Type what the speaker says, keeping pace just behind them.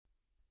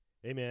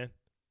Hey, man.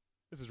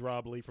 This is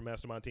Rob Lee from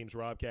Mastermind Team's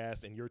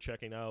Robcast, and you're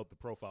checking out the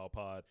Profile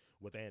Pod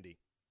with Andy.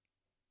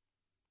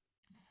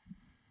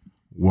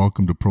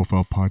 Welcome to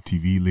Profile Pod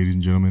TV, ladies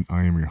and gentlemen.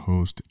 I am your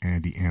host,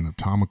 Andy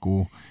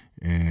Anatomical,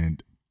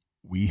 and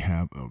we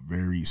have a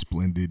very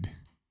splendid,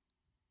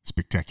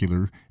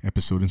 spectacular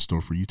episode in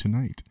store for you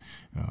tonight.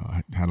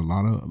 Had a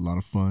lot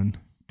of fun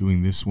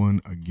doing this one.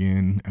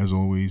 Again, as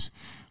always,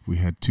 we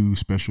had two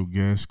special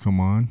guests come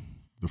on.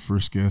 The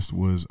first guest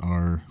was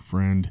our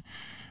friend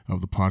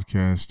of the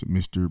podcast,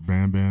 Mr.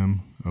 Bam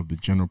Bam of the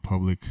General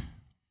Public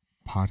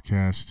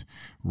podcast,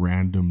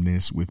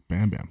 Randomness with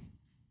Bam Bam.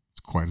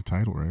 It's quite a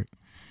title, right?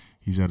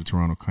 He's out of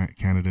Toronto,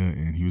 Canada,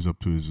 and he was up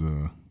to his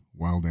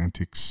wild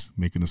antics,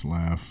 making us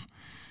laugh,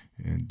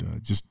 and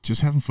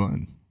just having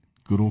fun.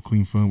 Good old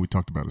clean fun. We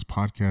talked about his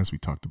podcast. We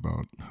talked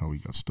about how he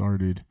got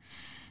started,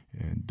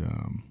 and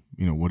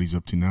what he's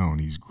up to now. And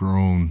he's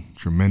grown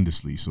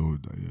tremendously. So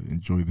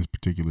enjoy this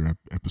particular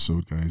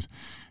episode, guys.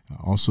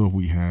 Also,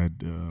 we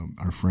had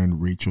our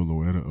friend Rachel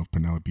Loetta of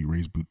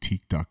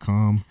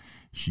PenelopeRay'sBoutique.com.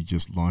 She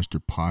just launched her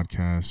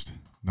podcast.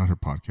 Not her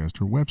podcast,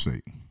 her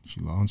website. She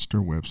launched her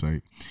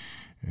website.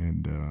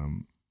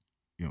 And,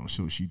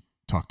 so she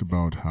talked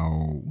about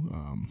how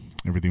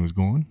everything was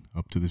going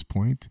up to this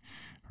point,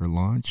 her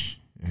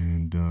launch,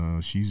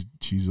 and she's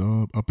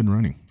up and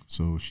running.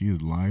 So she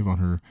is live on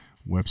her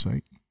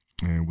website,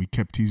 and we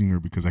kept teasing her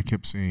because I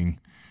kept saying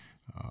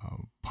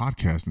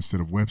podcast instead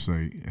of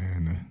website.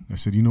 And I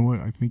said, you know what?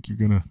 I think you're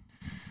going to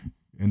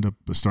end up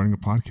starting a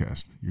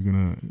podcast.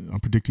 I'm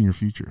predicting your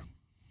future.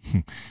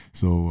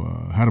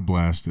 So had a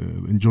blast.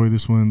 Enjoy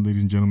this one,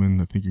 ladies and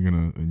gentlemen. I think you're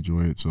going to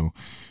enjoy it. So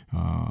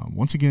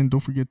once again,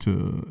 don't forget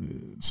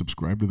to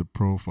subscribe to the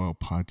Profile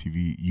Pod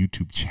TV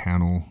YouTube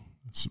channel.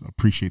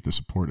 Appreciate the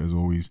support as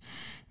always.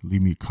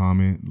 Leave me a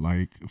comment,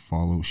 like,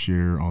 follow,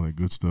 share, all that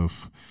good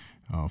stuff.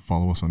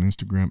 Follow us on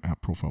Instagram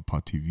at Profile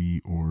Pod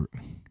TV or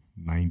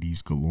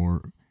 90s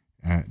Galore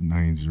at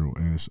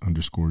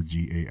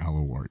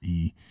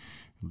 90s_GALORE.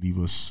 Leave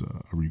us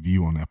a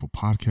review on Apple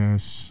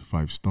Podcasts,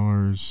 5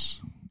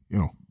 stars.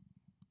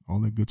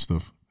 All that good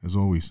stuff. As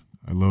always,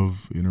 I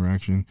love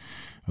interaction.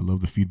 I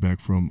love the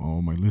feedback from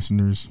all my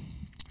listeners.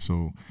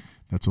 So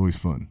that's always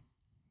fun.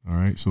 All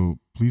right. So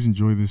please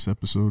enjoy this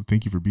episode.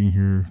 Thank you for being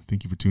here.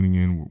 Thank you for tuning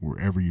in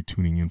wherever you're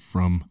tuning in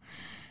from.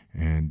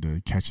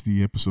 And catch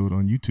the episode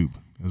on YouTube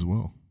as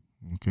well.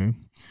 Okay.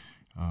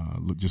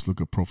 Just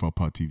look up Profile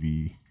Pod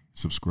TV,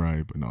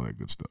 subscribe, and all that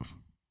good stuff.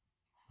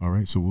 All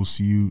right. So we'll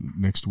see you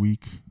next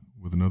week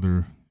with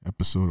another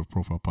episode of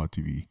Profile Pod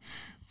TV.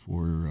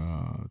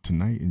 For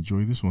tonight,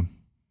 enjoy this one.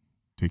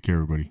 Take care,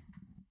 everybody.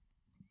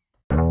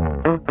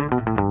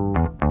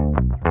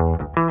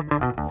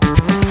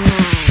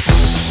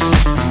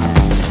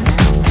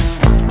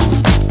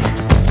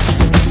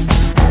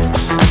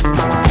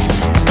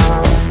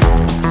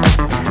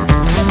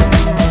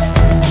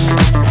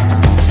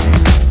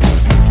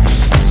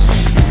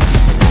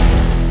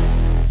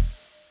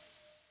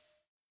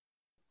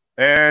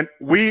 And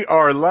we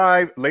are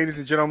live, ladies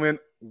and gentlemen.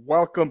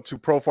 Welcome to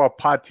Profile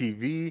Pod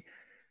TV.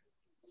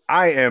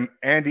 I am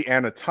Andy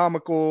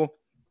Anatomical,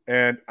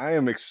 and I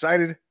am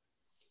excited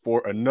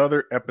for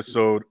another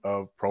episode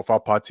of Profile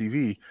Pod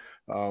TV.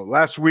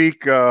 Last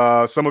week,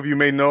 some of you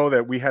may know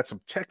that we had some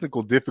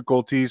technical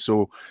difficulties,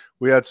 so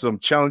we had some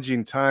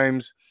challenging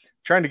times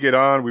trying to get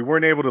on. We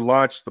weren't able to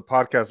launch the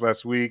podcast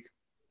last week,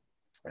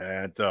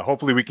 and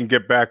hopefully we can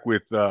get back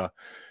with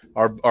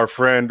our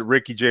friend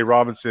Ricky J.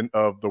 Robinson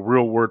of the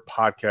Real Word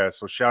Podcast.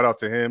 So shout out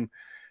to him.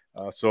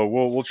 So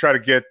we'll try to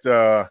get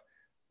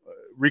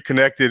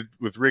reconnected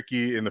with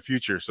Ricky in the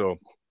future. So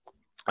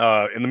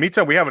in the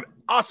meantime, we have an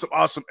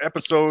awesome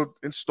episode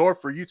in store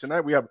for you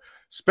tonight. We have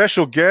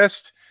special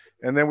guest,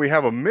 and then we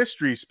have a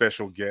mystery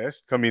special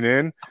guest coming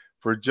in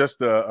for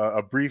just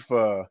a brief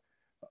amount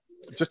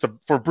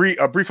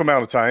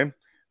of time.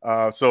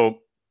 So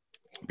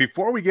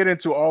before we get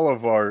into all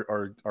of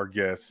our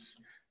guests,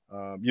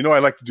 I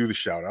like to do the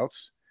shout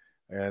outs,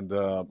 and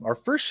our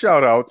first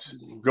shout out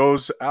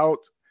goes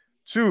out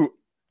to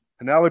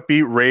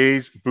Penelope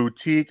Ray's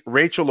Boutique.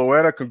 Rachel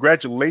Loetta,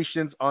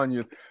 congratulations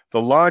on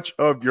the launch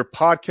of your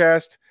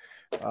podcast.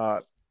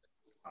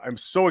 I'm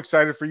so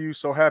excited for you,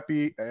 so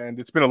happy, and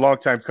it's been a long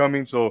time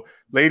coming. So,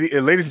 ladies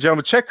and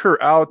gentlemen, check her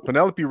out.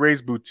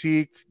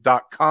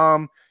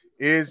 PenelopeRay'sBoutique.com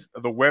is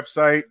the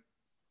website,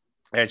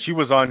 and she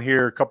was on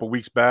here a couple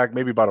weeks back,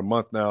 maybe about a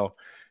month now.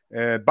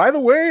 And by the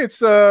way, it's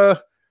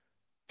the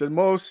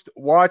most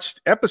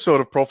watched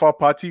episode of Profile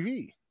Pod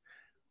TV.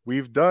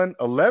 We've done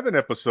 11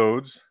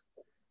 episodes.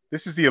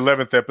 This is the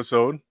 11th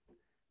episode,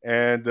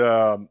 and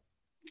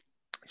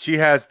she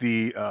has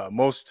the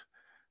most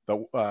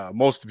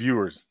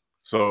viewers.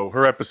 So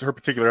her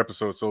particular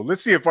episode. So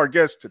let's see if our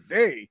guest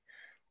today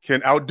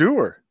can outdo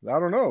her. I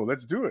don't know.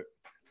 Let's do it.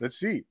 Let's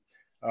see.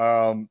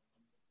 But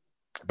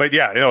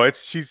yeah,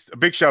 she's a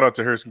big shout out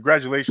to her.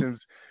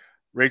 Congratulations,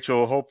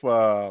 Rachel. Hope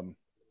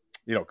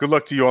good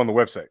luck to you on the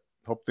website.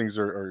 Hope big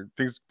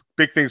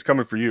things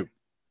coming for you.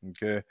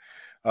 Okay.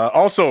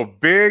 Also,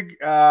 big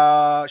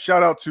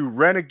shout out to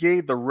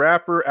Renegade, the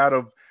rapper out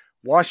of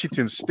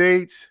Washington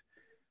State.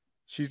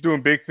 She's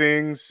doing big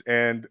things,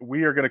 and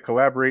we are going to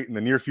collaborate in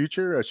the near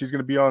future. She's going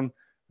to be on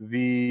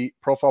the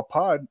Profile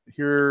Pod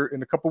here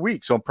in a couple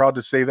weeks. So I'm proud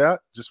to say that.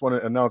 Just want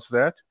to announce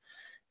that.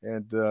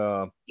 And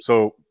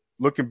so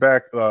looking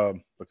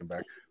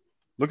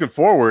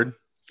forward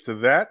to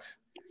that.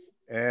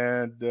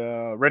 And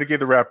Renegade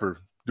the Rapper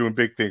doing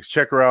big things.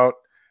 Check her out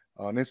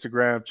on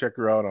Instagram. Check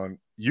her out on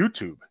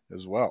YouTube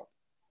as well.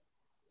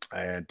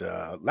 And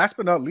last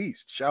but not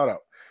least,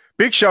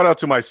 big shout out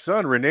to my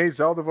son, Rene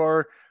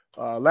Zaldivar.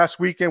 Last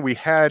weekend, we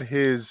had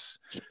his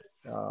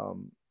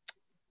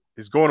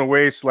going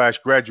away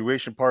 /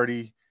 graduation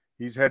party.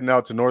 He's heading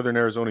out to Northern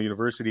Arizona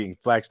University in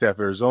Flagstaff,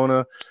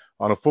 Arizona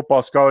on a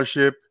football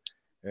scholarship.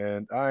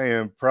 And I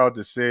am proud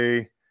to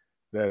say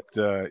that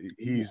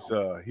he's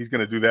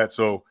going to do that.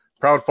 So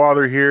proud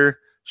father here.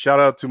 Shout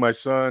out to my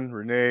son,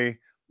 Rene,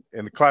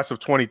 and the class of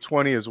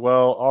 2020 as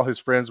well. All his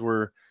friends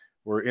were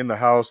in the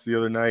house the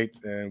other night,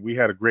 and we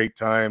had a great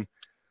time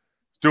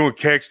doing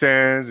keg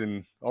stands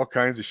and all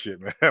kinds of shit,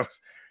 man.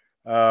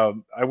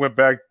 I went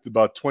back to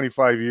about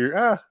 25 years.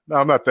 No,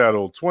 I'm not that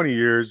old. 20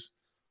 years.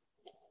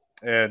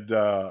 And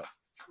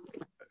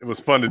it was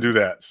fun to do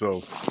that.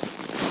 So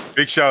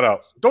big shout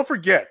out. Don't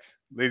forget,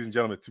 ladies and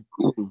gentlemen,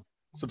 to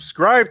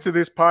subscribe to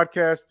this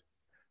podcast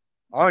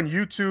on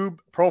YouTube,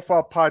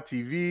 Profile Pod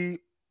TV.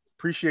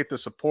 Appreciate the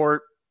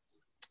support.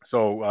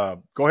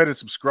 So go ahead and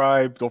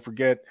subscribe. Don't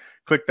forget,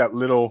 click that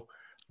little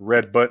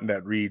red button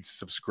that reads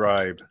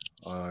subscribe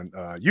on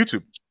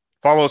YouTube.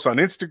 Follow us on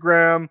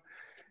Instagram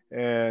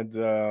and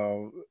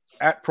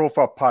at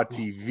Profile Pod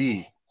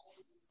TV.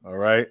 All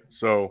right.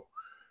 So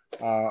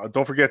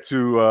don't forget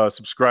to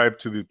subscribe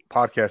to the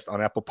podcast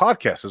on Apple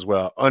Podcasts as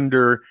well,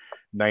 under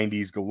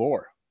 90s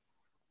Galore.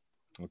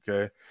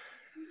 Okay.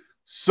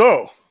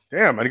 So,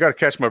 damn, I got to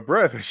catch my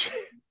breath.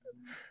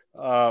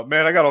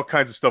 Man, I got all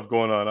kinds of stuff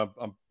going on.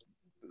 I'm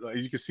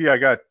you can see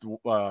I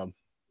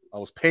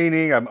was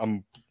painting.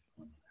 I'm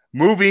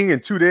moving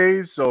in 2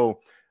 days. So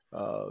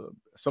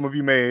some of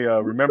you may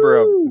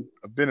remember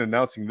I've been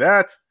announcing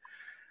that.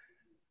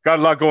 Got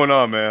a lot going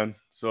on, man.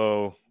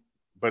 So,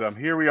 but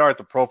here we are at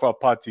the Profile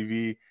Pod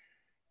TV.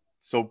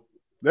 So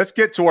let's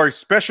get to our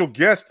special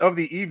guest of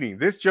the evening.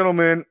 This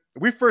gentleman,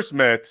 we first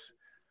met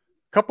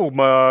a couple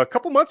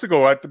months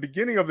ago at the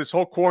beginning of this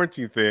whole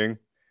quarantine thing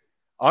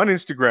on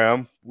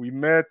Instagram. We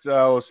met.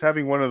 I was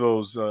having one of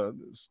those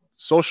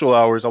social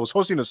hours. I was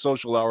hosting a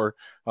social hour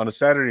on a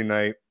Saturday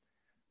night,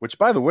 which,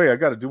 by the way, I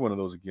got to do one of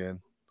those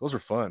again. Those are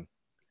fun.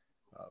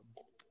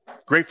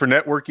 Great for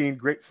networking.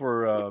 Great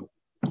for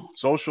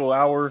social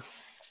hour.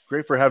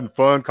 Great for having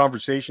fun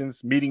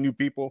conversations, meeting new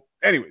people.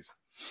 Anyways,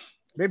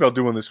 maybe I'll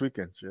do one this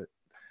weekend. Shit.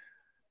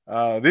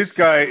 This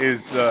guy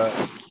is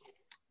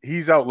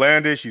he's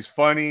outlandish. He's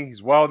funny.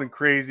 He's wild and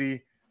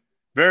crazy.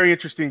 Very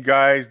interesting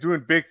guy. He's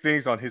doing big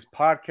things on his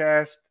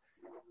podcast.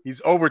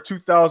 He's over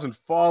 2,000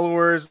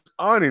 followers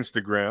on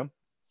Instagram.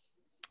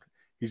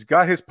 He's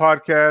got his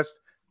podcast.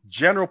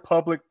 General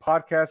Public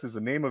Podcast is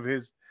the name of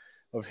his.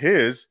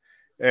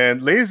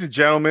 And ladies and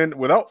gentlemen,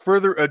 without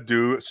further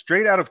ado,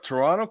 straight out of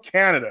Toronto,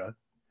 Canada,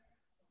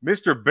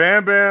 Mr.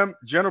 Bam Bam,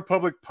 General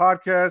Public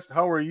Podcast.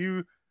 How are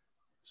you,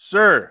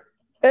 sir?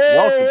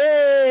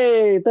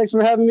 Hey, thanks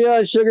for having me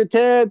on, Sugar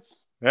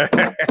Tits.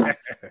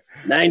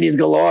 90s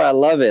galore. I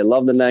love it.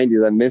 Love the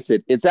 90s. I miss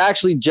it. It's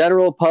actually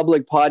General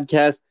Public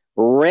Podcast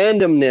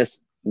Randomness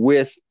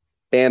with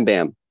Bam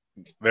Bam.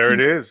 There it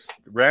is.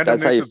 Randomness.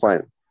 That's how you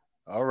find it.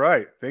 All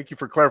right. Thank you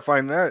for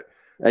clarifying that.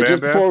 And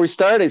just before we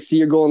start, I see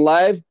you're going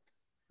live.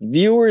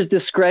 Viewers'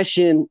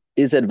 discretion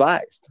is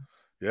advised.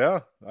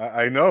 Yeah,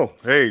 I know.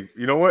 Hey,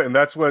 you know what? And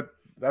that's what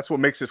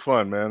makes it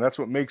fun, man. That's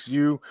what makes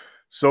you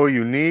so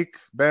unique,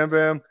 Bam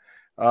Bam.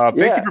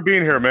 Thank you for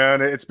being here,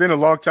 man. It's been a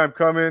long time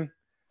coming.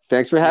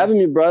 Thanks for having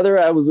me, brother.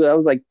 I was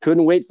like,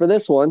 couldn't wait for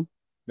this one.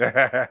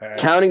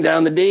 Counting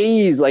down the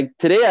days. Like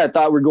today, I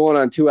thought we were going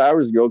on 2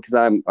 hours ago because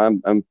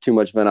I'm too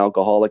much of an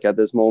alcoholic at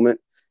this moment.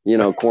 You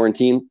know,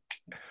 quarantine.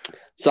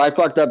 So I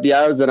fucked up the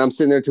hours that I'm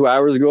sitting there 2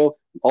 hours ago.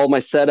 All my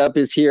setup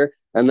is here,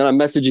 and then I'm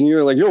messaging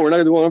you like, "Yo, we're not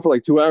gonna go on for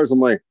like 2 hours." I'm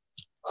like,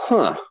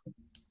 "Huh."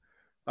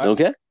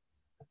 Okay.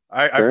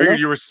 I figured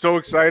you were so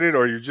excited,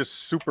 or you're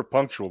just super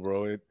punctual,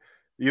 bro.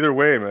 Either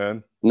way,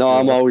 man. No,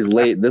 I'm always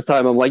late. This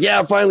time I'm like, yeah,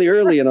 I'm finally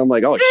early. And I'm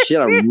like, oh shit,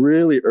 I'm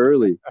really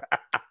early.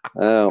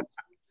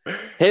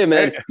 Hey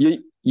man,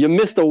 you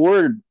missed a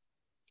word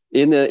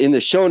in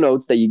the show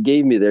notes that you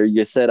gave me there.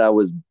 You said I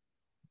was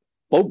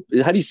how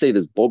do you say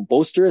this?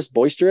 Boisterous?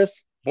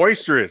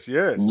 Boisterous,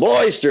 yes.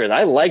 Boisterous.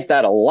 I like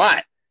that a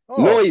lot.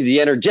 Oh. Noisy,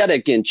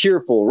 energetic, and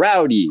cheerful,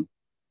 rowdy.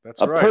 That's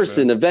a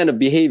person, man. Event of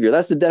behavior.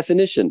 That's the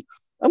definition.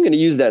 I'm gonna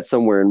use that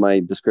somewhere in my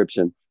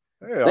description.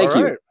 Hey, Thank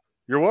you.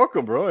 You're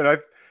welcome, bro. And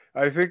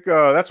I think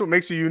that's what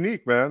makes you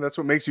unique, man. That's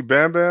what makes you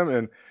Bam Bam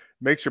and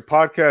makes your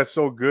podcast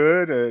so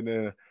good.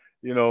 And,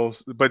 you know,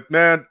 but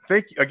man,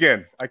 thank you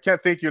again. I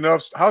can't thank you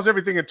enough. How's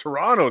everything in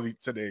Toronto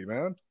today,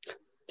 man?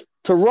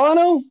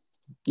 Toronto,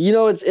 you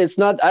know, it's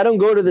not, I don't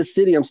go to the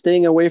city. I'm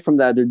staying away from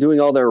that. They're doing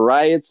all their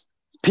riots.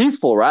 It's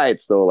peaceful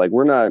riots though. Like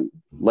we're not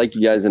like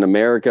you guys in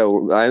America.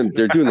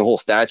 They're doing the whole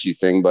statue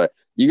thing, but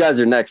you guys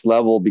are next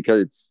level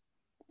because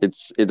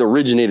it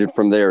originated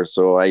from there.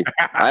 So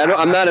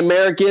I'm not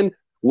American.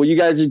 What you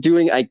guys are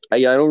doing, I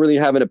don't really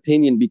have an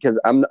opinion because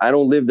I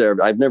don't live there.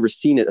 I've never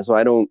seen it, so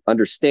I don't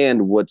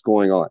understand what's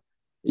going on.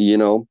 You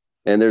know,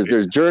 and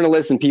there's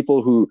journalists and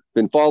people who've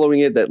been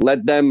following it that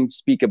let them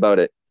speak about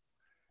it.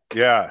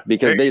 Yeah,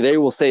 because they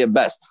will say it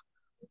best.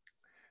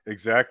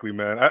 Exactly,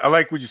 man. I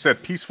like what you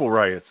said. Peaceful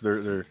riots.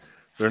 They're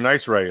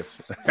nice riots.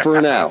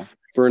 For now.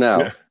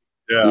 Yeah.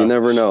 You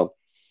never know.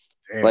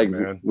 Damn, like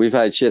man. We've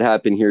had shit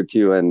happen here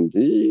too, and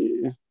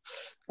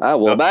I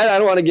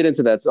don't want to get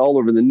into that. It's all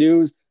over the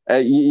news.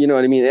 You know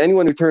what I mean?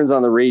 Anyone who turns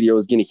on the radio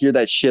is going to hear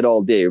that shit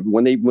all day.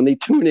 When they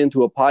tune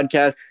into a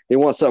podcast, they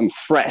want something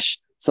fresh,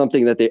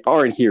 something that they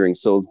aren't hearing.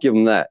 So let's give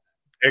them that.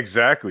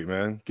 Exactly,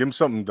 man. Give them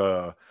something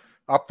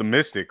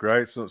optimistic,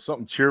 right? So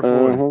something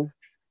cheerful and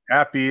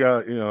happy.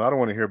 I don't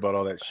want to hear about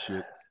all that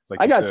shit.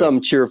 Like I got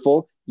something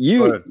cheerful.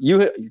 You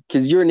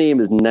because your name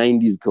is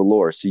 90s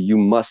galore, so you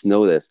must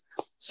know this.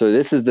 So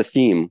this is the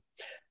theme.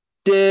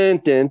 Dun,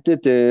 dun, dun,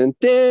 dun,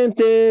 dun,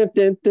 dun,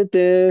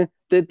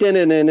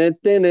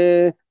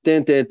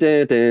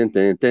 dun,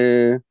 dun,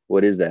 dun.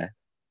 What is that?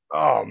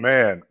 Oh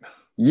man,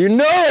 you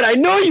know it. I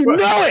know you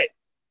know it.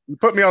 You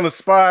put me on the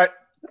spot.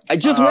 I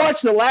just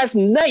watched it last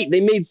night. They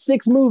made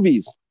 6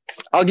 movies.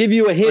 I'll give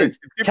you a hint.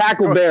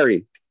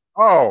 Tackleberry.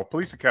 Oh,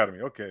 Police Academy.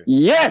 Okay.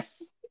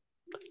 Yes.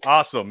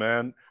 Awesome,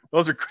 man.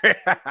 Those are great.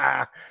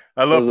 I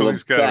love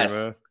Police Academy,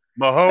 man.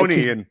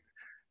 Mahoney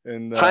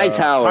and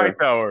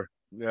Hightower.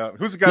 Yeah.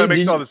 Who's the guy that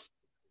makes all the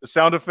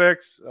sound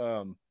effects?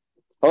 And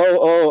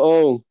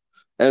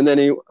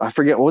then I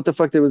forget what the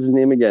fuck was his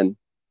name again.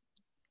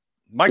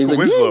 Michael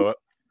Winslow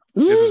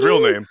is his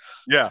real name.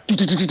 Yeah.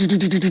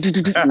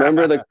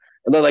 Remember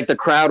the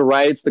crowd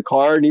riots the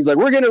car and he's like,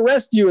 we're gonna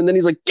arrest you, and then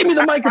he's like, give me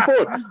the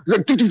microphone. He's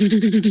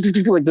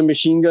like the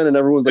machine gun, and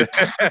everyone's like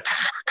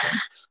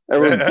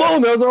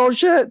boom, that was all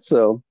shit.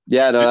 So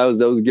yeah, no,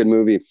 that was a good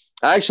movie.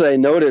 Actually, I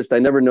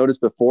never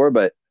noticed before,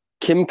 but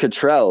Kim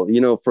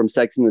Cattrall, from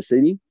Sex and the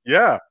City.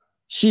 Yeah.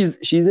 She's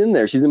in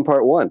there. She's in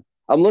part 1.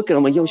 I'm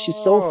like, yo, she's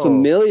so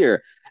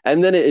familiar.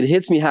 And then it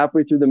hits me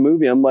halfway through the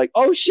movie. I'm like,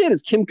 oh shit,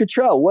 it's Kim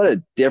Cattrall. What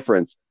a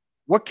difference.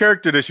 What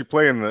character does she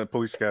play in the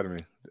Police Academy?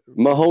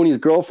 Mahoney's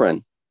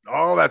girlfriend.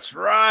 Oh, that's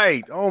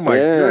right. Oh my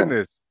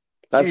goodness.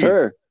 That's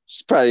her.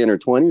 She's probably in her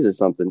 20s or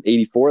something.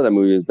 84, that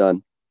movie was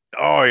done.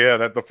 Oh yeah,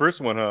 the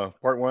first one, huh?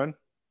 Part 1.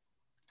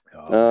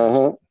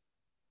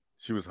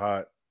 She was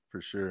hot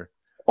for sure.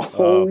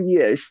 Oh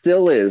yeah,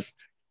 still is.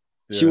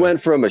 Yeah. She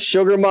went from a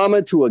sugar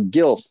mama to a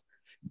gilf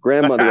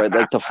grandmother. I'd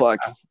like to fuck.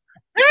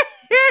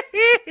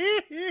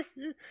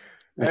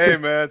 Hey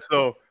man,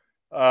 so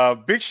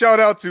big shout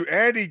out to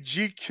Andy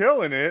G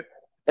killing it.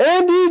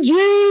 Andy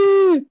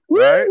G,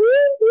 right?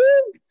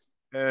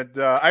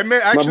 And I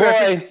met actually.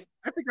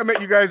 I think I met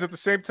you guys at the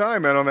same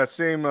time, man, on that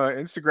same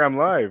Instagram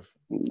live.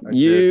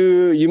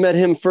 You met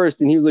him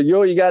first, and he was like,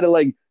 "Yo, you got to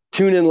like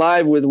tune in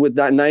live with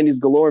that 90s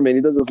galore, man.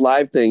 He does this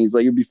live thing. He's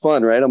like, it'd be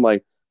fun, right?" I'm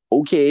like,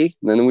 okay.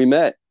 And then we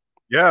met.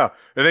 Yeah,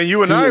 and then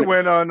you and I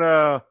went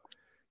on.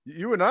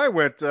 You and I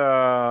went.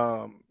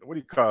 What do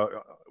you call it?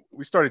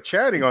 We started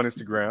chatting on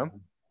Instagram.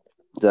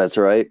 That's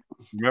right.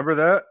 Remember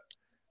that?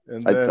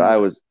 And then, I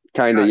was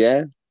kind of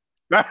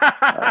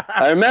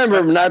I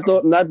remember,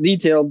 not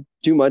detailed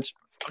too much.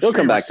 He'll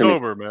come back to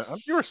sober, me. Man.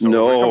 You were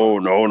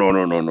sober.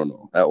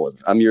 No. That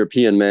wasn't. I'm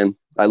European, man.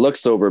 I look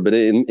sober, but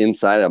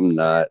inside I'm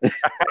not.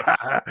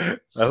 I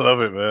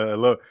love it, man. I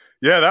love.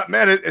 Yeah, that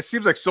man. It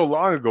seems like so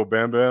long ago,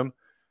 Bam Bam.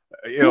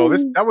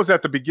 That was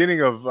at the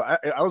beginning of.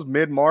 I was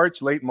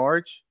mid-March, late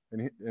March,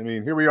 and I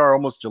mean, here we are,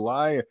 almost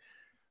July.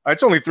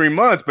 It's only 3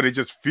 months, but it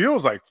just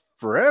feels like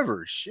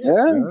forever. Shit,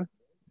 man.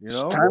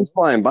 Time's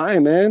flying by,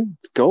 man.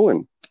 It's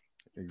going.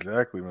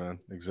 Exactly, man.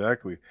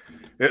 Exactly.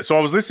 So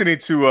I was listening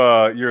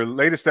to your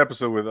latest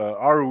episode with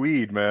Aru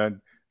Weed,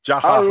 man.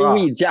 Aru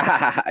Weed,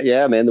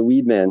 yeah, man. The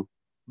Weed Man.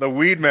 The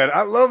Weed Man.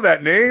 I love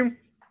that name.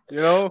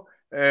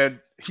 And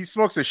he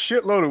smokes a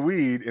shitload of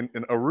weed in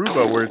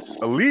Aruba, where it's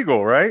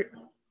illegal, right?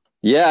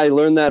 Yeah, I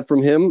learned that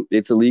from him.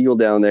 It's illegal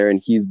down there, and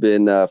he's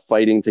been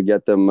fighting to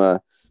get them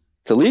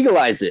to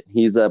legalize it.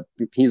 He's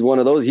one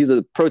of those. He's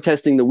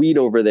protesting the weed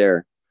over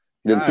there.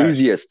 The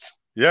enthusiast.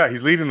 Yeah,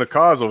 he's leading the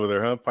cause over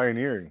there, huh?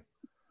 Pioneering.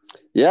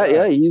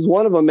 Yeah, he's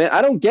one of them, man.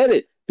 I don't get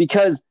it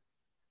because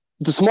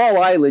it's a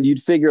small island. You'd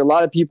figure a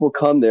lot of people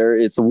come there.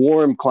 It's a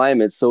warm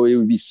climate, so it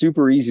would be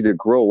super easy to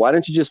grow. Why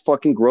don't you just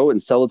fucking grow it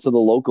and sell it to the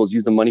locals?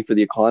 Use the money for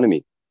the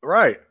economy.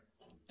 Right.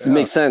 It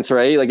makes sense,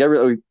 right?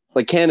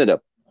 Like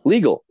Canada,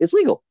 legal. It's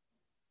legal.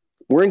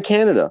 We're in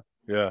Canada.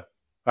 Yeah.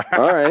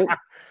 All right.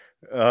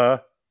 I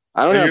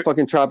don't have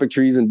fucking tropic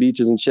trees and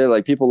beaches and shit.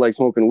 Like people like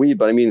smoking weed,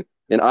 but I mean,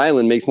 an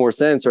island makes more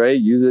sense, right?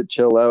 Use it,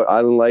 chill out,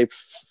 island life.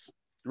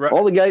 Right.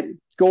 All the guy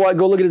go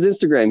look at his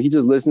Instagram. He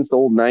just listens to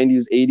old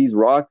 90s, 80s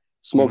rock,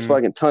 smokes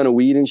fucking ton of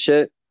weed and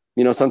shit.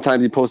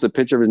 Sometimes he posts a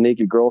picture of his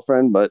naked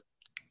girlfriend, but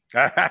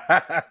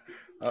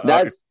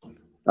that's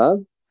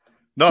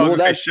No, I was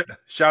gonna say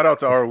shout out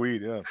to our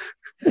weed. Yeah,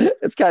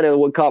 it's kind of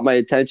what caught my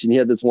attention. He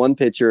had this one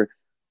picture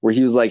where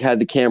he was like had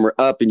the camera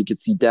up and you could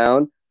see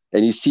down,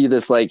 and you see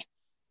this like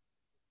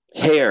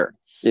hair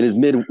in his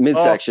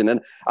midsection,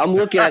 and I'm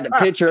looking at the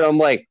picture. I'm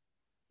like,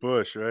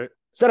 bush, right?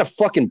 Is that a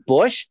fucking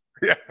bush?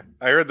 Yeah,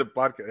 I heard the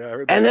podcast. Yeah, I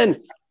heard. And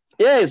then,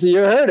 yeah, so you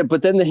heard it,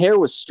 but then the hair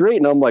was straight,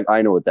 and I'm like,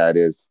 I know what that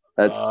is.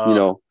 That's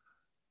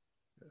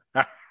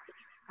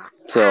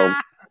So,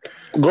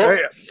 go.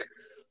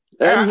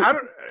 Hey, I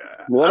don't.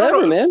 Whatever, I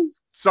don't man.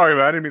 Sorry,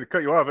 man. I didn't mean to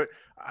cut you off. But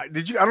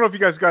did you? I don't know if you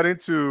guys got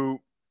into.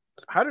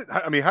 How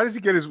does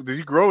he get his? Does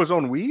he grow his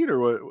own weed or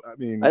what? I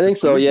mean, I think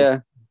so. Yeah,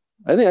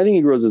 I think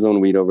he grows his own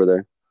weed over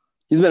there.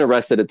 He's been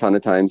arrested a ton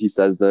of times. He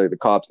says the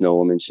cops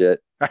know him and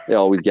shit. They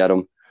always get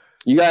him.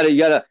 You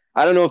gotta.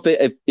 I don't know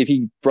if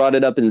he brought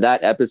it up in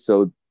that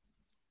episode.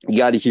 You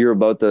got to hear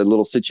about the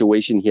little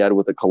situation he had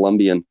with a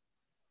Colombian.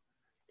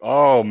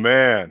 Oh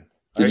man!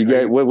 Did you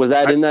get? Was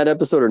that in that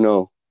episode or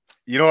no?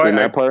 You know,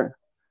 that part.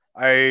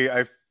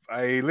 I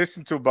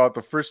listened to about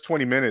the first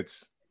 20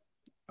 minutes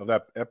of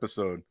that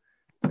episode,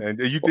 and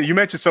you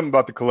mentioned something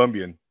about the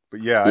Colombian,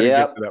 but yeah, I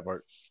didn't get to that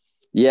part.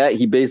 Yeah,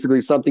 he basically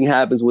something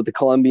happens with the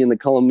Colombian. The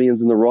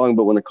Colombian's in the wrong,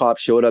 but when the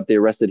cops showed up, they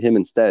arrested him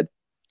instead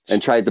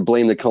and tried to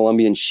blame the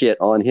Colombian shit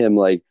on him.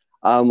 Like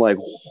I'm like,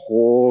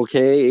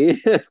 okay,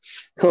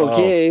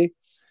 okay.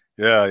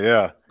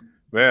 Yeah,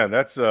 man,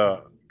 that's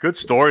a good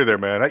story there,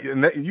 man.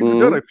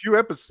 You've done a few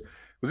episodes.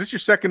 Was this your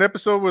second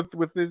episode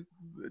with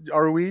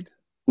our weed?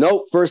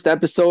 No, first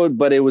episode,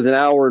 but it was an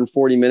hour and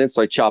 40 minutes,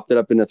 so I chopped it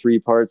up into 3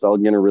 parts.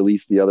 I'm gonna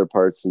release the other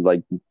parts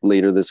like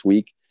later this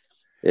week.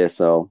 Yeah,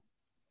 so.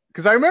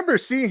 Because I remember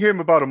seeing him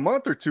about a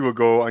month or two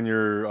ago on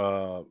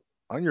your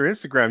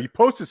Instagram. You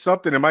posted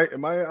something. Am I?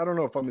 I don't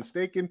know if I'm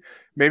mistaken.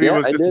 Maybe it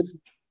was just.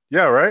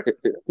 Yeah, right.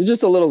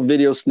 Just a little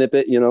video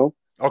snippet,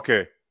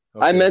 Okay.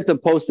 I meant to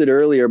post it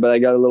earlier, but I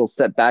got a little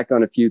set back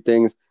on a few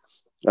things.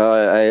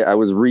 I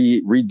was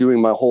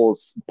redoing my whole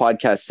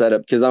podcast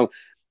setup because I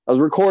was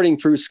recording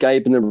through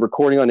Skype and then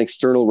recording on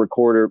external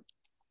recorder.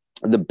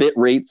 The bit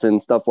rates and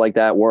stuff like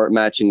that weren't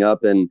matching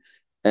up, and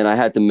I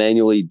had to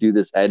manually do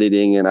this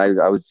editing, and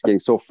I was getting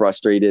so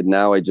frustrated.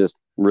 Now I just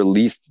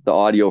released the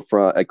audio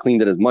I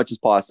cleaned it as much as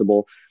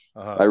possible.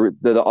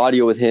 The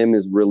audio with him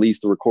is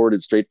released,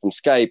 recorded straight from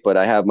Skype, but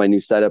I have my new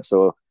setup,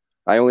 so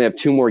I only have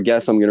 2 more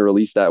guests I'm going to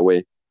release that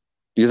way.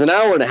 Because an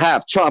hour and a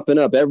half chopping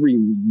up every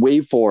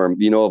waveform,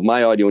 of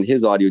my audio and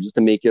his audio just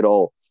to make it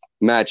all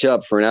match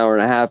up for an hour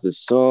and a half is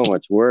so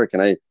much work.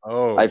 And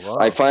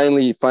I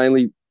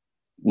finally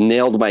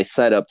nailed my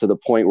setup to the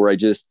point where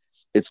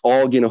it's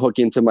all going to hook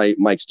into my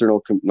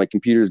external, my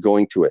computer is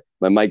going to it.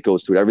 My mic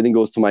goes to it. Everything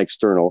goes to my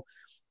external,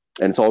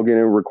 and it's all going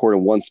to record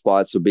in one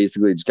spot. So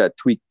basically I just got to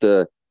tweak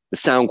the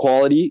sound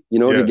quality,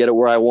 to get it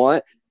where I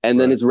want. And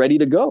then it's ready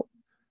to go.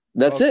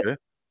 That's it.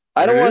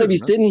 I don't want to be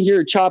sitting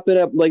here chopping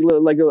up like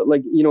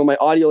my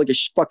audio like a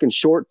fucking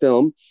short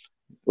film.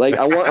 Like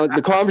I want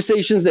the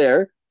conversation's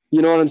there.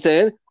 You know what I'm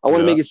saying? I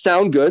want to make it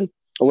sound good.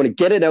 I want to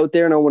get it out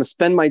there, and I want to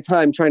spend my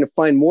time trying to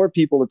find more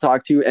people to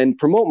talk to and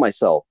promote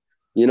myself.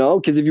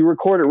 Because if you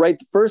record it right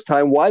the first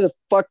time, why the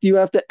fuck do you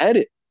have to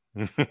edit?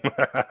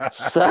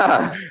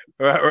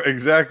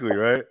 Exactly,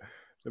 right?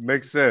 It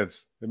makes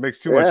sense. It makes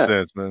too much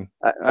sense, man.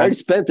 I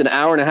spent an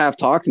hour and a half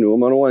talking to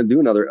him. I don't want to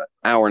do another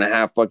hour and a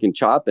half fucking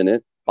chopping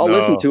it. I'll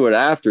listen to it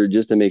after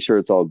just to make sure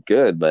it's all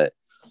good, but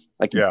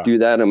I can do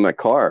that in my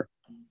car.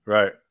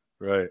 Right.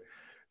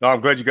 No,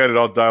 I'm glad you got it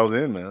all dialed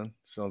in, man.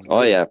 Sounds good.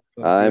 Oh, yeah.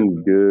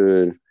 I'm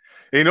good.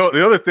 And,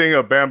 the other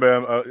thing, Bam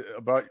Bam,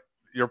 about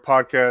your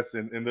podcast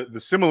and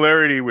the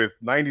similarity with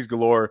 90s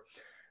Galore,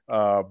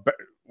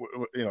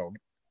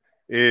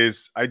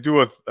 is I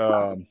do a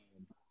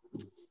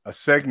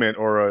segment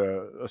or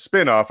a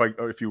spin-off,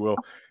 if you will,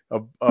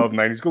 of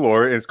 90s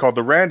Galore. And it's called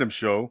The Random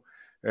Show.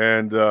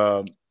 And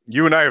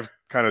you and I have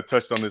kind of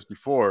touched on this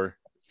before.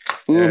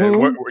 And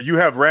where you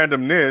have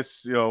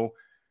randomness,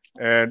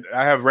 and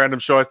I have random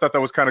show. I thought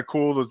that was kind of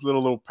cool. Those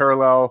little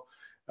parallel.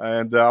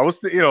 And I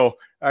was,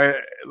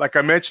 like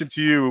I mentioned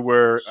to you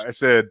where I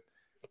said,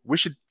 we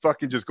should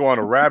fucking just go on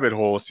a rabbit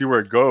hole and see where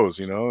it goes,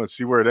 and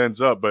see where it ends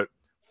up. But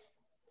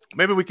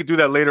maybe we could do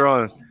that later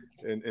on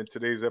in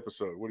today's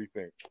episode. What do you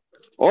think?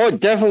 Oh,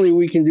 definitely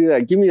we can do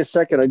that. Give me a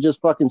second. I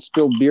just fucking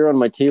spilled beer on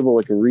my table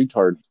like a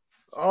retard.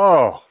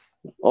 Oh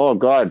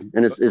God.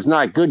 And it's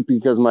not good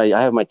because I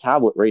have my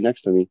tablet right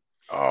next to me.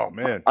 Oh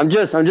man. I'm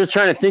just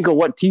trying to think of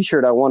what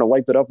t-shirt I want to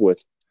wipe it up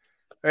with.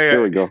 Hey,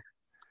 there we go.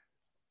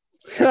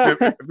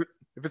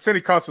 If it's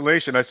any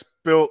consolation, I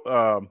spilled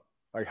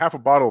like half a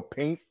bottle of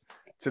paint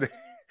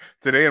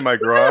today in my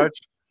garage.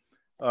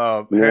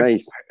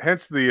 Nice.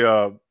 Hence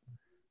the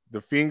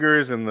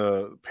fingers and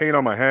the paint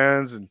on my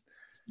hands, and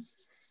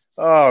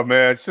oh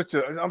man,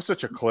 I'm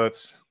such a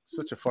klutz.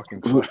 Such a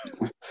fucking klutz.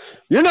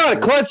 You're not a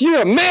klutz,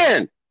 you're a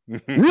man.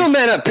 Real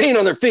men have paint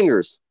on their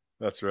fingers.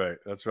 That's right.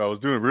 I was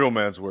doing real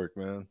man's work,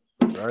 man.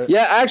 Right?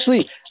 Yeah,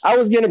 actually, I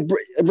was gonna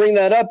bring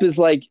that up is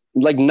like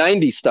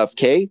 90s stuff,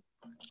 Kay.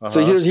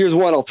 So here's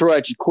one I'll throw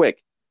at you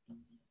quick.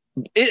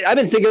 I've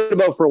been thinking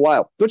about for a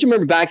while. Don't you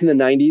remember back in the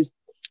 90s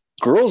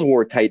girls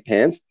wore tight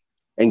pants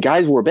and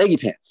guys wore baggy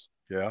pants.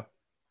 Yeah.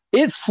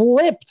 It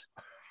flipped.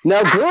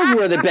 Now girls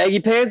wear the baggy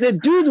pants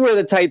and dudes wear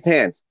the tight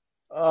pants.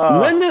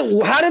 How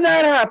did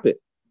that happen?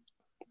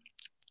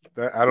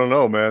 I don't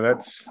know, man.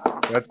 That's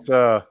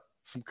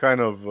some kind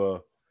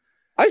of.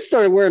 I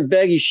started wearing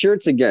baggy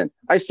shirts again.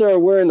 I started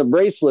wearing the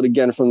bracelet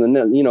again from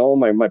all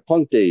my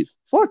punk days.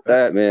 Fuck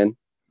that, man.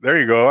 There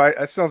you go.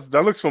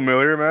 That looks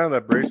familiar, man.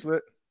 That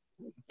bracelet.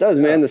 It does,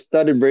 man. The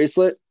studded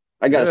bracelet.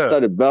 I got a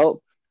studded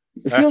belt.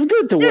 It feels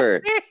good to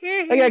wear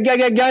it. I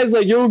got guys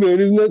like, yo, man,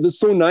 isn't that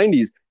so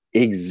 90s?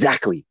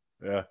 Exactly.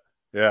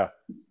 Yeah.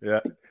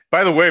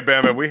 By the way,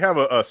 Bam, we have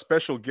a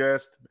special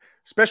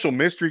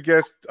mystery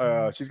guest.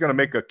 She's going to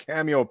make a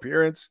cameo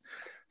appearance.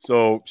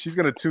 So she's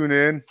going to tune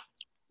in.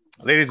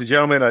 Ladies and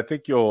gentlemen, I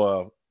think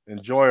you'll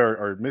enjoy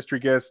our mystery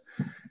guest.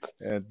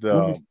 And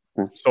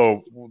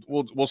so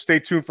we'll stay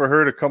tuned for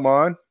her to come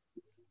on.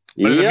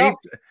 But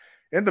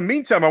in the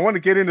meantime, I want to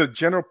get into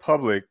general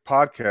public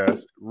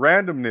podcast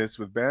randomness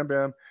with Bam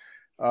Bam.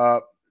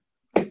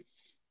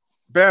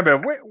 Bam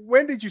Bam,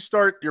 when did you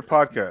start your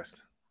podcast?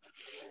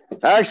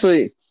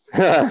 Actually,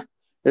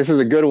 this is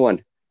a good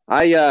one.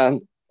 I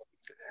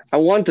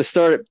wanted to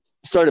start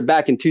it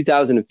back in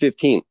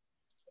 2015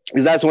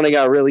 because that's when I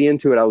got really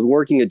into it. I was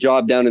working a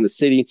job down in the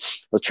city.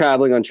 I was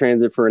traveling on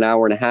transit for an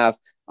hour and a half.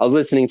 I was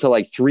listening to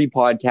like 3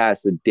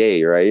 podcasts a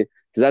day, right?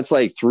 Because that's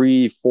like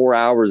 3-4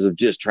 hours of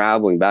just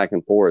traveling back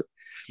and forth.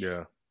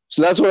 Yeah.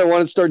 So that's when I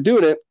wanted to start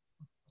doing it.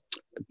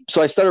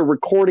 So I started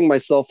recording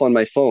myself on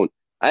my phone.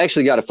 I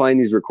actually got to find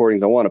these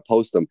recordings. I want to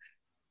post them.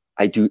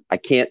 I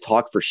can't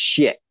talk for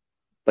shit.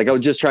 Like I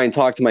would just try and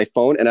talk to my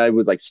phone and I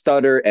would like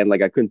stutter and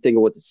like I couldn't think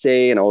of what to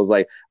say. And I was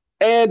like,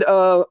 it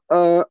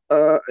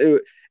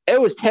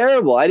was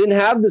terrible. I didn't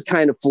have this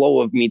kind of flow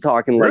of me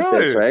talking like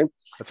this, right?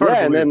 That's hard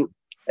to believe.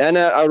 And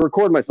I would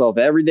record myself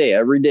every day.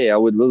 I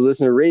would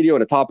listen to radio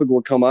and a topic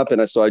would come up.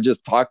 And so I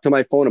just talked to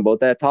my phone about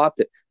that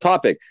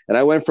topic. And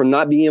I went from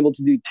not being able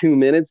to do 2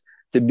 minutes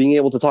to being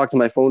able to talk to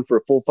my phone for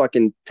a full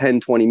fucking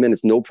 10-20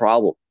 minutes. No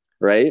problem.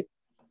 Right.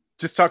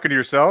 Just talking to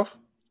yourself?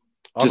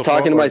 Just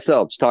talking to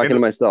myself.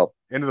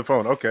 Into the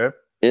phone. Okay.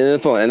 Into the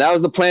phone. And that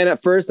was the plan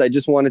at first. I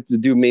just wanted to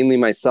do mainly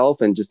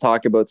myself and just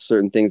talk about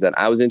certain things that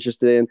I was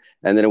interested in.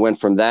 And then it went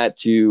from that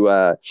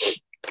to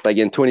like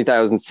in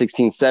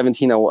 2016,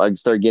 17, I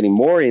started getting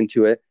more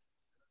into it.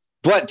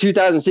 But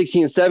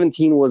 2016 and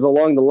 17 was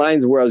along the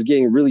lines where I was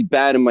getting really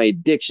bad in my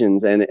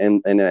addictions and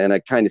I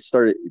kind of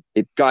started,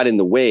 it got in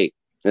the way.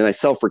 And I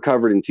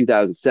self-recovered in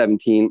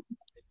 2017. And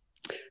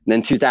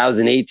then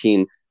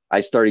 2018,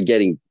 I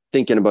started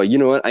thinking about, you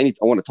know what, I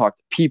want to talk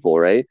to people,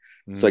 right?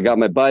 Mm-hmm. So I got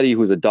my buddy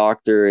who's a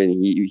doctor and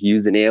he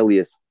used an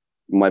alias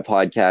in my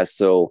podcast.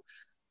 So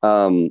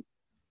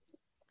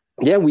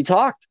we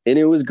talked and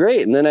it was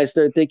great. And then I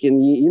started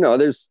thinking,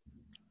 there's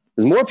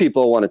more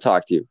people I want to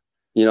talk to.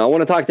 I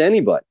want to talk to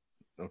anybody.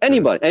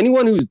 Okay.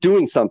 Anyone who's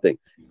doing something.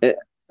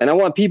 And I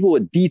want people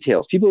with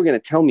details. People are going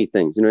to tell me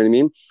things. You know what I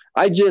mean?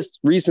 I just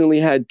recently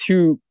had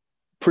 2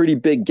 pretty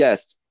big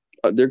guests.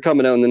 They're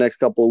coming out in the next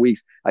couple of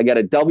weeks. I got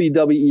a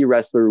WWE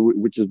wrestler,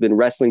 which has been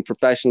wrestling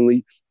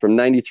professionally from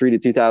 93 to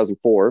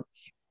 2004.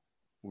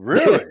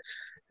 Really?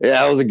 Yeah,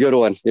 that was a good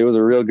one. It was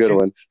a real good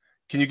one.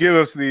 Can you give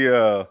us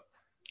the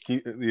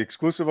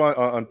exclusive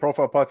on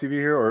Profile Pod TV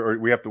here, or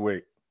we have to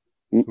wait?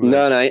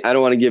 No, I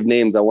don't want to give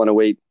names. I want to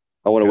wait.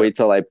 I want to wait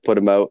till I put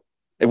them out.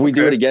 If we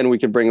do it again, we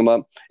can bring them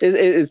up.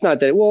 It's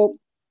not that. Well,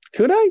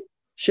 could I?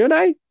 Should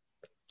I?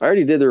 I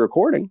already did the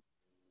recording.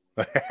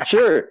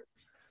 Sure.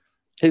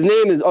 His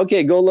name is,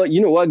 go look. You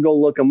know what? Go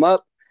look him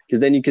up because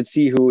then you could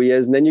see who he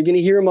is. And then you're going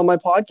to hear him on my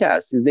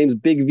podcast. His name's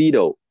Big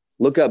Vito.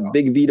 Look up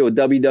Big Vito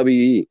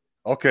WWE.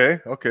 Okay.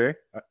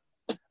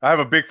 I have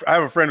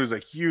a friend who's a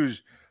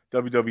huge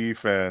WWE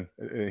fan.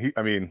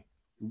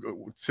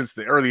 Since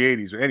the early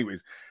 80s.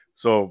 Anyways,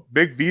 so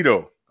Big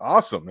Vito.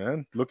 Awesome,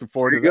 man. Looking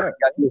forward to that. I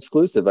got an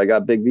exclusive. I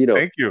got Big Vito.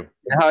 Thank you. You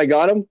know how I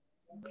got him?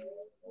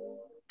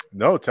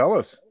 No, tell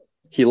us.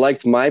 He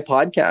liked my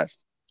podcast.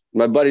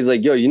 My buddy's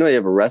like, yo, you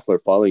have a wrestler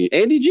following you.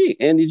 Andy G.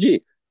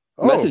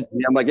 Messaged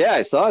me. I'm like, yeah,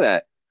 I saw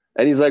that.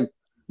 And he's like,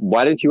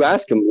 why didn't you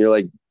ask him? And you're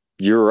like,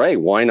 you're right.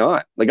 Why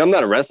not? Like, I'm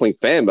not a wrestling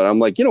fan, but I'm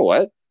like, you know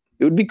what?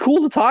 It would be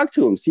cool to talk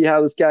to him, see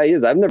how this guy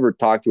is. I've never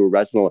talked to a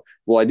wrestler.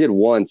 Well, I did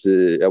once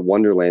at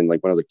Wonderland,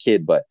 like when I was a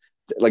kid, but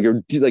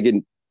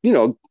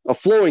a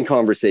flowing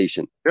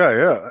conversation.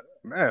 Yeah.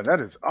 Man, that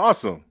is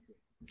awesome.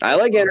 I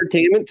like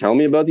entertainment. Tell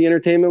me about the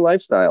entertainment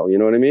lifestyle. You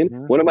know what I mean?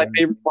 Mm-hmm. One of my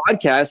favorite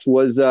podcasts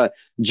was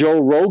Joe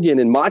Rogan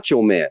and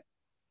Macho Man.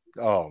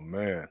 Oh,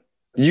 man.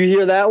 Did you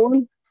hear that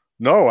one?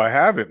 No, I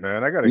haven't,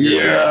 man. I got to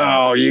hear that.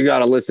 Oh, you got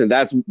to listen.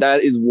 That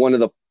is one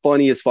of the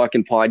funniest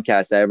fucking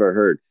podcasts I ever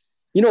heard.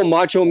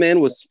 Macho Man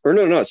was, or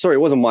no, sorry, it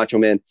wasn't Macho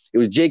Man. It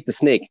was Jake the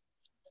Snake.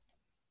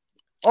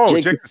 Oh,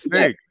 Jake the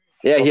Snake.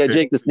 Yeah, he had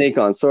Jake the Snake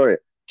on. Sorry.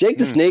 Jake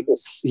the Snake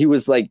he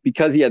was like,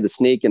 because he had the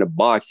snake in a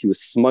box, he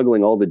was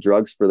smuggling all the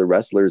drugs for the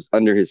wrestlers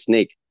under his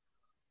snake.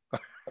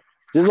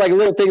 Just like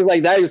little things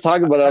like that he was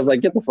talking about. I was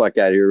like, get the fuck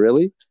out of here,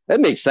 really?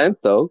 That makes sense,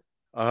 though.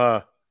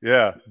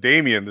 Yeah.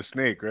 Damien the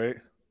Snake, right?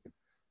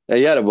 Yeah,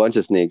 he had a bunch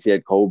of snakes. He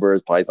had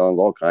cobras, pythons,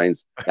 all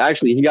kinds.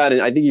 Actually,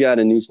 I think he got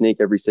a new snake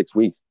every 6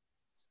 weeks.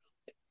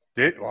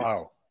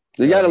 Wow.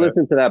 You got to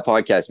listen to that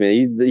podcast, man.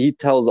 He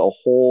tells a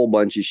whole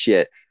bunch of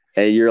shit,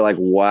 and you're like,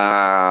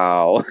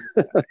 wow.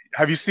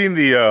 Have you seen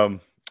the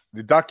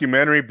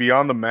documentary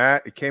Beyond the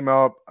Mat? It came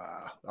out,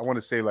 I want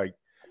to say like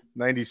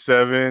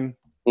 97,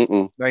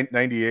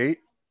 98.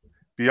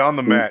 Beyond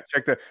the Mat.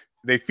 Check that.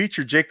 They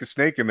feature Jake the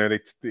Snake in there.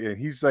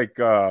 He's like,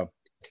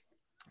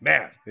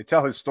 man, they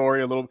tell his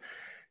story a little,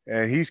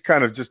 and he's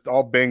kind of just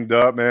all banged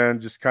up, man.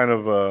 Just kind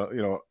of,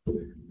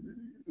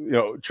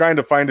 trying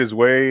to find his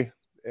way.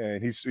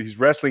 And he's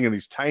wrestling in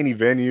these tiny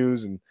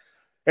venues. And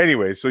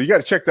anyway, so you got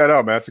to check that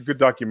out, man. It's a good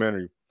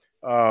documentary.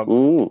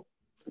 So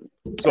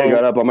I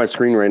got up on my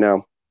screen right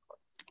now.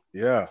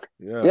 Yeah.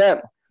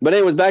 But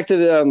anyways, back to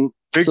the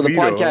so the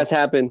podcast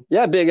happened.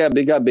 Yeah, Big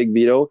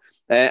Vito.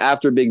 And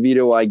after Big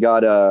Vito, I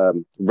got a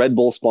Red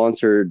Bull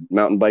sponsored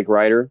mountain bike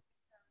rider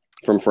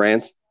from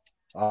France.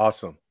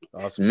 Awesome.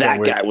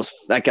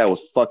 That guy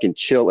was fucking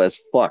chill as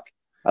fuck.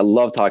 I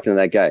love talking to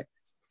that guy.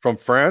 From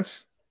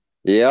France?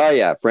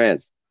 Yeah,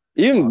 France.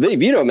 Even Big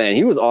Vito, man,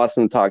 he was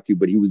awesome to talk to,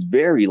 but he was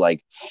very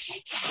like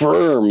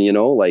firm,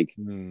 like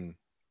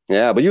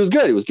yeah, but he was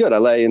good. He was good.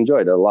 I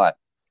enjoyed it a lot.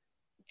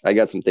 I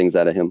got some things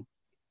out of him.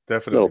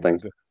 Definitely. Little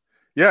things.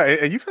 Yeah,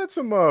 and you've had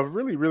some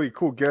really, really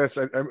cool guests.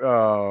 I don't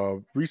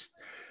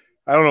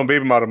know,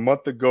 maybe about a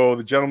month ago,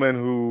 the gentleman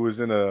who was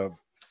in a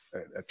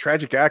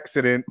tragic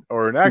accident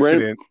or an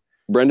accident.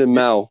 Brendan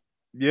Mao.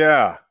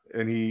 Yeah,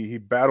 and he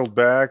battled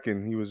back,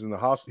 and he was in the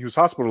hospital. He was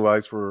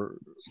hospitalized for.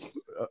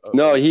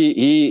 No,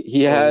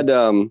 he had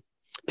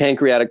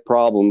pancreatic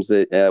problems.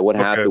 What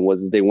happened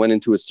was they went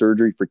into a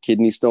surgery for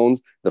kidney stones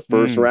the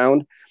first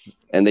round,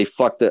 and they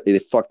fucked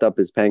up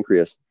his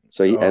pancreas.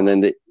 So and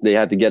then they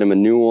had to get him a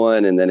new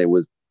one, and then it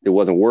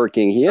wasn't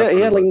working. He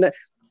had like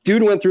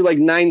dude went through like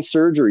 9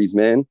 surgeries,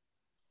 man.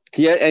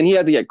 He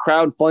had to get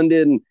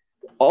crowdfunded and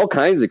all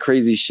kinds of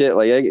crazy shit.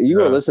 Like you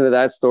go listen to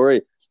that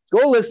story.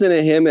 Go listen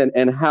to him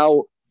and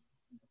how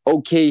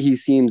okay he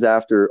seems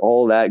after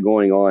all that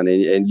going on,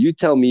 and you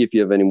tell me if you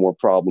have any more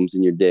problems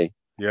in your day.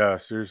 Yeah,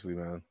 seriously,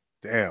 man.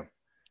 Damn.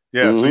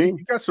 Yeah, so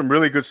you got some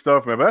really good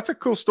stuff, man. But that's a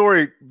cool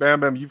story, Bam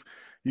Bam.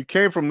 You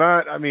came from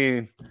that. I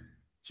mean,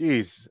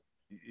 geez.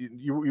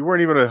 You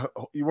weren't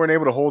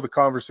able to hold a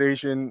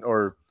conversation,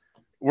 or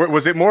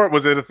was it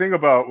a thing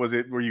about,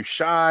 were you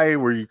shy?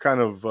 Were you kind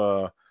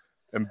of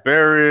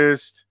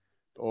embarrassed,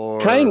 or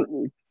kind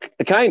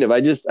of,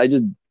 I just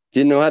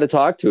didn't know how to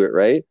talk to it.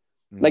 Right.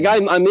 Like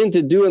I'm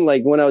into doing,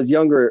 like when I was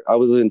younger, I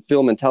was in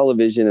film and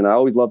television, and I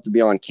always loved to be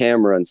on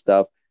camera and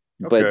stuff,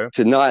 but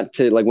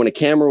like when a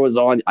camera was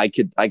on, I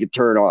could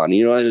turn on,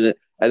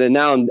 And then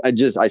now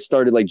I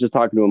started like just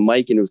talking to a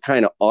mic, and it was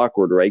kind of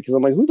awkward, right? Because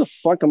I'm like, who the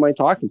fuck am I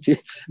talking to?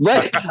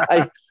 But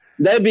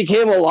that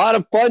became a lot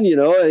of fun,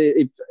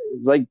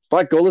 It's like,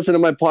 fuck, go listen to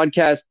my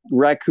podcast,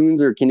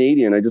 Raccoons Are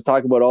Canadian. I just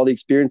talk about all the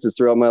experiences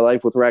throughout my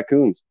life with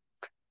raccoons.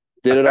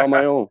 Did it on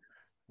my own.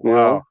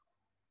 Wow.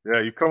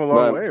 Yeah, you've come a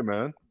long way,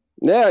 man.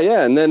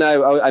 Yeah. And then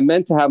I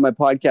meant to have my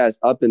podcast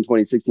up in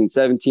 2016,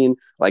 17.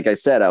 Like I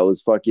said, I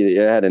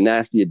had a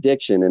nasty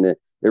addiction, and it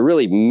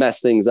really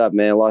messed things up,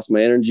 man. I lost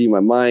my energy, my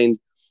mind.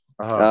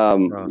 I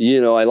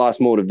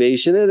lost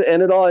motivation,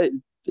 and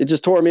it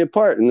just tore me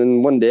apart. And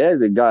then one day,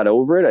 as I got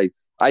over it,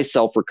 I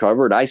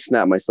self-recovered. I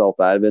snapped myself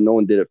out of it. No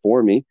one did it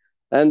for me.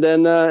 And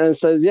then it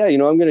says, I'm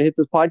going to hit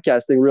this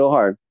podcast thing real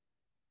hard.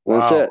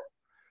 And that's it.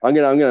 I'm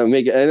gonna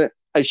make it. And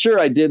I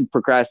did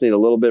procrastinate a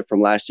little bit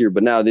from last year,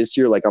 but now this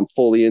year, like, I'm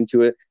fully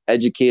into it,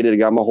 educated. I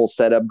got my whole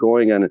setup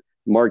going on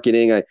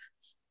marketing. I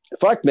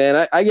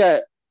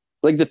got,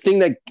 like, the thing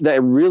that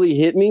really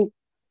hit me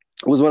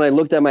was when I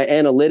looked at my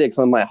analytics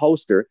on my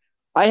hoster.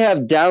 I have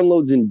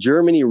downloads in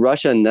Germany,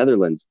 Russia, and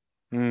Netherlands.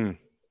 And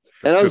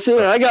I'm saying,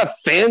 I got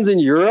fans in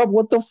Europe.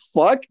 What the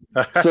fuck?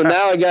 So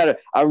now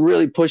I'm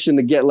really pushing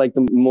to get like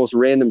the most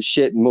random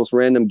shit and most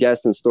random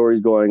guests and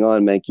stories going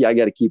on, man. I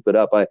got to keep it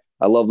up. I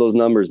love those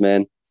numbers,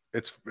 man.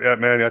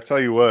 Man. I tell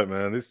you what,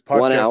 man. This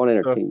podcast. I want to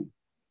entertain.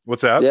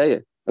 What's that? Yeah.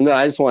 No,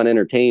 I just want to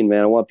entertain,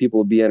 man. I want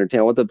people to be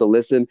entertained. I want them to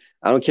listen.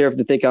 I don't care if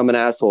they think I'm an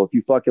asshole. If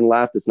you fucking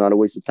laugh, it's not a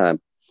waste of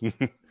time.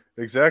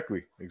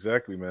 Exactly,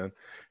 man.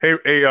 Hey,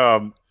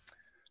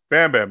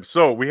 Bam Bam.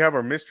 So we have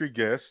our mystery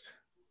guest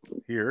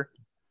here.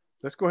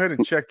 Let's go ahead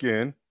and check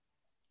in.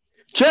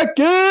 Check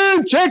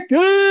in.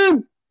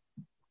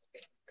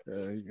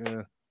 I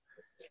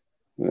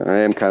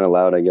am kind of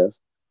loud, I guess.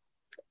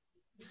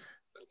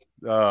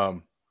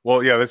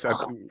 Well, yeah.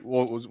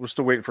 We're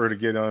still waiting for her to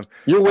get on.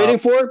 You're waiting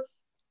for her?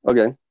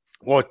 Okay.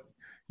 Well,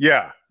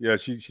 yeah.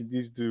 She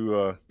needs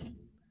to.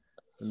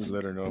 Let me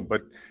let her know.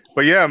 But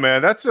yeah,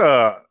 man, that's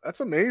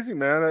amazing,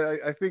 man.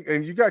 I think,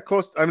 and you got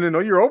close. I mean, I know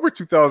you're over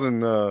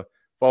 2,000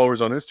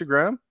 followers on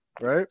Instagram,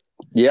 right?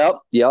 Yep.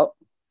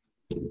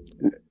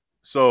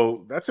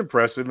 So that's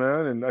impressive,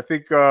 man. And I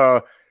think,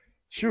 I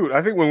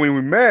think when we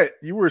met,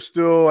 you were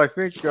still,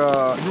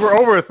 you were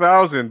over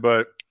 1,000.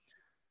 But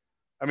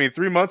I mean,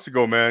 3 months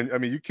ago, man, I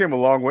mean, you came a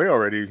long way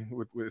already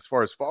with as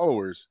far as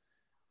followers.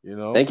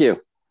 Thank you.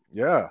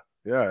 Yeah.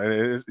 Yeah, and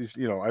it's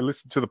I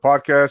listen to the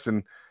podcast,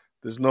 and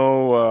there's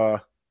no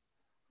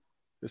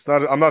it's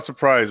not. I'm not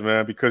surprised,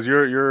 man, because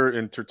you're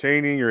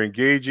entertaining, you're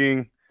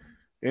engaging,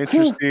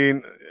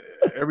 interesting,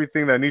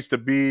 everything that needs to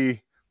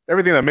be,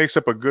 everything that makes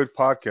up a good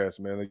podcast,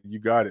 man. Like, you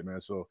got it,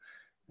 man. So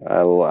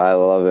I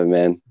love it,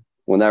 man.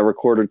 When that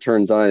recorder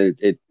turns on,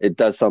 it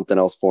does something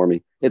else for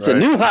me. It's a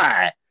new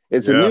high.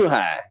 It's a new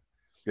high.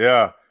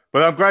 Yeah,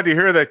 but I'm glad to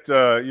hear that.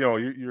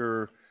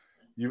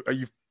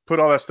 You've put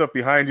all that stuff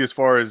behind you as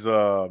far as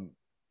the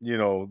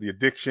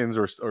addictions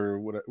or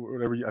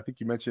whatever. I think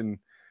you mentioned.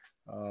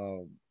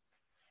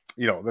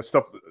 That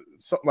stuff,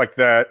 something like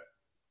that.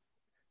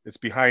 It's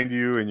behind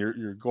you, and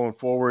you're going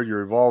forward.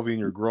 You're evolving.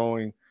 You're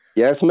growing.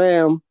 Yes,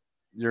 ma'am.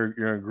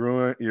 You're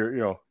growing.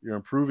 You're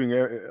improving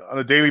on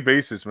a daily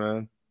basis,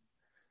 man.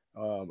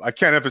 I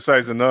can't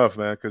emphasize enough,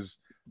 man, because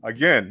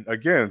again,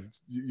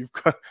 you've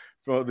got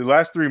for the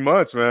last 3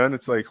 months, man.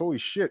 It's like, holy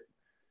shit,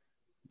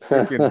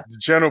 the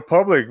general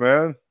public,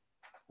 man.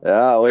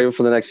 Yeah, wait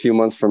for the next few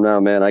months from now,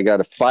 man. I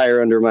got a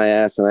fire under my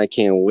ass, and I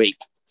can't wait.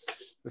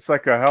 It's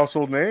like a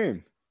household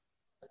name.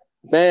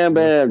 Bam,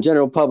 bam,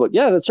 general public.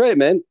 Yeah, that's right,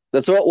 man.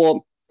 That's what.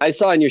 Well, I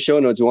saw in your show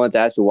notes you wanted to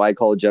ask me why I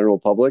call it general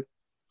public.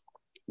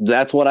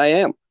 That's what I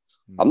am.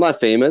 I'm not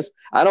famous.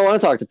 I don't want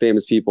to talk to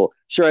famous people.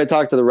 Sure, I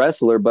talk to the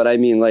wrestler, but I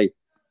mean, like,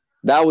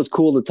 that was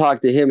cool to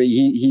talk to him.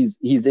 He's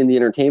in the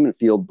entertainment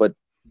field, but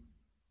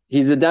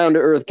he's a down to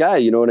earth guy.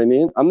 You know what I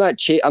mean? I'm not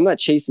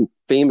chasing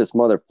famous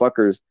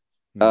motherfuckers,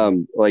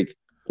 like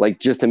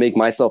just to make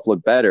myself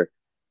look better.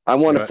 I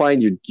want to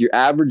find your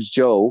average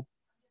Joe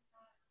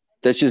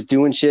that's just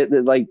doing shit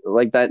that like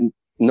that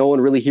no one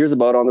really hears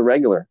about on the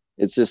regular.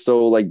 It's just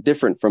so like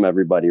different from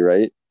everybody,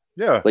 right?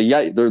 Yeah.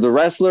 Like, the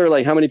wrestler,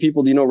 like, how many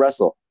people do you know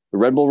wrestle? The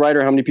Red Bull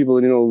rider, how many people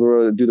do you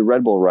know do the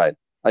Red Bull ride?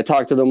 I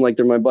talk to them like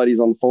they're my buddies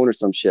on the phone or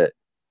some shit.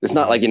 It's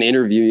not like an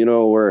interview,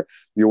 where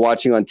you're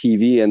watching on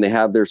TV and they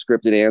have their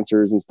scripted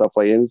answers and stuff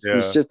like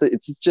that.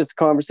 It's just a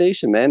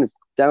conversation, man. It's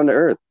down to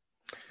earth.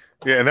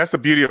 Yeah, and that's the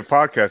beauty of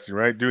podcasting,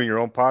 right? Doing your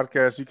own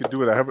podcast, you can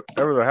do it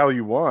however the hell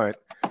you want.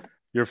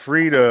 You're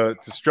free to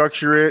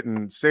structure it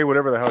and say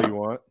whatever the hell you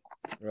want,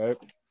 right?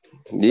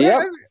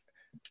 Yeah.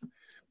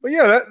 But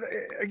yeah, that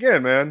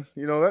again, man,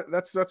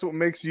 that's what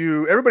makes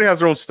you. Everybody has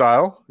their own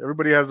style.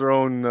 Everybody has their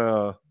own,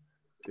 to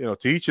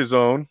each his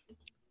own,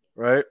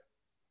 right?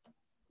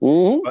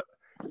 Mm-hmm.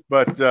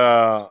 But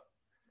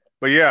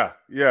yeah,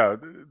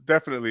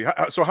 definitely.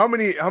 So how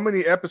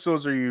many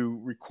episodes are you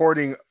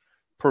recording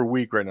per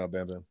week right now,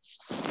 Bam Bam?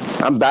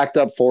 I'm backed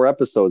up 4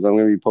 episodes. I'm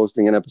going to be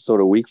posting an episode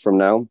a week from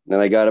now,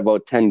 and I got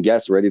about 10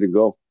 guests ready to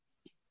go.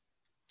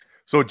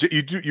 So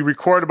you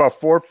record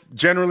about 4,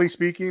 generally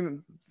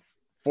speaking,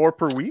 4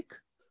 per week,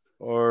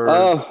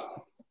 or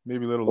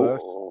maybe a little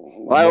less.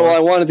 I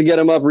wanted to get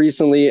them up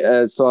recently,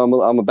 so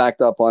I'm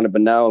backed up on it.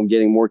 But now I'm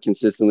getting more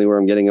consistently, where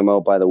I'm getting them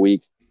out by the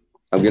week.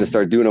 I'm going to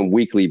start doing them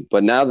weekly.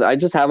 But now that I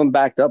just have them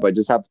backed up, I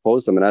just have to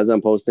post them. And as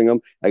I'm posting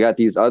them, I got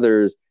these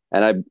others,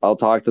 and I'll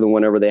talk to them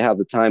whenever they have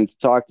the time to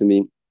talk to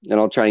me. And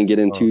I'll try and get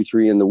in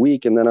 2-3 in the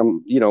week. And then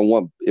I'm,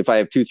 if I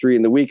have 2-3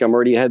 in the week, I'm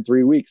already ahead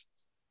 3 weeks.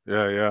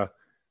 Yeah.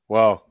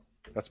 Wow.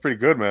 That's pretty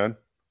good, man.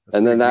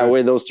 And then that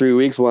way, those 3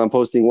 weeks, while I'm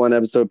posting 1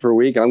 episode per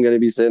week, I'm going to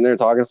be sitting there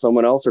talking to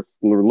someone else or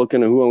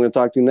looking at who I'm going to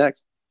talk to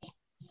next.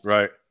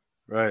 Right.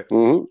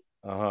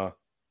 Mm-hmm. Uh-huh.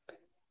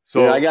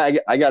 So yeah,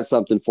 I got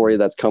something for you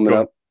that's coming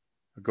up.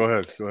 Go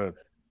ahead.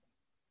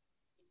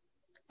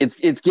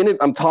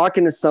 I'm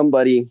talking to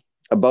somebody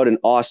about an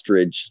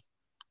ostrich,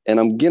 and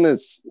I'm gonna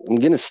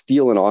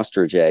steal an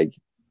ostrich egg.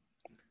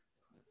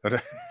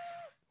 You're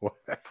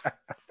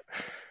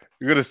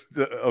gonna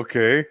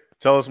okay?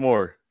 Tell us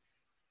more.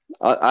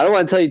 I don't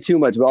want to tell you too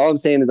much, but all I'm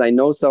saying is I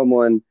know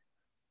someone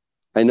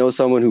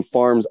who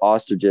farms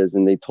ostriches,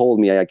 and they told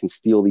me I can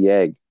steal the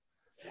egg.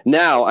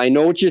 Now, I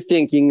know what you're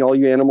thinking, all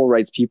you animal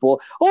rights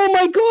people. Oh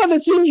my God,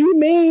 that's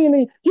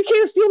inhumane. You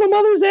can't steal the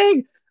mother's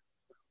egg.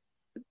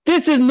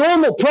 This is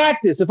normal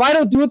practice. If I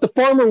don't do it, the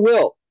farmer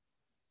will.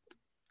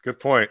 Good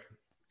point.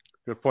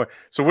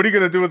 So what are you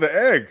going to do with the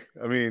egg?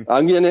 I mean,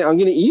 I'm going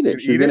to eat it.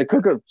 She's going to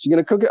cook it. She's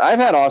going to cook it. I've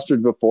had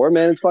ostrich before,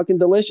 man. It's fucking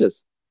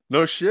delicious.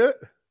 No shit.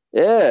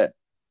 Yeah.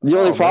 The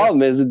only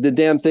problem is that the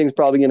damn thing's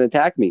probably going to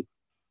attack me.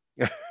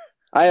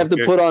 I have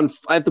to put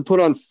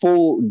on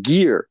full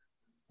gear.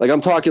 Like,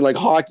 I'm talking like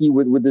hockey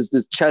with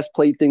this chest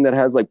plate thing that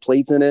has like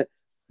plates in it,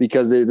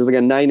 because there's like a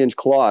 9-inch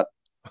claw.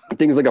 The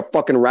thing is like a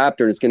fucking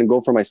raptor, and it's going to go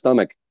for my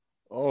stomach.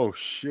 Oh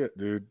shit,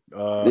 dude.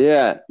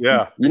 Yeah.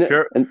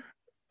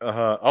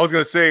 I was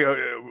gonna say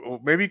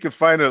maybe you can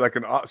find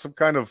some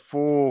kind of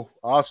full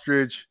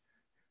ostrich,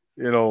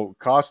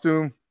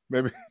 costume,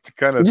 maybe to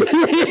kind of. I'm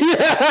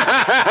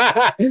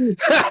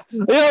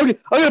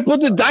gonna put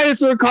the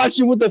dinosaur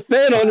costume with the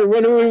fan on and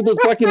run away with this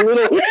fucking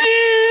little.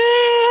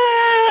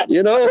 There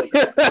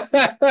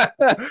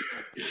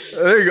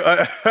you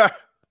go.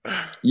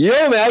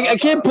 Yo, man, I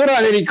can't put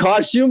on any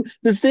costume.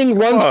 This thing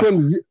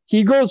runs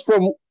he goes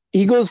from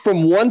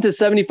 1 to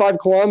 75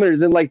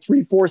 kilometers in like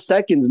 3-4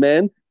 seconds,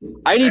 man.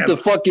 I need to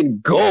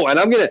fucking go, and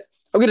I'm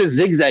gonna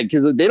zigzag,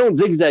 because they don't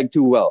zigzag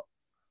too well.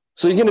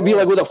 So you're gonna be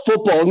like with a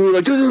football, and you're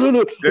like,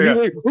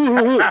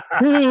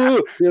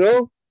 you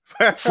know,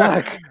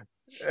 fuck.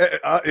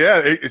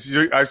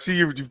 I see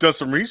you've done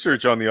some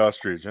research on the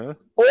ostrich, huh?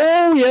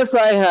 Oh yes,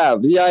 I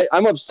have. Yeah,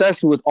 I'm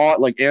obsessed with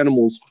like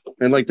animals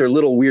and like their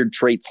little weird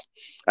traits.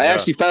 I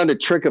actually found a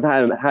trick of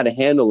how to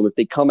handle them. If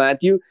they come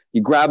at you,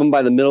 you grab them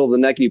by the middle of the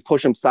neck and you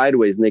push them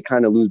sideways, and they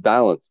kind of lose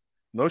balance.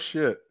 No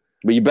shit.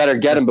 But you better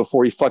get him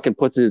before he fucking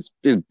puts his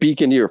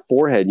beak into your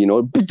forehead. You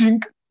know.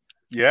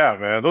 Yeah,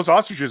 man. Those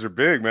ostriches are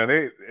big, man.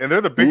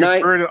 They're the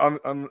biggest bird on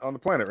the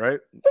planet, right?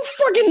 They're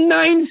fucking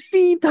 9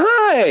 feet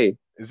high.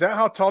 Is that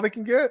how tall they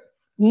can get?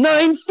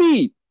 9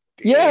 feet.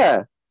 Damn.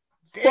 Yeah.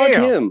 Damn. Fuck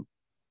him.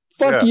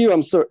 Fuck you.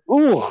 I'm sorry.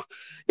 Ooh,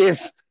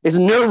 it's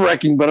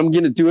nerve-wracking, but I'm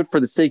gonna do it for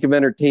the sake of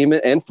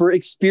entertainment and for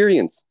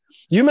experience.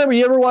 You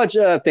ever watch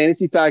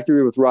Fantasy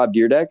Factory with Rob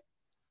Dyrdek?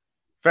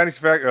 Fantasy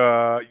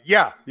Factory,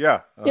 yeah.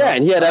 Yeah,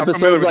 and he had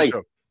episodes like,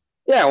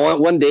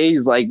 one day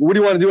he's like, what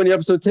do you want to do on the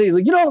episode today? He's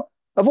like,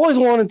 I've always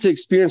wanted to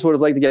experience what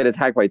it's like to get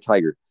attacked by a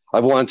tiger.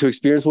 I've wanted to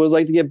experience what it's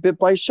like to get bit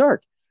by a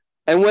shark.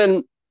 And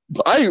when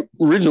I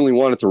originally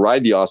wanted to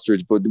ride the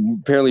ostrich, but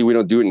apparently we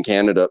don't do it in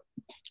Canada.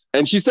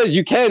 And she says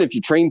you can if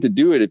you're trained to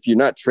do it. If you're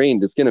not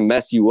trained, it's gonna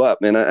mess you up,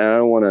 and I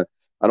don't want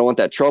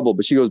that trouble.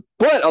 But she goes,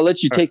 but I'll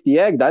let you take the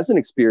egg. That's an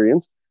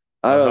experience.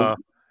 All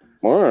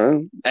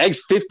right.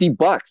 Egg's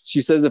 $50.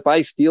 She says if I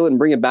steal it and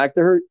bring it back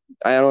to her,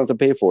 I don't have to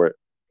pay for it.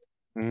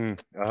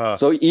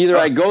 So either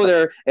I go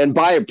there and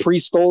buy a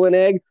pre-stolen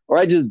egg, or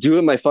I just do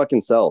it my fucking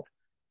self.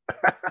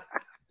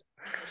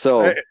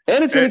 So, and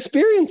it's an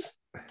experience.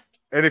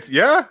 And if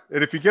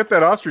you get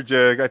that ostrich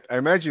egg, I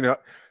imagine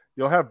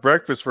you'll have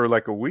breakfast for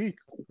like a week,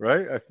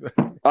 right?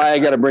 I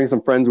got to bring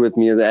some friends with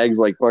me. The egg's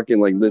like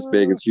fucking like this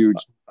big. It's huge.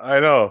 I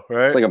know,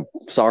 right? It's like a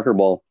soccer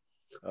ball.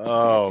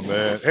 Oh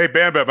man! Hey,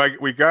 Bam Bam,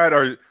 we got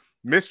our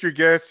mystery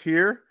guest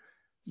here.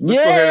 So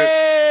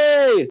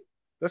Yay!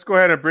 Let's go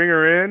ahead and bring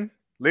her in.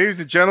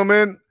 Ladies and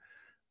gentlemen,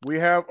 we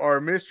have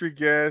our mystery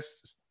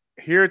guest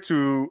here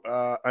to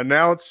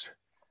announce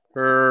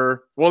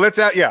her. Well,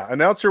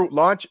 announce her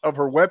launch of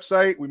her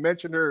website. We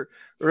mentioned her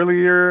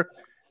earlier.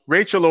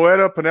 Rachel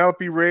Loetta,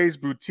 Penelope Ray's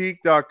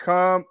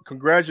Boutique.com.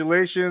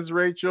 Congratulations,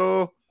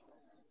 Rachel.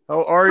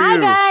 How are you? Hi,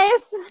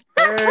 guys.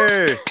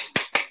 Hey.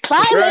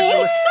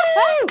 Finally.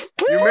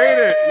 You made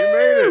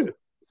it.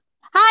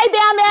 Hi,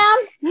 Bam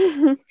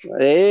Bam.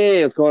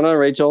 Hey, what's going on,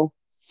 Rachel?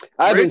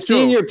 I've been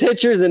seeing your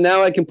pictures, and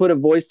now I can put a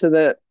voice to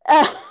that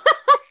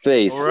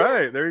face. All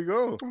right, there you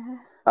go.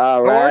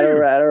 All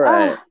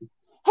right.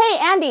 Hey,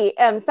 Andy,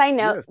 side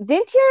note,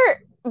 didn't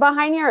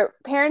behind your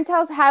parents'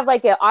 house have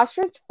like an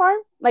ostrich farm?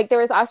 Like there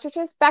was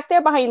ostriches back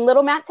there behind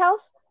Little Matt's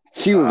house?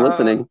 She was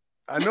listening.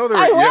 I know there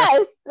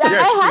was. I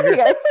had you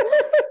guys.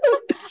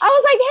 I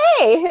was like,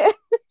 hey.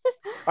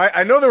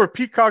 I know there were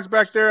peacocks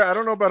back there. I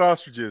don't know about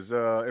ostriches.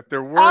 If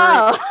there were.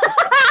 Oh.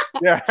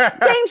 Yeah.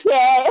 Same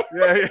shit.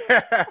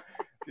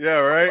 Yeah,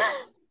 right.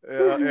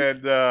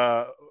 And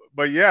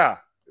but yeah,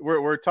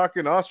 we're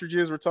talking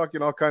ostriches. We're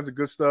talking all kinds of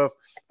good stuff.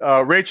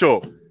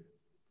 Rachel,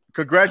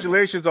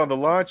 congratulations on the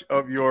launch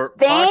of your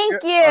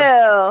Thank you.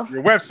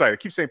 Your website. I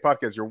keep saying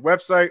podcast. Your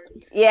website.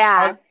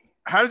 Yeah.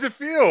 How does it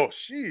feel?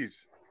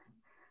 Jeez.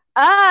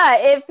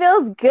 It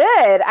feels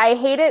good. I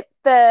hated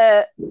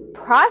the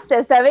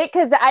process of it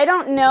because I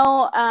don't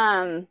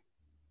know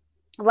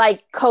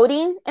like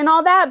coding and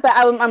all that, but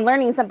I'm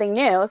learning something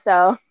new,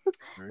 so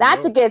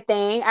that's a good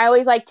thing. I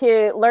always like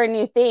to learn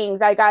new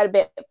things. I got a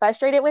bit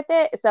frustrated with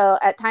it, so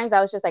at times I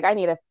was just like, I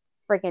need a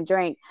freaking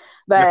drink.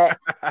 But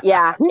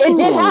yeah, it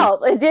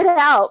did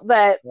help.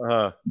 But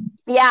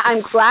yeah,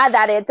 I'm glad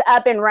that it's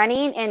up and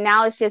running, and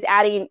now it's just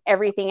adding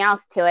everything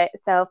else to it.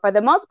 So for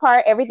the most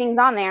part, everything's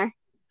on there.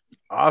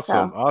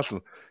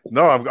 Awesome.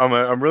 No,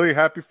 I'm really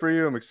happy for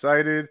you. I'm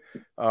excited.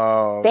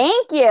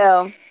 Thank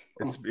you.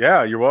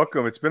 You're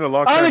welcome. It's been a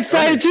long time. I'm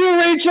excited too,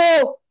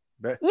 Rachel.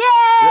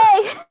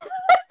 Yay!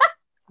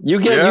 You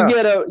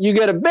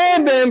get a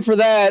bam bam for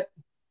that.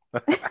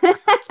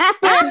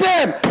 Bam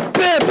bam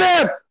bam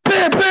bam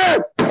bam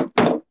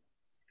bam.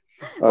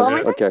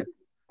 Okay.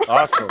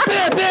 Awesome.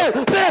 Bam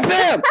bam bam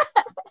bam.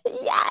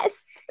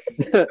 Yes.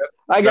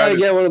 I gotta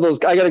get one of those.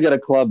 I gotta get a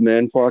club,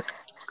 man. Fuck.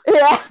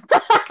 Yeah.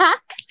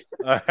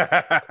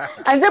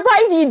 I'm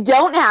surprised you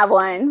don't have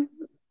one.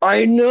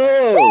 I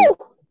know.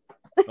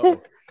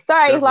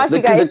 Sorry, lost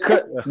you guys.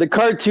 The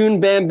cartoon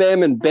Bam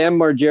Bam and Bam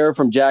Margera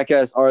from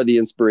Jackass are the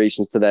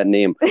inspirations to that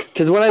name.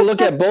 Because when I look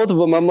at both of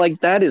them, I'm like,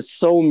 that is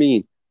so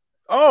mean.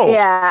 Oh.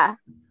 Yeah.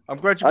 I'm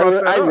glad you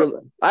brought that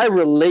up. I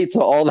relate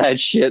to all that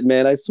shit,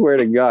 man. I swear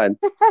to God.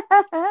 You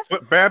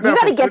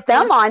got to get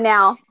them on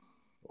now.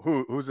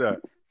 Who's that?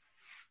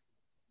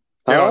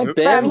 Bam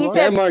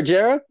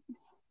Margera?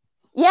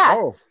 Yeah.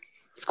 Oh.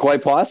 It's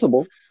quite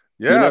possible.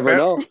 Yeah. You never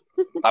know.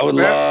 I would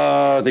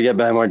love to get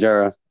Bam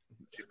Margera.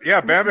 Yeah,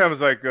 Bam Bam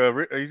was like,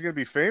 he's going to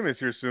be famous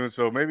here soon,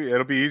 so maybe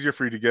it'll be easier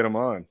for you to get him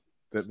on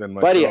than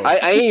myself. Buddy,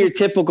 I ain't your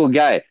typical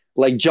guy.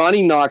 Like,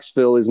 Johnny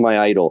Knoxville is my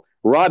idol.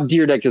 Rob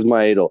Dyrdek is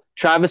my idol.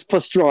 Travis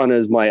Pastrana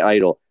is my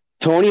idol.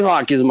 Tony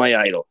Hawk is my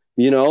idol.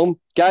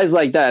 Guys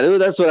like that.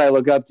 That's what I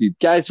look up to.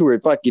 Guys who are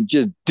fucking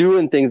just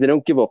doing things. They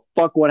don't give a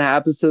fuck what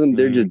happens to them.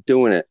 They're just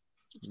doing it.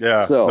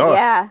 Yeah. So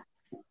yeah.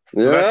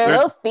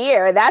 No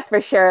fear, that's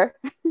for sure.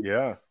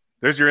 Yeah.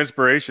 There's your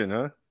inspiration,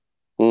 huh?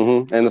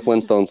 Mm-hmm. And the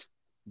Flintstones.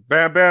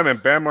 Bam Bam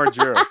and Bam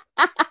Margera.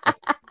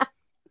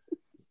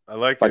 I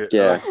like Fuck it.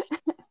 yeah.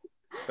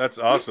 That's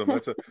awesome.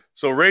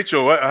 So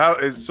Rachel, how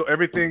is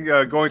everything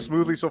going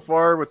smoothly so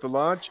far with the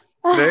launch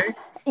today?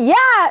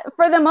 Yeah,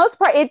 for the most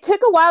part, it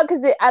took a while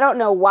because I don't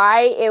know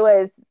why it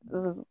was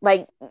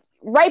like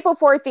right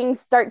before things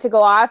start to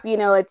go off.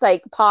 It's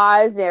like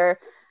pause or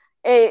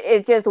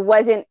it just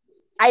wasn't.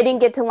 I didn't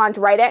get to launch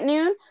right at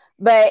noon,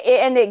 but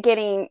it ended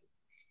getting,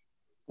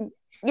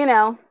 going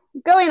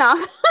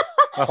off.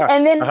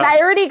 And then I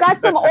already got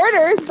some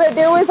orders, but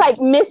there was like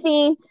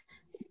missing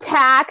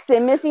tax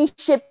and missing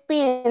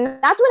shipping, and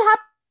that's what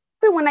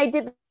happened when I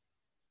did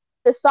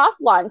the soft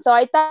launch. So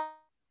I thought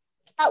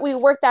we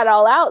worked that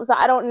all out. So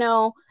I don't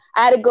know.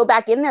 I had to go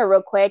back in there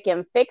real quick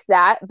and fix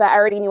that, but I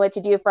already knew what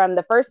to do from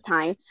the first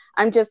time.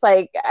 I'm just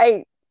like,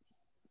 I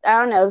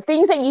don't know,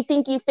 things that you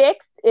think you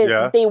fixed,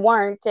 they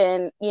weren't.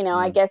 And,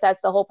 I guess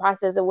that's the whole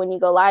process of when you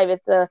go live.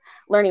 It's a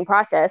learning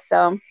process.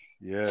 So,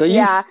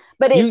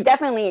 but it's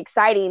definitely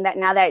exciting that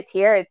now that it's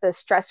here, it's a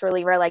stress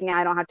reliever. Like now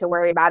I don't have to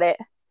worry about it.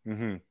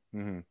 Mm-hmm.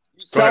 Mm-hmm.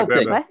 Sell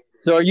things. What?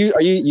 So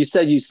you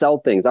said you sell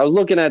things. I was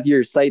looking at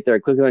your site there,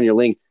 clicking on your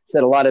link,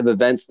 said a lot of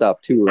event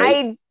stuff too,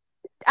 right?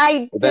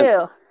 I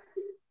do.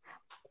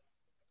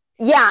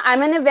 Yeah,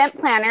 I'm an event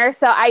planner,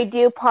 so I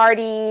do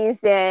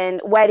parties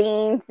and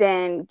weddings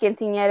and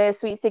quinceañeras,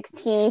 sweet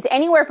 16s,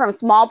 anywhere from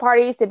small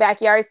parties to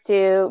backyards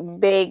to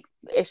big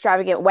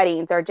extravagant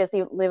weddings or just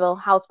little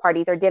house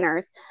parties or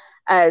dinners.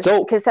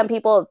 Because some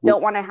people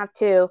don't want to have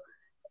to.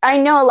 I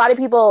know a lot of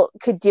people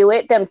could do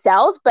it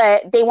themselves,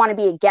 but they want to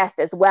be a guest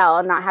as well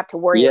and not have to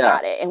worry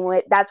about it.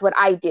 And that's what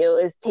I do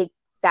is take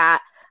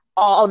that.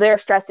 All their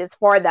stresses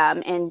for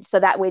them, and so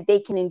that way they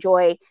can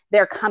enjoy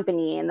their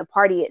company and the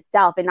party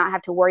itself and not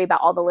have to worry about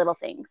all the little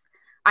things.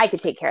 I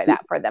could take care of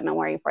that for them and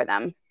worry for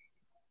them.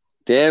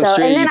 Damn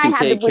straight. And then I have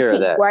the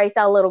boutique where I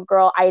sell little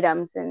girl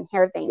items and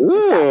hair things.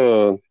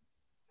 Ooh.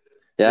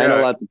 Yeah, I know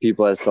lots of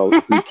people that sell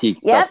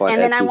boutique stuff on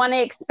and then Etsy. I want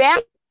to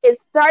expand.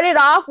 It started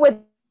off with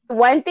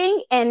one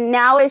thing and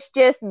now it's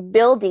just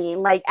building,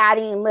 like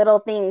adding little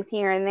things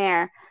here and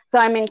there. So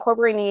I'm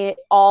incorporating it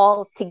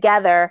all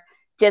together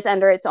just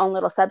under its own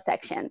little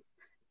subsections.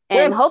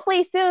 And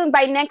hopefully soon,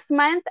 by next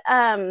month,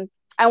 I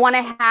want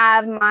to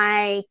have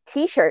my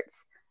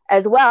t-shirts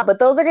as well, but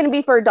those are going to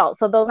be for adults.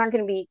 So those aren't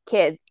going to be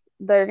kids.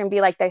 They're going to be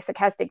like the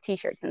sarcastic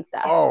t-shirts and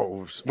stuff.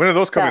 Oh, when are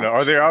those coming out?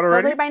 Are they out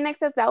already? Hopefully by next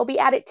month, that will be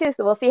added too.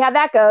 So we'll see how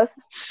that goes.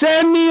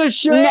 Send me a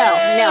shirt.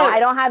 No, I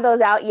don't have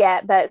those out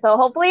yet, but so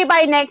hopefully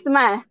by next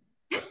month.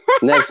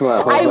 Next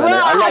month. I will.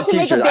 I love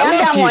t-shirts.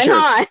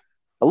 I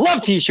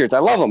love t-shirts. I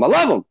love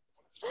them.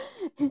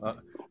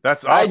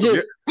 That's awesome.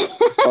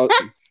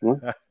 No,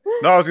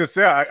 I was gonna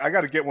say I got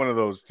to get one of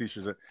those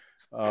t-shirts.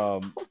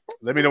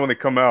 Let me know when they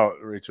come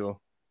out, Rachel.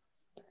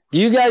 Do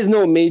you guys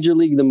know Major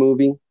League the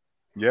movie?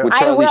 Yeah,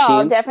 I will.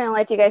 I'll definitely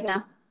let you guys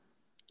know.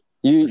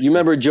 You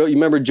remember Joe? You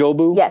remember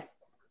Jobu? Yes.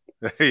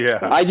 Yeah.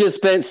 I just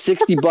spent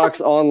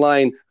 $60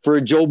 online for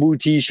a Jobu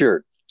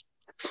t-shirt.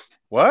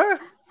 What?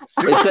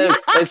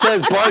 It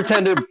says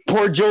bartender,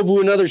 pour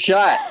Jobu another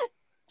shot.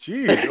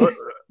 Jeez,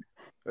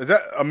 is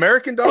that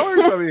American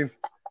dollars? I mean.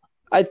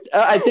 I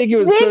think it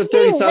was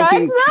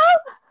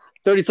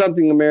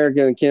 30-something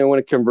American. I want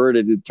to convert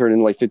it to turn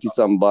in like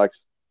 50-something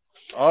bucks.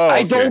 Oh, okay.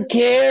 I don't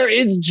care.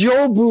 It's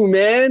Jobu,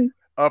 man.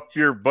 Up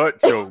your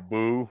butt,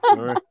 Jobu.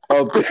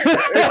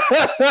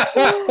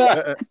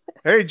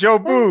 Hey,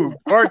 Jobu,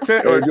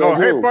 bartender.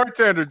 Hey,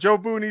 bartender.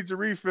 Jobu needs a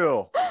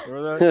refill.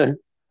 Remember that?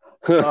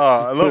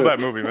 I love that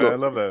movie, man. I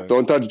love that.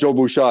 Don't touch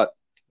Jobu shot.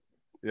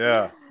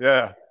 Yeah.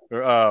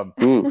 But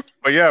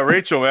yeah,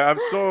 Rachel, man, I'm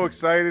so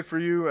excited for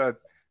you.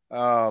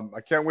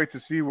 I can't wait to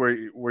see where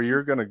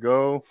you're gonna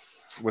go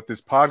with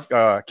this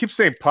keep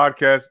saying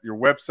podcast, your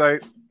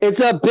website. It's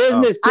a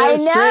business. I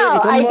know.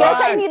 I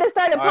guess I need to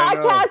start a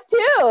podcast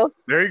too.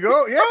 There you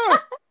go. Yeah.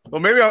 Well,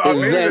 maybe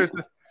there's.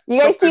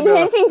 You guys keep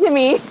hinting to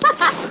me.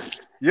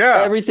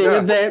 Yeah. Everything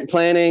event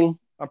planning.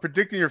 I'm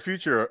predicting your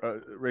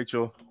future,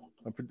 Rachel.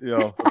 I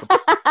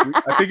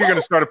think you're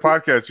gonna start a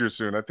podcast here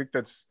soon. I think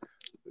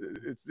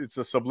it's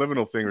a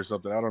subliminal thing or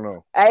something. I don't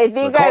know. I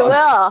think I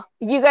will.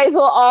 You guys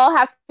will all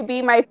have to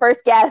be my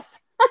first guest.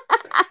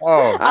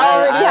 Oh,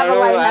 I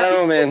don't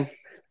know, man.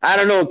 I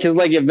don't know, because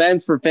like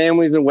events for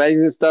families and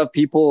weddings and stuff,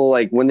 people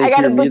like when they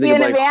hear me, they're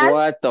like,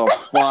 "What the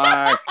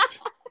fuck?"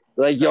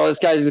 Like, yo, this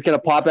guy's just gonna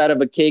pop out of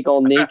a cake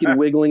all naked,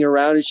 wiggling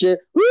around and shit.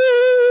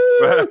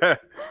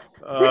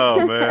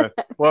 Oh man.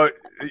 Well,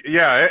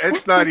 yeah,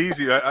 it's not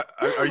easy.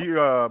 Are you,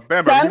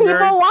 Bam? Some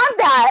people want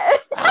that.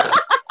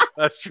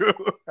 That's true.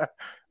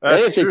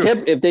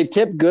 If they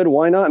tip good,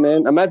 why not,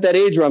 man? I'm at that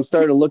age where I'm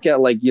starting to look at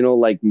like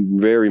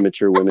very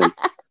mature women.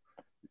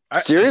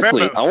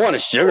 Seriously, I want a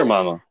sugar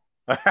mama.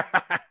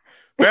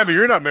 Bambi,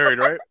 you're not married,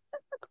 right?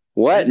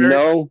 What?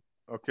 No.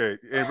 Okay.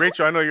 And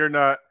Rachel, I know you're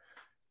not.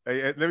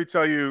 Hey, let me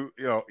tell you,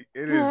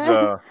 it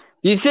is.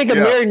 You think a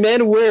married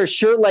man would wear a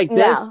shirt like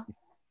this?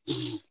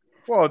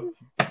 Well,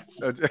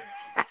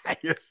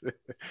 yes,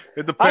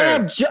 it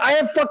depends. I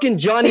have fucking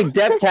Johnny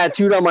Depp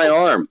tattooed on my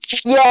arm.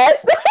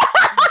 Yes.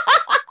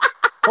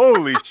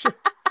 Holy shit,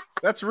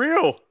 that's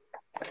real.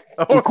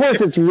 Of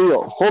course, it's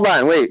real. Hold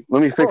on, wait.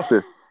 Let me fix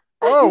this.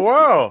 Oh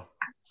wow,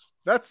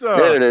 that's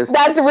there it is.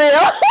 That's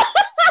real.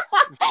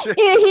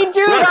 he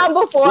drew it on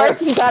before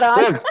he got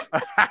on.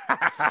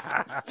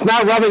 It's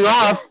not rubbing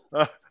off.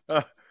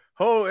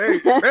 Oh, hey,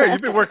 man,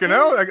 you've been working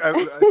out. I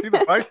see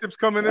the biceps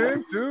coming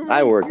in too.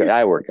 I work out.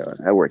 Yeah,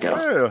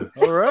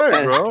 all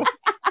right, bro.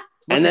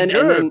 and then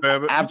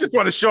man, you just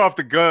want to show off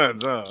the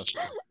guns, huh?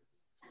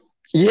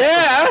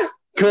 Yeah,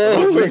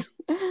 cool.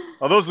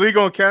 Are those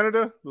legal in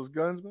Canada? Those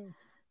guns, man?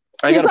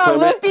 I got a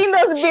lifting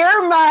those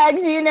beer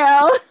mugs,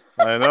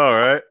 I know,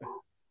 right?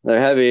 They're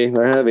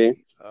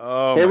heavy.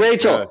 Oh, hey,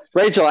 Rachel. God.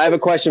 Rachel, I have a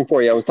question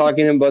for you. I was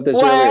talking to him about this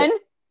earlier.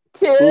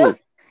 1,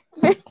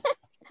 2.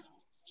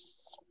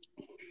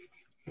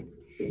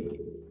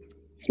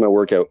 It's my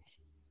workout.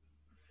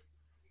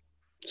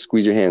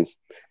 Squeeze your hands.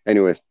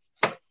 Anyways.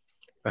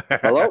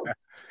 Hello?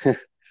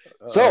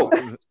 So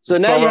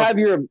now you have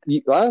your...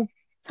 Go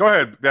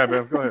ahead. Yeah,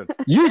 man. Go ahead.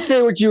 You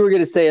say what you were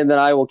going to say, and then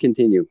I will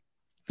continue.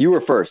 You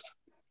were first.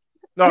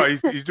 No,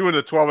 he's doing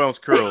the 12-ounce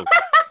curls,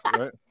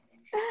 right?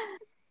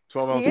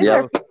 12-ounce curls.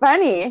 You're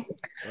funny.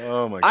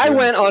 Oh, my God. I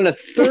went on a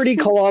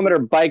 30-kilometer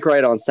bike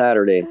ride on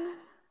Saturday.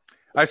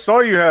 I saw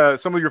you had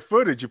some of your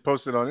footage you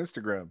posted on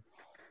Instagram.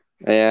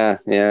 Yeah.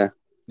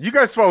 You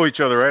guys follow each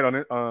other, right, on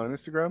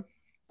Instagram?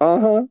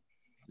 Uh-huh.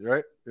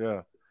 Right?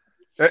 Yeah.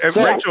 And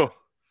Rachel,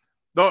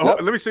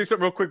 let me say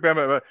something real quick, Bam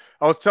Bam.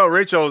 I was telling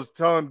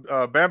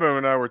Bam Bam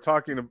and I were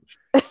talking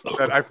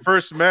that I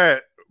first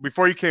met,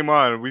 before you came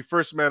on, we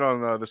first met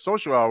on the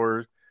social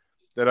hours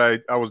that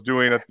I was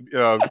doing at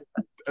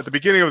the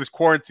beginning of this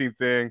quarantine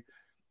thing.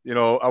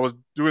 I was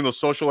doing those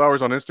social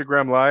hours on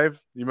Instagram Live.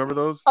 You remember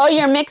those? Oh,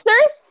 your mixers?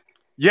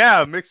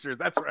 Yeah, mixers.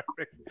 That's right.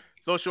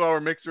 Social hour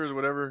mixers,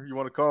 whatever you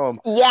want to call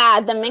them.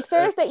 Yeah, the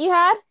mixers that you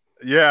had.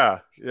 Yeah.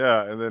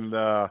 And then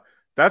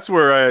that's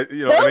where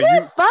those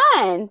were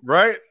fun,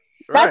 right?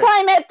 That's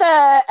how I met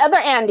the other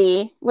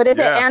Andy. What is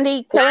it,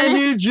 Andy?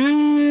 Andy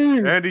G.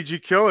 Andy G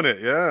killing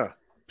it. Yeah.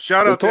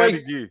 Shout out to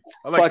Andy G.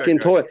 I like fucking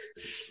toy.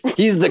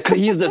 He's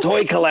the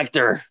toy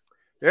collector.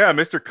 Yeah,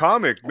 Mr.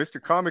 Comic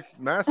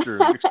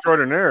Master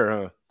extraordinaire.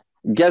 Huh?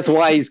 Guess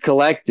why he's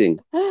collecting?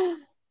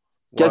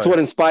 Guess what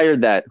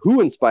inspired that?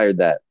 Who inspired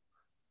that?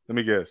 Let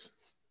me guess.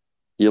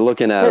 You're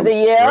looking at them. Is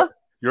it you?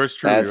 Yours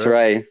truly. That's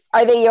right.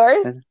 Are they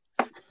yours?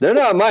 They're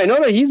not mine.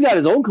 No, he's got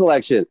his own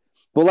collection.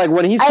 But like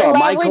when he saw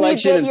my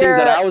collection and things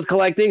that I was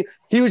collecting,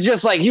 he was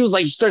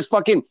he starts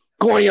fucking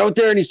going out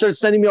there and he starts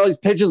sending me all these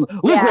pictures.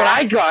 Look what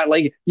I got.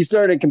 Like he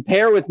started to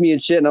compare with me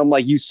and shit. And I'm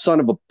like, you son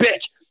of a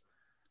bitch.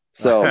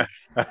 So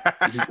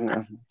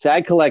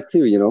I collect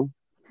too,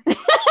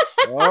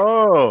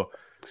 Oh.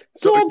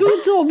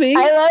 Toby.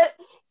 I love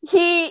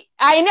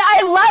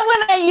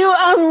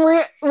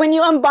when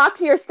you unbox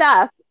your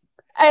stuff.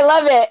 I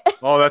love it.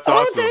 Oh, that's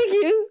awesome. Oh, thank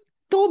you.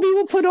 Toby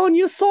will put on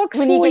your socks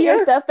when you get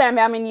your stuff, Bam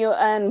Bam, and you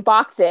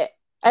unbox it.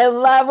 I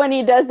love when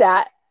he does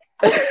that.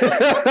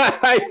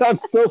 I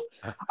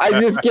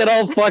just get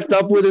all fucked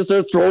up with it,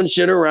 start throwing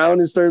shit around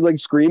and start like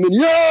screaming,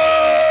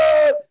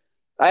 yeah!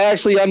 I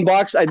actually I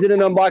did an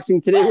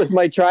unboxing today with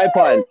my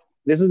tripod.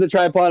 This is the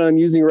tripod I'm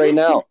using right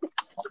now.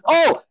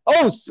 Oh,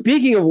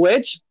 speaking of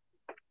which,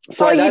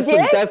 sorry, that's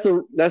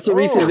the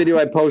recent video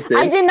I posted.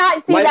 I did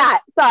not see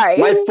that. Sorry.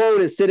 My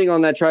phone is sitting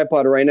on that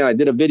tripod right now. I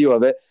did a video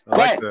of it.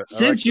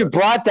 Since you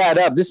brought that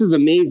up, this is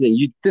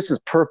amazing. This is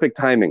perfect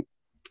timing.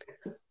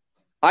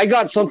 I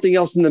got something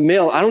else in the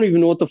mail. I don't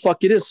even know what the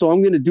fuck it is, so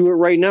I'm going to do it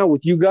right now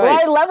with you guys. Well,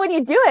 I love when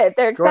you do it.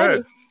 They're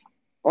exciting.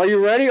 Are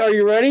you ready?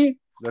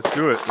 Let's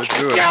do it.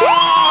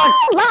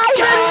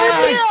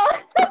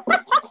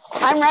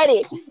 I'm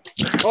ready.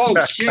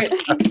 Oh, shit.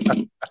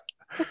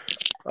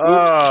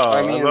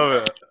 I love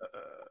it.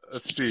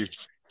 Let's see.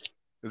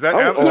 Is that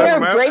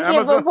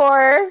Amazon?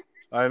 Before.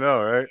 I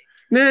know, right?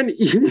 Man,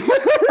 this is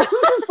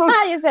so,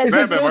 are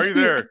you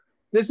there?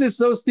 This is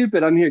so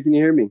stupid. I'm here. Can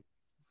you hear me?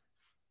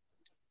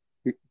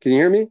 Can you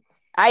hear me?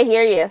 I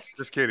hear you.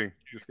 Just kidding.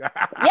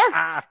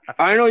 Yeah.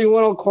 I know you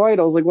went all quiet.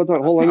 I was like, "What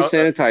the? Hold on, let me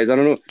sanitize." I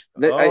don't know.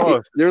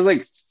 There's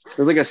like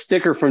a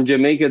sticker from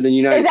Jamaica, the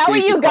United States. Is that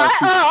what you got?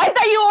 Oh, I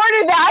thought you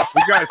ordered that.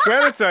 We got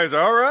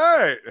sanitizer. All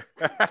right.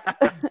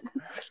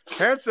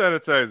 Hand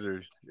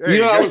sanitizer.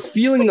 Hey, I was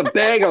feeling the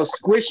bag. I was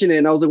squishing it,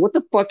 and I was like, "What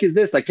the fuck is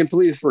this?" I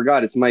completely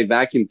forgot. It's my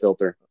vacuum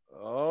filter.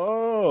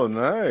 Oh,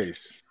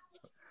 nice.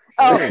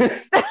 Oh. Hey.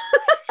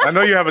 I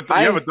know you have a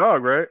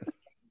dog, right?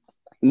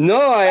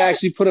 No, I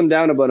actually put him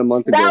down about a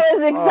month ago. That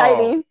was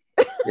exciting.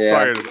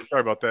 Yeah.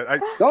 Sorry about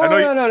that. No.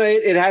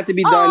 It had to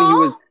be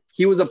done.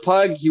 He was a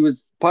pug.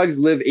 Pugs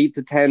live 8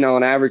 to 10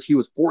 on average. He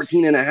was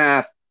 14 and a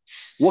half.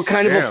 What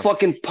kind of a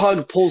fucking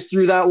pug pulls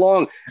through that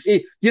long?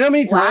 You know how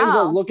many times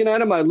I was looking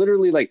at him? I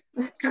literally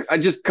I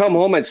just come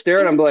home, I'd stare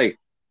at him, be like,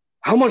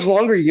 how much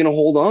longer are you gonna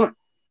hold on?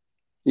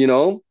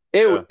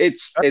 It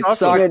awesome.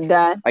 sucked. You're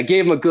done. I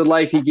gave him a good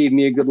life. He gave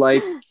me a good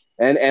life,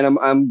 and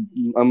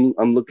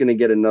I'm looking to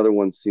get another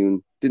one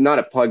soon. Not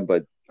a pug,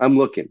 but I'm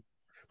looking.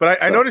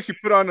 But I noticed you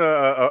put on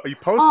you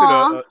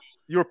posted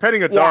you were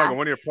petting a dog on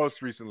one of your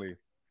posts recently.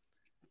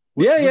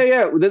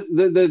 Yeah.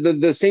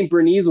 The St.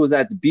 Bernese was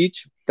at the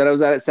beach that I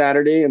was at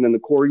Saturday, and then the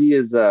corgi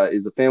is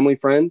a family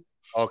friend.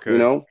 Okay, you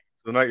know,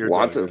 so not your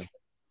lots dog, of.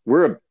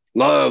 We're a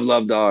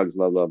love dogs,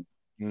 love.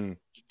 Mm.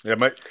 Yeah,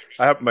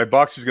 my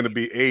boxer's gonna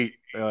be 8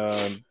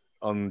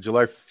 on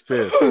July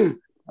 5th.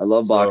 I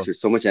love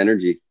boxers, so much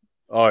energy.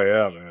 Oh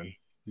yeah, man.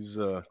 He's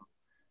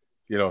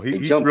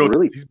he's jump real.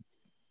 really.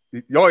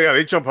 Oh yeah,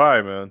 they jump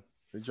high, man.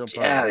 They jump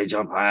high. Yeah, they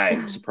jump high.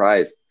 I'm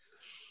surprised.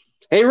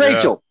 Hey,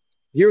 Rachel,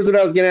 here's what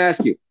I was going to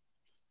ask you.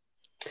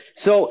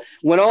 So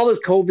when all this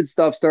COVID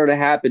stuff started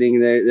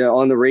happening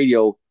on the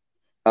radio,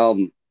 a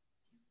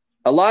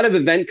lot of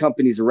event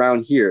companies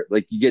around here,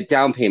 like you get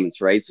down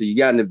payments, right? So you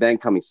got an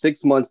event coming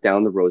 6 months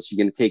down the road. So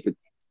you're going to take a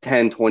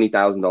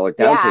 $10,000-$20,000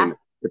 down payment,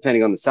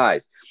 depending on the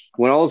size.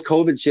 When all this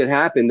COVID shit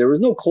happened, there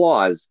was no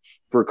clause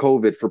for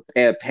COVID, for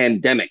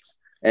pandemics,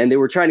 and they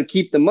were trying to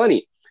keep the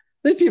money.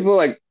 Then people are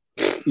like,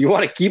 you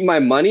want to keep my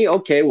money?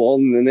 Okay, well,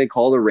 and then they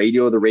call the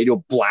radio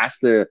blasts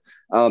the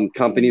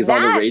companies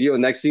on the radio.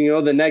 And next thing you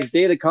know, the next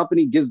day, the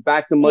company gives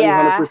back the money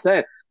 100%.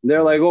 And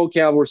they're like,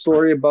 okay, we're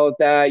sorry about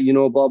that,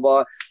 blah,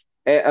 blah.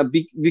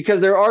 Because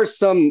there are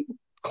some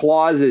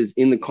clauses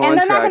in the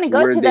contract. And they're not going to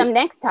go to them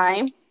next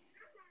time.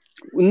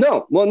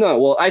 No.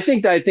 Well, I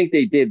think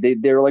they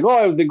did. They were like,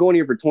 oh, I've been going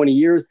here for 20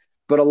 years.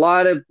 But a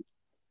lot of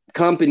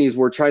companies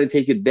were trying to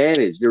take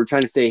advantage. They were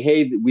trying to say,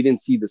 hey, we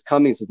didn't see this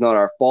coming. This is not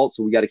our fault.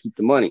 So we got to keep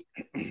the money.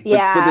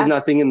 Yeah. But there's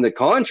nothing in the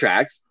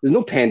contracts. There's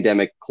no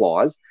pandemic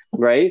clause,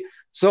 right?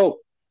 So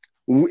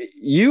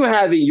you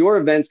having your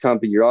events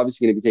company, you're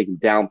obviously going to be taking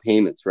down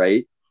payments,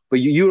 right? But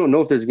you don't know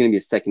if there's going to be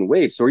a second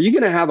wave. So are you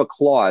going to have a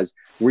clause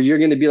where you're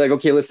going to be like,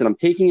 okay, listen, I'm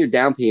taking your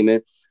down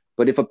payment,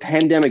 but if a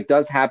pandemic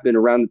does happen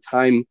around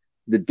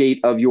the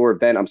date of your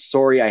event, I'm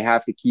sorry, I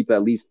have to keep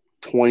at least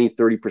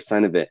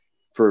 20-30% of it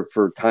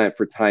for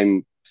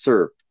time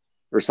served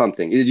or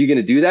something. Are you going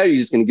to do that, or are you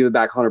just going to give it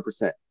back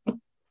 100%?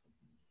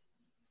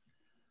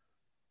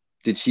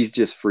 Did she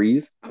just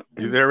freeze?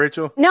 You there,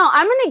 Rachel? No,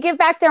 I'm going to give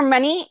back their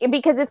money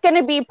because it's going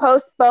to be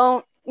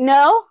postponed.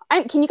 No,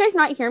 can you guys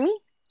not hear me?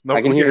 No,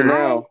 I can hear you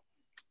now.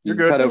 You're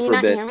good. Cut out Can you for a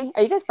not bit. hear me?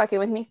 Are you guys fucking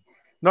with me?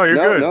 No, you're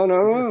good.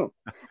 No.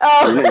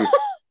 Oh.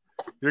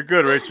 You're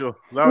good, Rachel.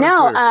 Loud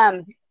No,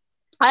 and clear.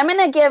 I'm going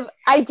to give,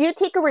 I do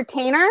take a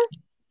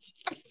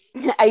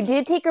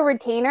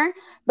retainer,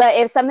 but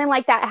if something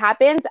like that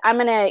happens, I'm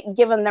going to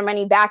give them their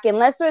money back.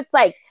 Unless it's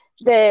like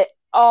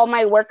all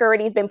my work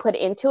already has been put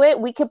into it,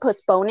 we could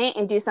postpone it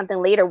and do something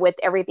later with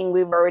everything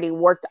we've already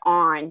worked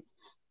on.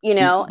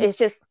 It's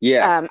just,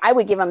 I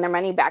would give them their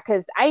money back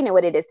because I know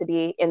what it is to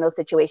be in those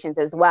situations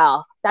as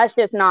well. That's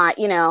just not,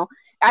 you're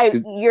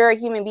a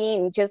human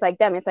being just like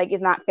them. It's like,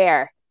 it's not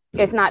fair.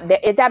 It's not,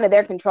 it's out of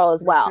their control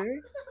as well.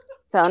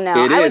 So no,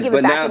 I would give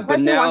it back. And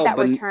plus you want that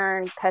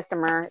return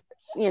customer,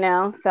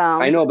 so.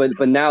 I know,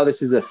 but now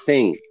this is a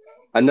thing.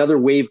 Another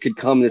wave could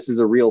come. This is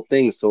a real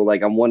thing. So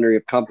like, I'm wondering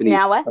if companies,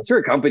 now what? I'm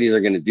sure companies are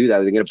going to do that.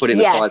 They're going to put in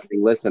the clause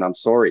saying, listen, I'm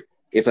sorry.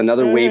 If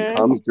another wave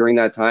comes during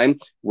that time,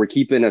 we're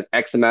keeping an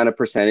X amount of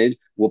percentage.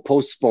 We'll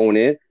postpone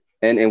it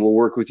and we'll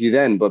work with you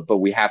then. But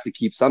we have to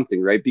keep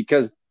something, right?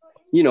 Because,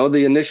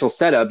 the initial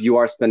setup, you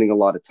are spending a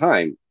lot of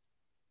time,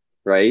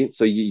 right?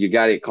 So you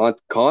got it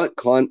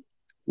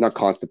not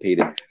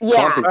constipated.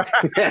 Yeah.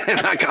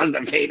 Not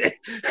constipated.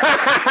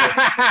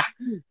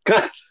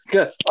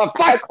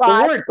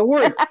 The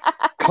word.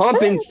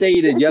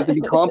 Compensated. You have to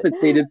be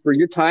compensated for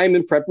your time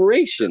and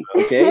preparation.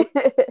 Okay.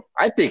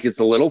 I think it's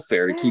a little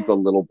fair to keep a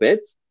little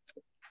bit.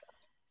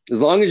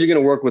 As long as you're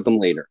going to work with them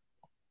later.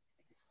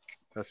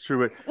 That's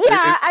true.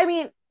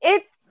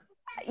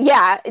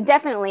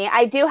 Definitely.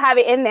 I do have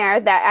it in there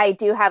that I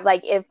do have,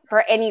 like, if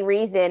for any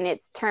reason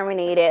it's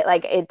terminated,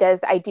 like it does,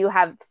 I do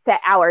have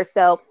set hours.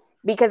 So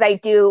because I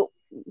do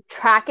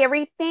track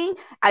everything,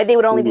 they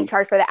would only be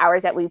charged for the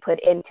hours that we put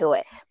into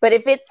it. But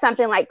if it's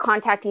something like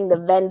contacting the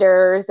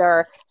vendors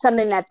or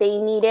something that they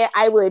needed,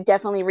 I would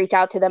definitely reach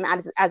out to them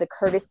as a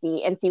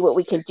courtesy and see what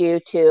we could do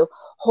to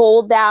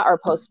hold that or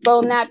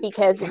postpone that,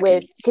 because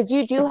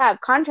you do have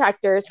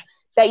contractors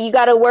that you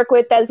got to work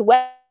with as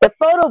well, the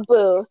photo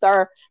booths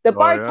or the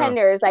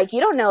bartenders. Like, you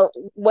don't know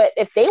what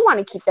if they want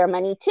to keep their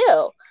money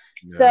too.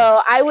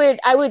 So I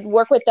would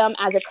work with them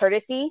as a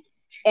courtesy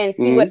and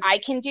see what I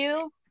can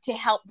do to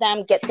help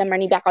them get the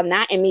money back on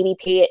that and maybe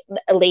pay it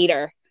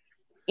later,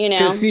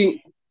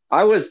 See,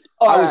 I was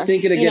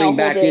thinking of getting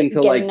back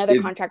into like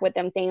another contract with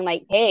them saying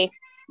like, hey,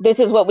 this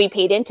is what we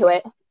paid into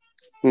it.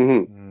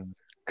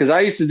 Because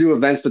I used to do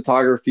events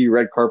photography,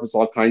 red carpets,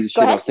 all kinds of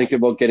shit. I was thinking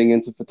about getting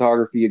into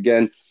photography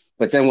again.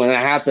 But then when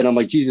that happened, I'm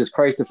like, Jesus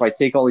Christ, if I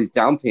take all these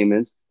down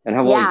payments and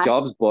have all these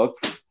jobs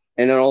booked,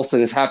 and then all of a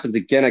sudden this happens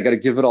again, I got to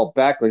give it all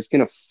back. Like, it's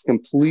going to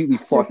completely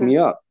fuck me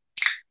up.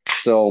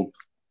 So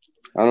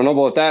I don't know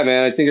about that,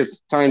 man. I think it's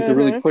time to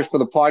really push for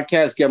the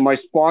podcast, get my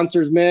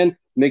sponsors, man,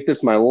 make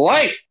this my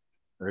life.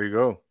 There you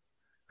go.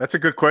 That's a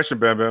good question,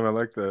 Bam Bam. I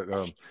like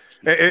that.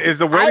 Is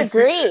the wedding? I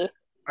agree.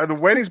 Are the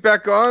weddings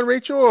back on,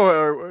 Rachel,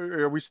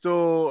 or are we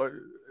still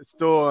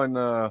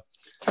on?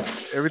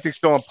 Everything's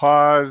still on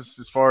pause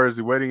as far as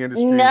the wedding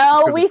industry.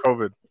 No, because of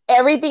COVID.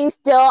 Everything's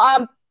still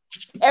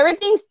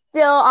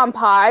on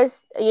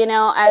pause. You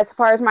know, as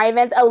far as my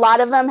events, a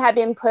lot of them have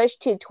been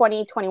pushed to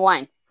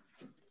 2021.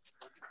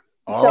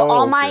 So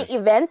all my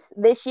events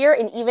this year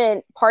and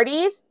even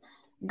parties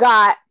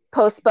got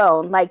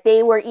postponed. Like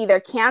they were either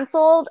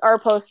canceled or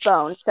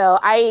postponed. So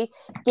I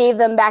gave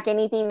them back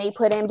anything they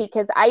put in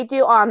because I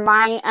do on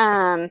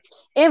my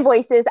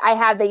invoices, I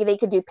have they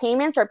could do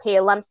payments or pay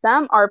a lump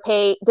sum or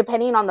pay,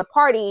 depending on the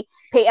party,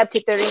 pay up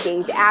to 30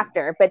 days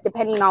after, but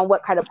depending on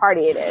what kind of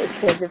party it is.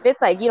 Because if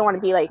it's like, you don't want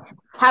to be like,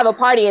 have a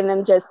party and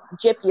then just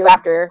jip you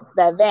after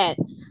the event.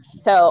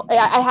 So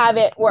I have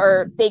it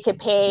where they could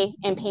pay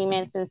in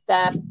payments and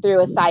stuff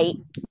through a site,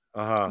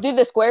 through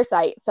the Square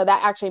site. So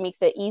that actually makes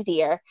it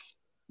easier.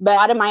 But a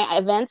lot of my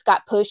events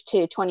got pushed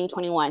to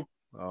 2021.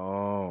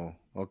 Oh,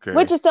 okay.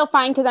 Which is still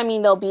fine because I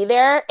mean they'll be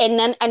there, and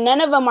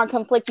none of them are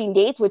conflicting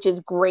dates, which is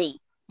great.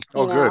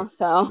 You know? Good.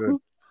 So good.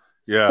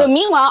 Yeah. So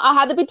meanwhile, I'll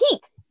have the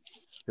boutique.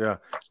 Yeah.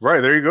 Right.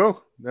 There you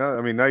go. Now,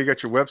 I mean, now you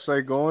got your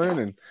website going,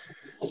 and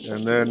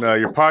then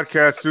your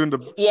podcast soon to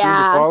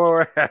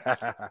follow.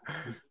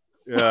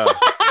 Yeah.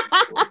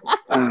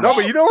 No,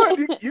 but you know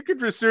what? You could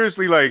just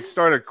seriously like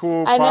start a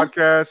cool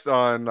podcast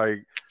on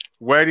like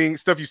wedding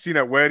stuff you've seen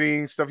at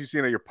weddings, stuff you've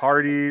seen at your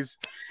parties.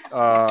 You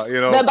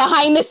know, the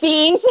behind the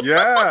scenes.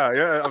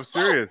 Yeah. I'm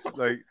serious.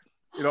 Like,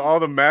 you know, all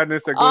the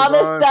madness that goes on.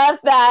 All the stuff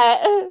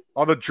that.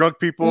 All the drunk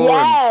people.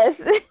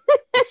 Yes.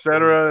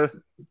 Etc.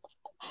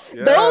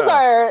 Yeah. Those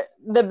are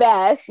the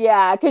best.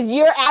 Yeah, because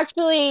you're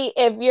actually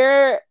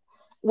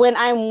when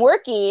I'm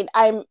working,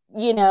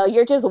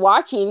 you're just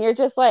watching. You're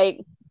just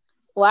like,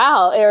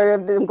 wow, or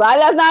I'm glad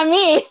that's not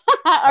me.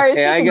 Or it's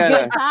just a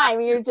good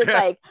time. You're just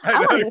like, I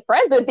want to be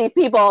friends with these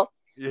people.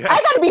 Yeah.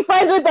 I got to be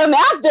friends with them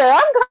after.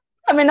 I'm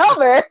coming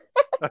over.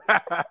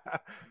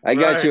 I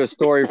got you a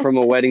story from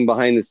a wedding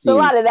behind the scenes. A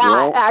lot of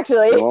that,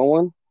 actually. You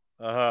want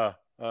one?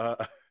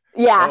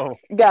 Yeah,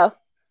 go.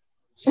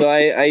 So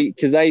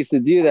because I used to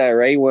do that,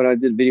 right? When I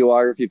did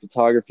videography,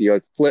 photography,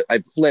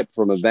 I'd flip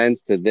from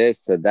events to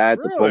this, to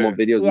that, to promo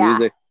videos,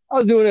 music. I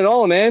was doing it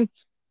all, man.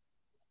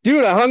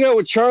 Dude, I hung out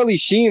with Charlie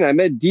Sheen. I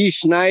met Dee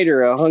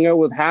Schneider. I hung out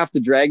with half the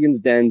Dragon's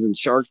Dens and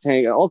Shark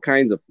Tank, all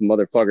kinds of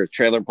motherfuckers.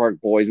 Trailer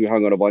Park Boys. We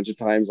hung out a bunch of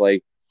times.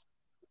 Like,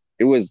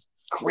 it was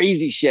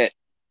crazy shit.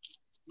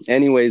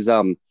 Anyways,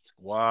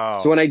 wow.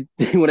 So when I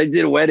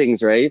did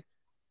weddings, right?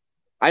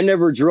 I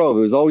never drove.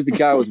 It was always the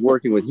guy I was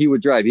working with. He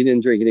would drive. He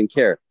didn't drink. He didn't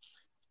care.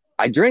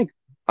 I drink.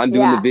 I'm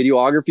doing the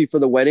videography for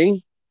the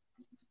wedding.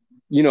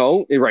 You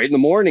know, right in the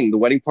morning, the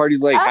wedding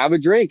party's like, have a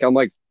drink. I'm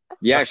like,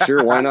 yeah,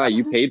 sure, why not?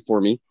 You paid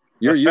for me.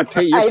 You're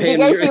paying. I think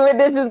I see where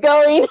this is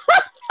going.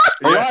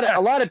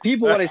 a lot of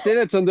people, when I say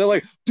that to them, they're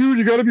like, dude,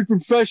 you got to be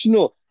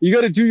professional. You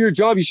got to do your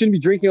job. You shouldn't be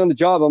drinking on the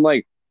job. I'm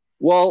like,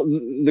 well,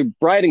 the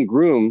bride and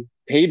groom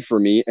paid for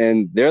me,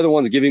 and they're the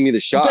ones giving me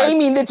the shots. Gave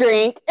me the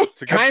drink.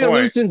 Kind of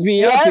loosens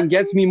me up and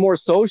gets me more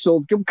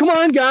social. Come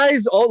on,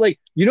 guys.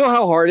 You know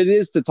how hard it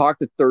is to talk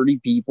to 30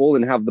 people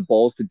and have the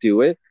balls to do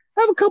it?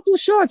 Have a couple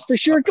of shots for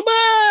sure. Come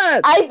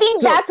on. I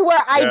think that's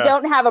where I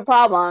don't have a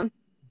problem.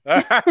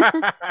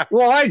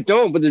 Well, I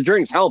don't, but the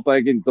drinks help.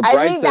 The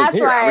bride says,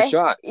 here, have a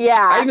shot.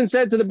 Yeah. I even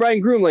said to the bride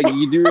and groom, like,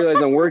 you do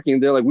realize I'm working?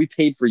 They're like, we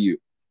paid for you.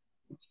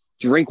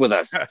 Drink with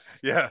us.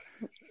 Yeah.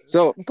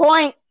 So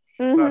point.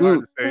 It's not hard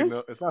to say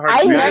no. It's not hard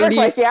I never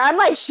question. I'm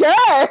like,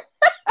 sure.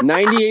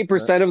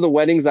 98% of the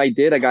weddings I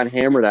did, I got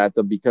hammered at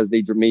them because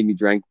they made me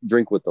drink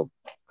with them.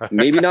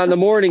 Maybe not in the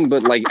morning,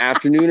 but like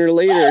afternoon or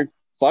later.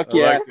 Fuck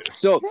yeah.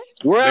 So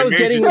where I was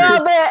getting with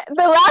this,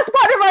 the last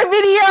part of my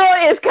video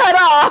is cut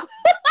off.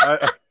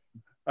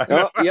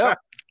 Yeah.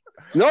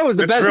 No, it was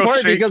the best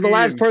part because the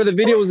last part of the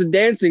video was the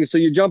dancing. So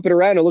you're jumping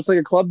around. It looks like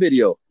a club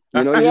video.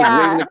 You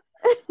know,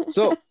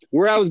 So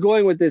where I was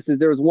going with this is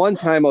there was one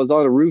time I was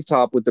on a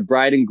rooftop with the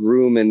bride and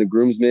groom and the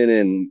groomsmen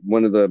and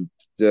one of the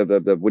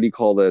what do you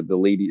call the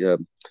lady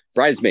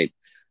bridesmaid.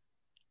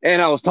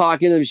 And I was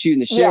talking to them, shooting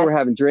the shit. Yeah. We're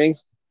having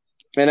drinks.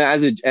 And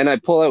I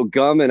pull out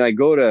gum and I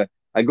go to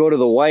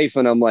the wife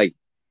and I'm like,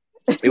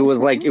 it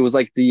was like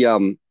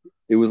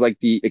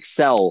the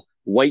Excel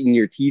whiten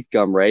your teeth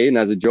gum, right? And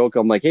as a joke,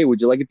 I'm like, hey, would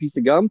you like a piece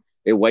of gum?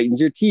 It whitens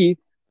your teeth.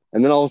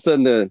 And then all of a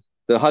sudden the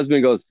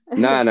husband goes,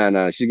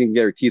 nah, she's gonna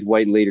get her teeth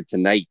whitened later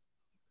tonight.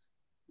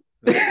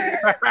 He's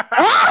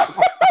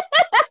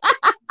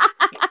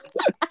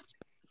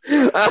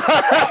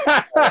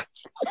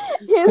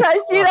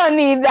like, she don't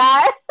need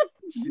that.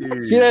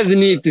 Jeez. She doesn't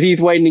need teeth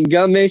whitening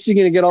gum, man. She's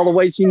gonna get all the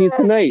white she needs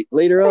tonight,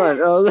 later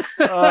on.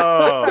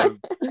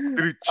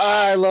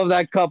 I love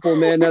that couple,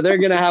 man. Now they're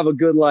gonna have a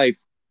good life.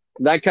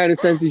 That kind of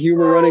sense of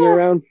humor running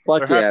around.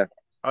 Fuck yeah.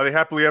 Are they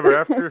happily ever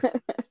after?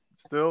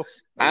 Still?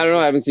 I don't know.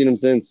 I haven't seen them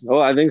since. Oh,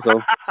 I think so.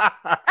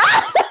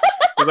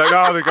 They're like,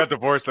 oh, they got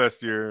divorced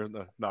last year.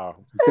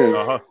 No.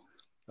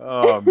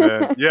 Oh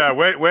man, yeah.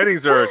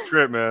 Weddings are a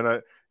trip, man.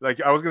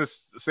 I was gonna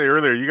say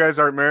earlier, you guys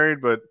aren't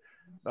married, but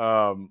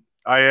I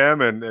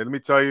am, and let me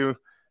tell you,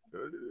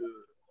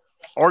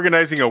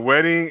 organizing a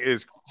wedding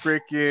is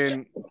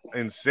freaking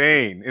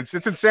insane. It's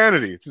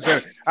insanity. It's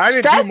insanity. I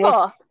didn't do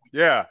most.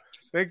 Yeah,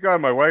 thank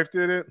God my wife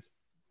did it.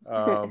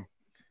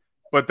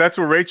 But that's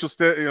where Rachel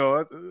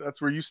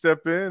that's where you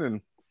step in,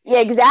 and yeah,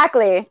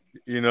 exactly.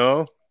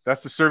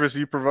 That's the service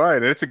you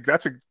provide, and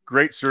that's a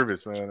great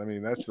service, man. I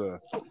mean, that's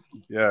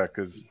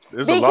because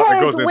there's a lot that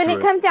goes into it. Because when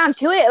it comes down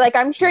to it, like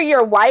I'm sure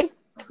your wife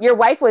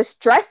was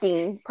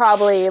stressing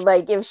probably,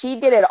 like if she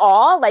did it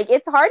all, like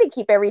it's hard to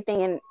keep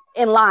everything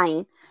in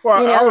line.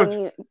 Well, and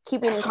you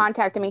keeping in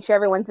contact to make sure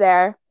everyone's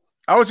there.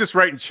 I was just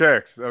writing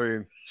checks. I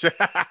mean,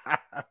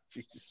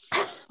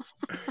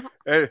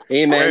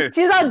 hey man,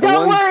 she's like,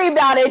 don't worry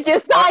about it,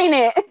 just sign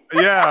it.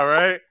 Yeah,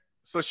 right.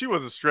 So she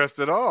wasn't stressed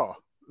at all.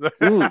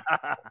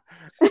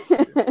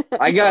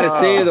 I gotta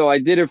say though, I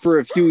did it for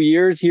a few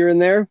years here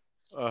and there.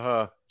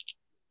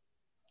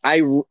 I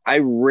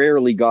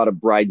rarely got a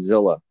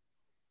bridezilla.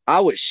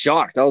 I was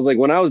shocked. I was like,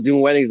 when I was doing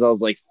weddings, I was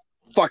like,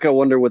 fuck, I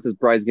wonder what this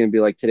bride's gonna be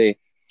like today.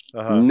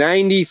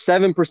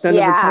 97% of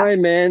the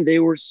time, man, they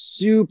were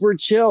super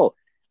chill.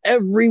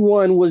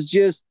 Everyone was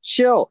just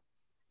chill,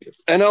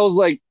 and I was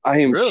like, I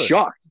am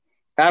shocked.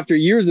 After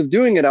years of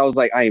doing it, I was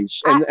like, I am.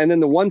 And then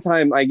the one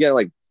time I get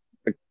like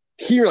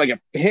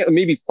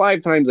maybe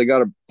 5 times I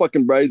got a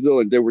fucking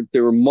bridezilla, and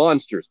they were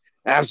monsters,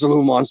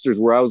 absolute monsters.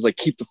 Where I was like,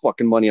 keep the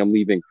fucking money, I'm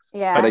leaving.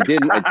 Yeah, but I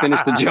didn't. I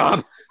finished the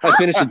job.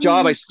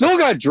 I still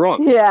got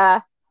drunk.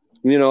 Yeah,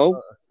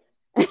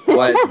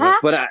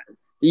 but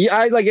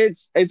I like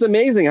it's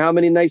amazing how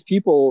many nice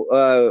people.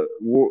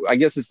 I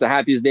guess it's the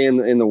happiest day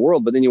in the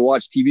world. But then you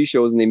watch TV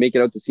shows and they make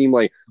it out to seem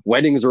like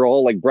weddings are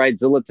all like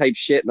bridezilla type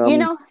shit.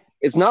 And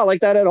it's not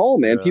like that at all,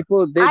 man. Yeah.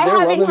 People, I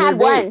haven't had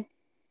one.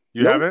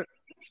 You haven't?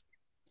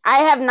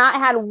 I have not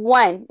had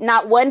one,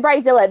 not one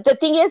bridezilla. The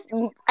thing is,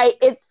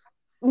 it's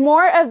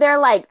more of their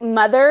like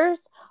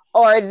mothers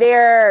or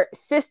their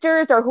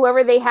sisters or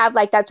whoever they have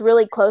like that's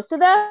really close to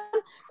them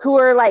who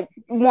are like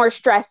more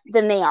stressed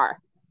than they are.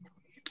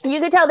 You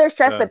can tell they're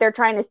stressed, but they're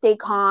trying to stay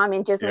calm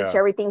and just make sure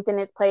everything's in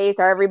its place,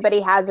 or everybody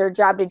has their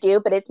job to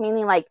do. But it's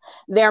mainly like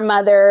their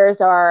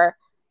mothers or,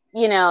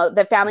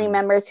 the family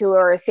members who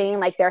are saying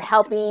like they're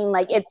helping.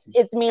 Like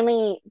it's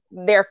mainly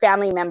their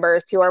family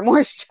members who are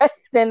more stressed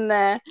than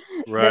the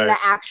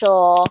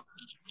actual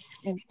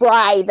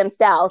bride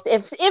themselves.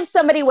 If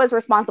somebody was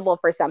responsible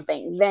for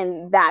something,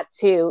 then that's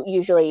who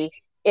usually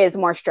is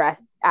more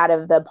stressed out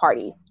of the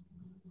parties.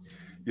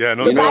 Yeah,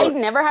 no, the guys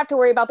never have to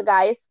worry about the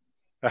guys.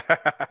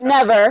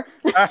 Never.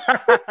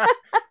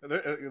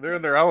 They're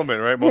in their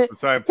element, right? Most of the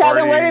time. Tell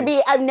them where to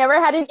be. I've never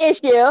had an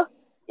issue.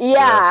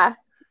 Yeah.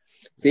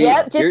 See,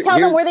 just tell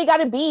them where they got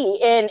to be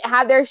and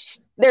have their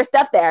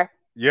stuff there.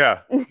 Yeah.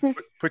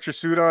 Put your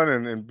suit on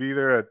and be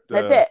there at.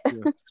 That's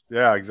it.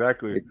 Yeah,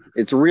 exactly.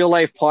 It's real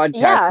life podcasting.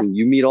 Yeah.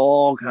 You meet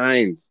all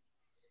kinds.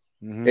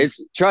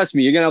 Mm-hmm. Trust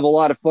me, you're gonna have a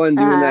lot of fun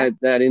doing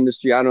that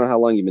industry. I don't know how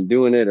long you've been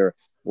doing it or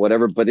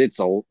whatever, but it's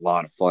a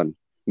lot of fun.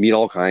 Meet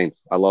all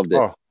kinds. I loved it.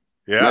 Oh.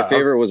 Yeah, my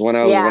favorite was when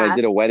I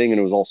did a wedding and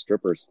it was all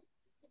strippers.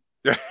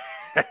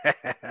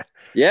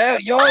 Yeah,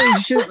 you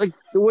should like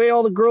the way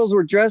all the girls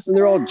were dressed and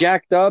they're all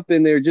jacked up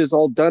and they're just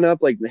all done up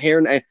like the hair.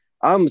 And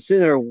I'm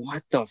sitting there,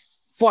 what the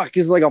fuck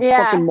is like a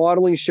fucking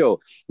modeling show?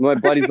 And my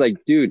buddy's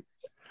like, dude,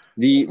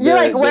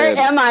 where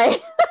am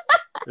I?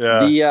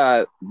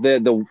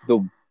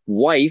 The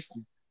wife,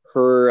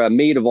 her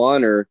maid of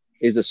honor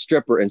is a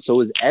stripper, and so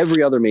is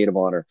every other maid of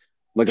honor.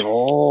 I'm like, now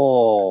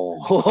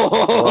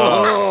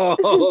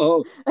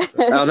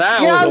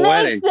that was a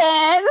wedding.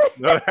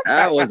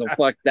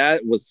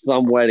 That was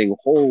some wedding.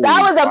 Holy that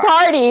was a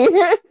party.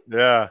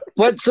 Yeah.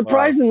 But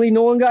surprisingly,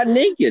 no one got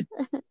naked.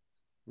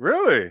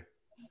 Really?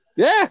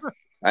 Yeah.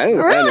 I don't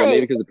know,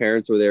 maybe because the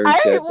parents were there and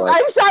shit. But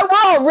I'm sorry,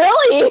 wow,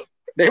 really?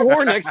 They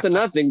wore next to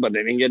nothing, but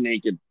they didn't get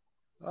naked.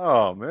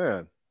 Oh,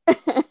 man.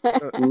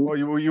 Well,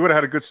 you would have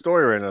had a good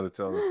story right now to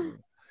tell us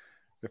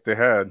if they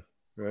had,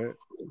 right?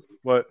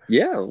 What?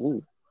 Yeah,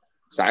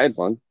 so I had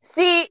fun.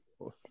 See,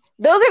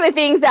 those are the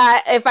things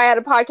that if I had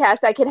a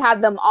podcast, I could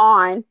have them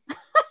on.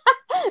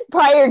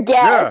 Prior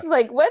guests,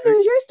 like, what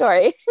was your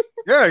story?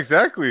 Yeah,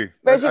 exactly.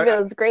 Especially if it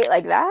was great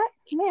like that.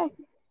 Yeah.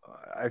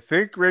 I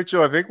think,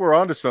 Rachel, we're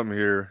onto something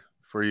here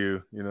for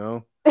you.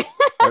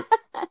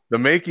 The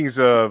makings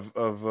of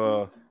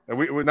and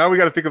we now we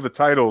got to think of the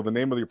title, the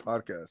name of your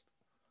podcast.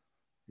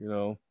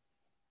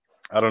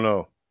 I don't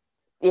know.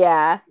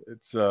 Yeah.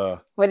 It's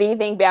What do you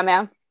think, Bam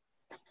Bam?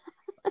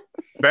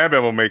 Bam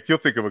Bam he'll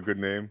think of a good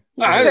name.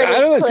 I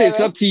don't say it's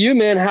up to you,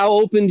 man. How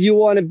open do you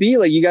want to be?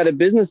 Like, you got a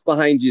business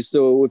behind you,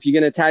 so if you're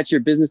gonna attach your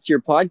business to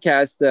your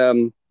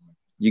podcast,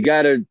 you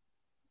gotta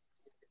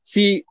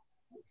see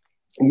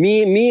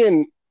me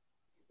and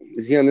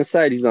is he on this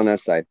side? He's on that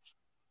side.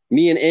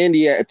 Me and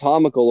Andy at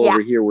Atomical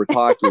over here were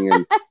talking,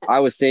 and I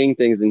was saying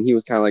things, and he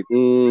was kind of like,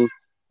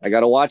 I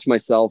gotta watch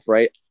myself,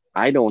 right?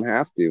 I don't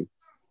have to.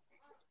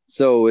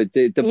 So it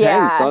depends.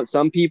 Yeah.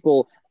 Some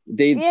people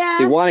they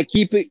want to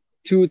keep it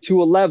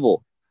to a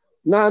level.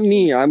 Not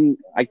me. I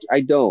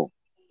don't,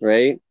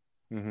 right?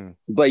 Mm-hmm.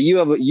 But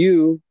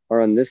you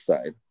are on this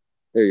side.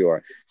 There you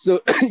are.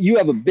 So you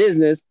have a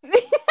business,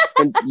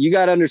 and you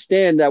got to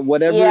understand that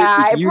whatever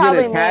if you're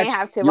going to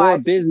attach your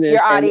business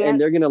and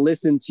they're going to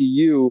listen to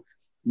you,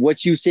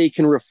 what you say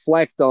can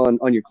reflect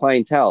on your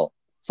clientele.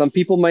 Some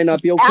people might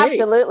not be okay.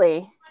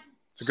 Absolutely.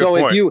 So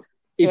if you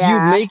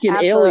make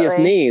an alias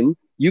name,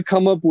 you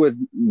come up with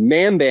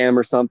Mam Bam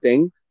or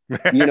something.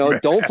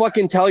 Don't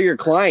fucking tell your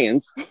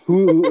clients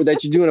who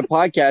that you're doing a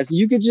podcast.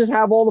 You could just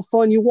have all the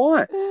fun you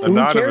want. Who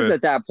cares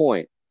at that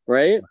point,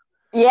 right?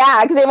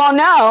 Yeah, because they won't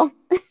know.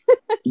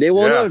 They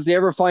won't know if they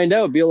ever find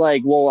out. Be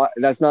like, well,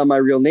 that's not my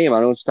real name. I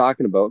don't know what you're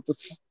talking about.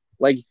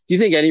 Like, do you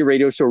think any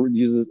radio show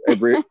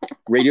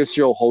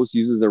host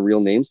uses their real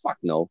names? Fuck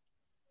no.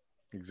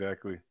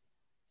 Exactly.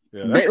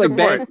 Yeah, that's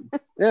like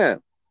yeah.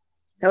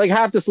 And like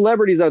half the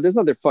celebrities out there's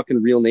not their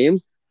fucking real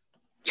names.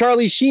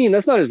 Charlie Sheen,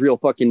 that's not his real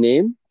fucking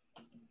name.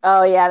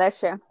 Oh yeah, that's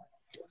true.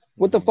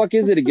 What the fuck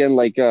is it again?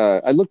 Like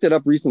I looked it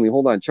up recently.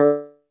 Hold on,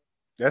 Charlie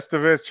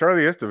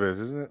Estevez,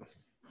 isn't it?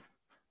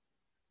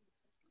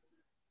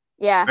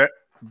 Yeah.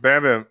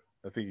 Bam Bam.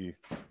 I think he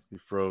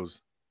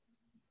froze.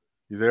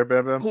 You there,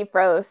 Bam Bam? He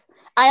froze.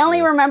 I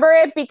only remember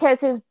it because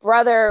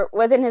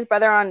wasn't his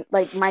brother on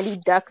like Mighty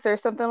Ducks or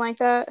something like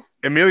that?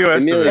 Emilio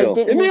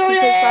Estevez.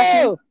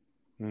 Emilio!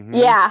 Mm-hmm.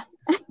 Yeah.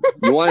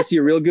 You want to see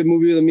a real good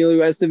movie with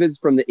Emilio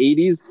Estevez from the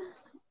 80s?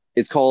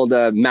 It's called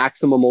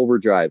Maximum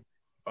Overdrive.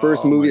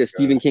 First movie that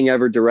Stephen King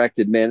ever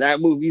directed. Man, that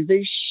movie's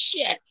the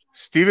shit.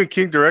 Stephen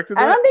King directed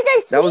that? I don't think I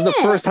seen That was the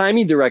first time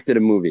he directed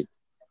a movie.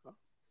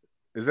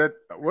 Is that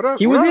what else?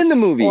 He was in the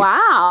movie.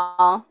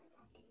 Wow.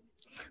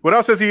 What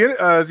else has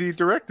he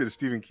directed,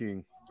 Stephen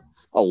King?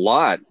 A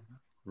lot.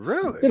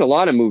 Really? He did a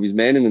lot of movies,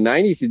 man. In the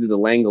 90s, he did The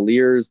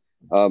Langoliers.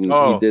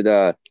 He did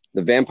the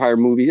vampire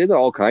movie. He did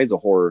all kinds of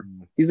horror.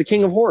 He's the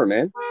king of horror,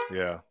 man.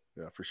 Yeah,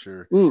 for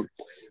sure.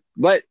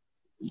 But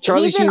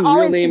Charlie Sheen's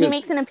real name he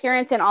makes an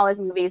appearance in all his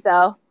movies,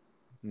 though.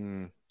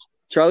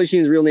 Charlie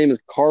Sheen's real name is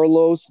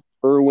Carlos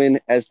Irwin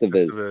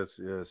Estevez.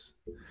 Yes.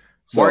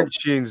 So, Martin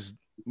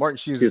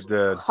Sheen's is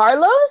dead.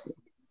 Carlos?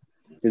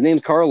 His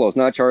name's Carlos,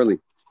 not Charlie.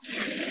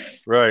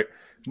 Right.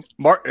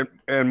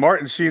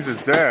 Martin Sheen's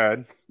his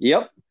dad.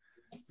 Yep.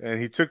 And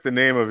he took the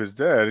name of his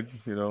dad,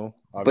 obviously.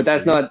 But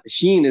that's not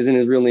Sheen isn't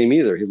his real name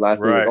either. His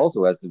last name is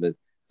also Estevez.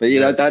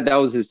 But that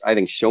was his, I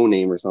think, show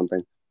name or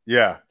something.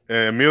 Yeah.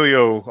 And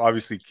Emilio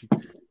obviously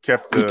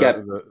kept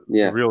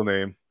the real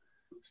name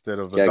instead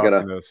of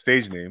adopting a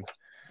stage name.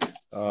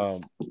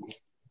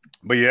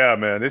 But yeah,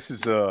 man, this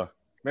is man,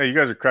 you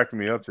guys are cracking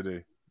me up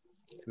today.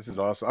 This is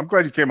awesome. I'm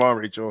glad you came on,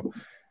 Rachel.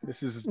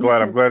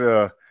 I'm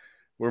glad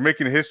we're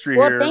making history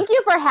here. Well, thank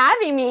you for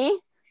having me,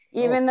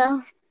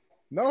 though.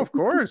 No, of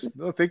course.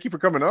 No, thank you for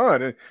coming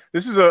on.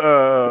 This is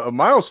a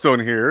milestone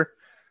here.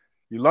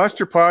 You launched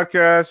your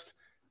podcast,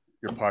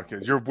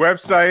 your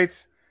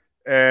website,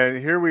 and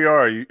here we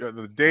are.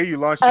 The day you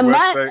launched your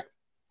website.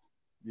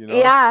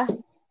 Yeah.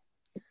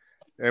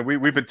 And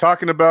we've been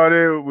talking about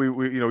it.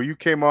 We you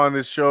came on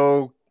this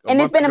show.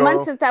 And it's been a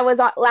month since I was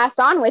last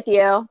on with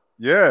you.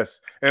 Yes.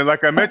 And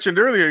like I mentioned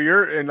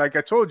earlier, like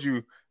I told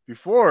you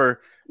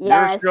before,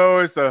 your show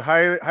is the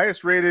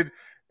highest rated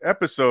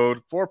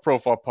episode for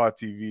Profile Pod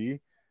TV.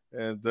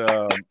 And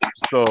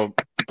so,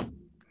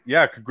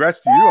 yeah, congrats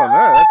to you on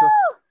that.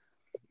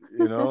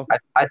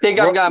 I think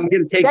I'm going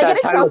to take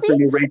that title for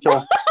you,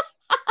 Rachel.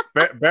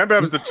 Bam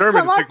Bam's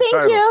determined to take the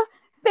title. Thank you.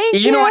 Thank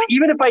you. You know what?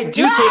 Even if I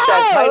do take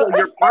that title,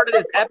 you're part of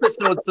this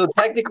episode. So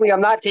technically,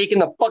 I'm not taking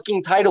the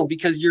fucking title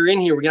because you're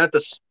in here. We're gonna have to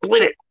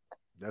split it.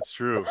 That's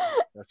true.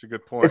 That's a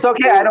good point. It's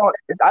okay. I don't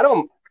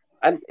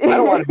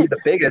want to be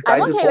the biggest. I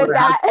just want to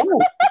have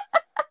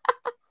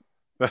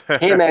fun.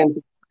 Hey,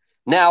 man.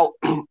 Now,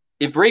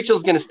 if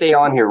Rachel's gonna stay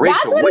on here,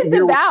 Rachel, that's what it's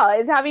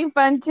about. Is having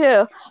fun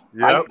too.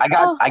 Yeah.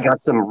 I got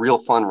some real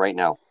fun right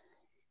now.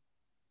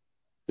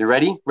 You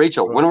ready,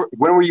 Rachel? When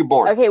were you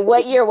born? Okay.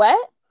 What year? What?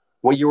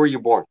 What year were you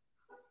born?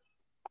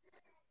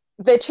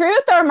 The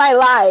truth or my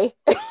lie?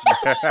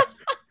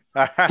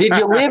 Did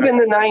you live in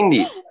the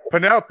 90s?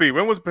 Penelope.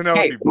 When was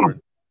Penelope born?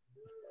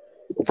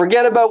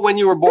 Forget about when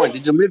you were born.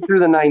 Did you live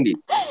through the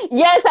 90s?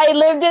 Yes, I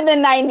lived in the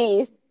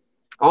 90s.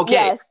 Okay.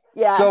 Yes,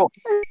 yeah. So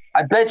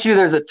I bet you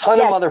there's a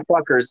ton of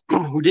motherfuckers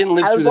who didn't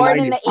live through the 90s. I was born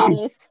in the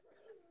 80s.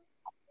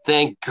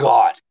 Thank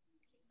God.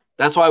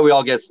 That's why we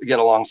all get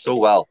along so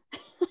well.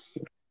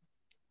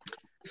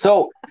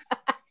 So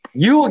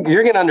you're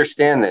going to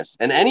understand this.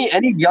 And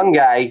any young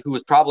guy who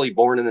was probably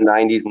born in the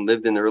 90s and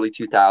lived in the early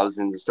 2000s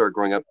and started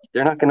growing up,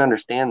 they're not going to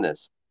understand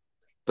this.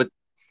 But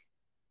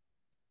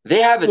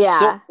they have it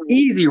so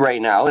easy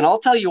right now, and I'll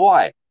tell you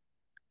why.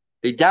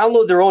 They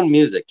download their own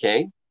music,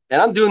 okay?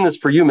 And I'm doing this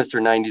for you, Mr.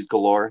 90s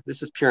Galore.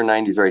 This is pure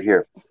 90s right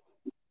here.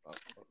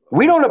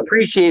 We don't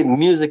appreciate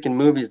music and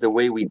movies the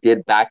way we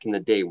did back in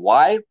the day.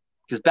 Why?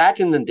 Because back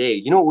in the day,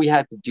 you know what we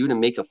had to do to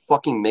make a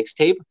fucking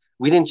mixtape?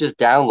 We didn't just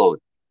download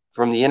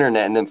from the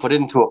internet and then put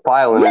it into a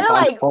file and it's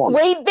on the phone.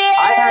 Wait there.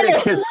 I had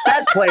a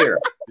cassette player.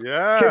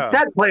 Yeah.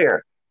 Cassette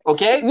player.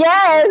 Okay?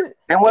 Yes.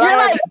 And what You're I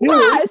had like, to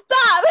do,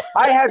 stop.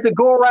 I had to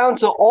go around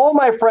to all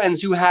my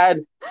friends who had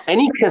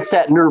any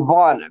cassette,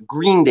 Nirvana,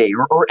 Green Day,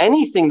 or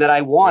anything that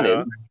I wanted.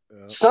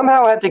 Yeah.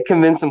 Somehow I had to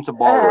convince them to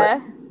borrow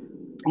it.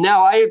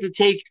 Now I had to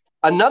take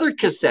another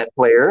cassette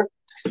player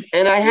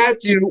and I had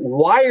to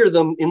wire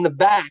them in the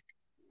back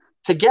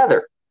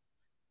together.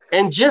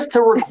 And just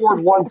to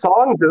record one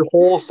song, the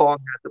whole song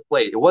had to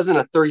play. It wasn't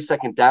a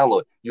 30-second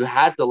download. You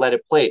had to let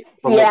it play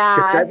from the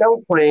cassette that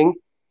was playing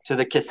to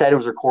the cassette it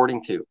was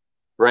recording to,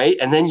 right?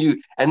 And then you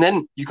can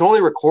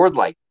only record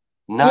like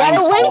 9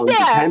 songs,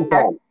 10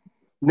 songs.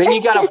 And then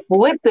you got to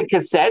flip the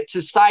cassette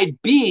to side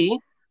B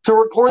to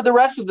record the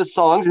rest of the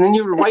songs, and then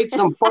you would write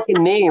some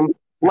fucking name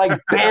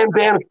like Bam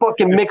Bam's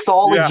fucking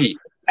Mixology.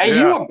 And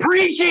you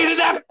appreciated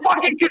that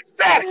fucking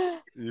cassette.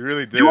 You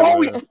really did.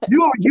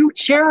 You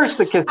cherish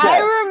the cassette. I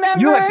remember.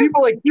 You like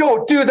people like,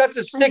 yo, dude, that's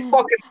a sick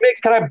fucking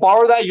mix. Can I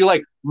borrow that? You're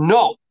like,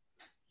 no.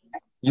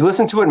 You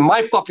listen to it in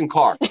my fucking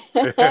car.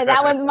 That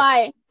one's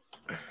mine.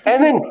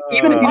 And then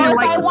even if you didn't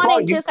like the song, I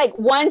wanted just like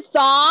one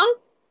song.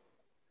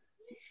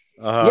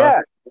 Yeah.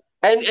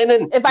 And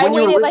then if I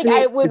waited, like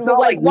I would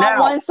like want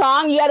one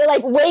song, you had to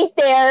like wait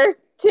there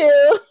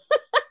too.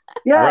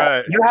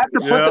 Yeah, you have to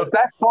put the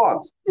best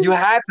songs. You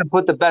have to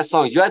put the best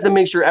songs. You have to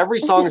make sure every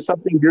song is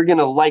something you're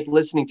gonna like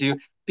listening to,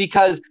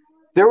 because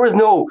there was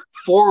no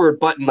forward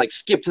button like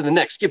skip to the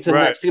next, skip to the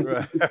next. Skip,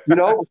 you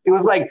know, it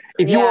was like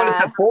if you wanted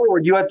to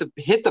forward, you had to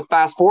hit the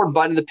fast forward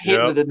button.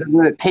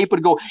 The tape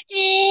would go,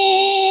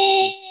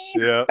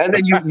 and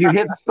then you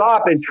hit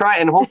stop and try,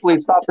 and hopefully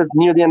it stops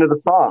near the end of the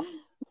song.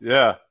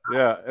 Yeah,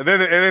 and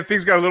then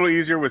things got a little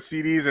easier with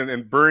CDs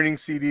and burning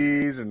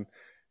CDs, and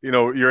you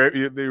know you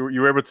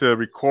were able to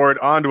record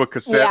onto a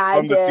cassette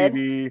from the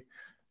CD.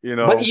 You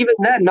know, but even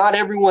then, not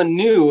everyone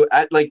knew.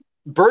 Like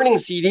burning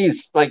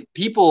CDs, like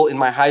people in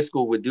my high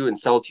school would do and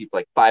sell to you for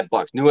like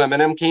 $5. New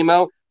Eminem came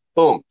out,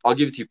 boom, I'll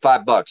give it to you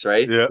 $5,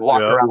 right? Yeah,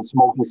 walk around the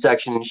smoking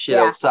section and shit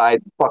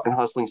outside, fucking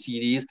hustling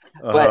CDs.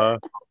 But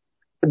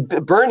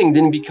burning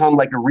didn't become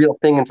like a real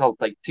thing until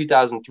like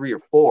 2003 or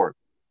 4.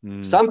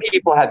 Some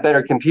people had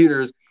better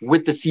computers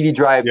with the CD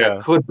drive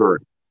that could burn.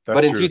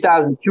 But in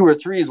 2002 or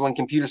 3 is when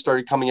computers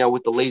started coming out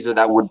with the laser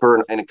that would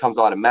burn, and it comes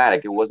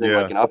automatic. It wasn't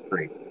like an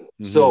upgrade.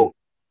 So,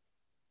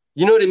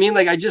 you know what I mean?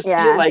 Like, I just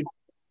feel like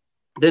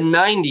the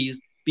 90s,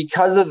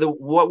 because of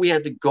what we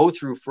had to go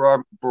through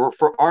for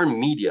our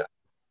media,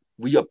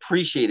 we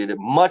appreciated it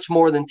much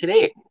more than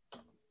today.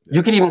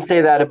 You could even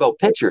say that about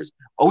pictures.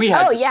 We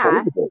had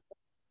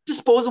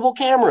disposable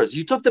cameras.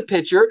 You took the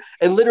picture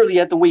and literally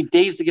had to wait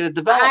days to get it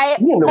developed. I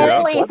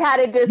always had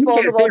a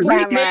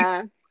disposable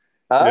camera.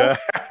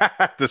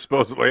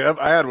 Disposable. Yeah,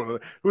 I had one of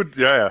them.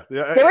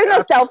 There were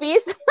no selfies.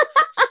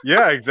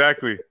 Yeah,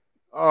 exactly.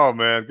 Oh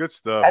man, good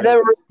stuff. And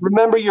then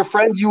remember your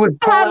friends, you would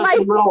pull out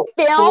the little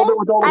folder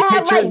with all the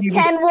pictures. I had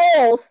like 10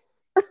 rolls.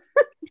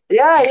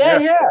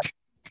 Yeah.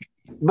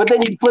 But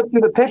then you'd flip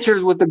through the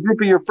pictures with a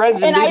group of your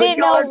friends, and I didn't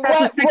know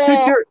that's a sick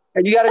picture.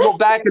 And you got to go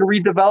back and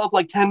redevelop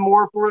like 10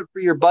 more for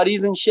your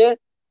buddies and shit.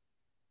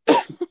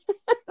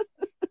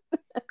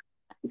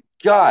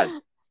 God,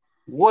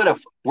 where'd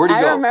you go?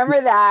 I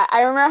remember that.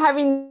 I remember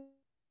having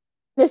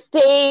to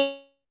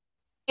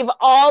save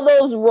all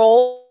those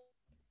rolls.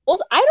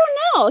 I don't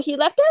know. He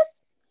left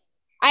us.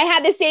 I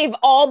had to save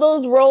all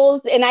those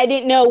rolls, and I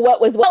didn't know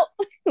what was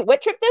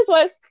what trip this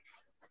was.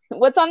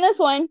 What's on this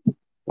one?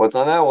 What's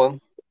on that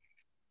one?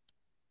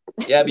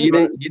 Yeah, but you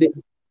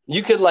didn't.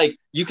 You could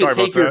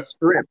take your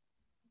strip.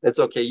 That's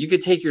okay. You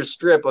could take your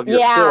strip of your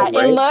film,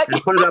 right?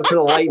 And put it up to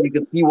the light, and you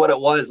could see what it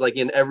was like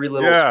in every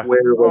little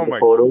square of the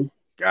photo.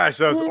 Gosh,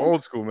 that was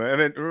old school, man. And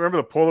then remember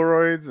the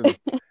Polaroids, and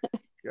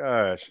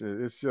gosh,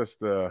 it's just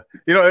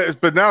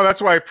but now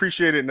that's why I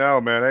appreciate it now,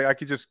 man. I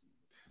could just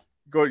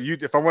go to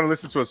YouTube if I want to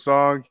listen to a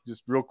song,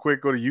 just real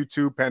quick, go to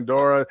YouTube,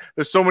 Pandora.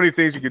 There's so many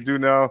things you could do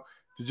now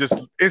to just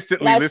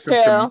instantly listen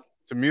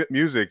to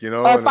music, you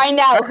know, or find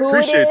out who it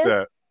is. Appreciate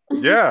that.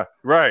 Yeah,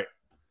 right.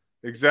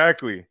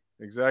 Exactly.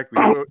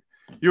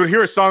 You would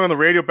hear a song on the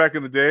radio back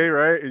in the day,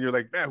 right? And you're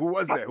like, man, who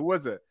was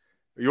that?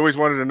 You always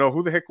wanted to know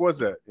who the heck was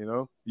that, you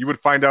know? You would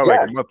find out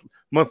like a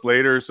month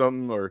later or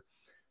something, or,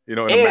 you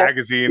know, in a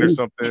magazine or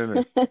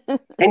something.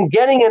 And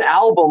getting an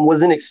album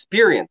was an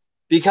experience,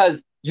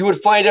 because you would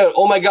find out,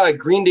 oh my God,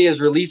 Green Day is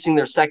releasing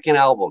their second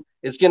album.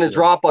 It's going to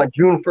drop on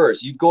June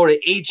 1st. You'd go to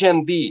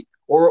HMV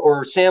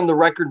or Sam the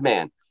Record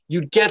Man.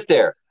 You'd get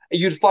there.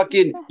 You'd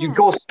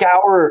go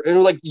scour,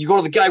 and like you go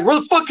to the guy, where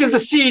the fuck is the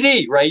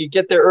CD? Right? You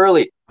get there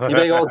early. You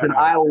may go to an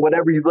aisle,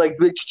 whatever. You like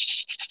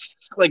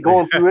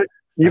going through it.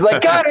 You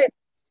like got it,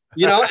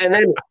 you know. And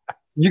then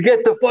you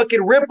get the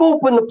fucking rip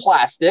open the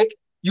plastic.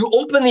 You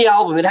open the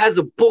album. It has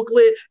a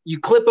booklet. You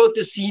clip out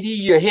the CD.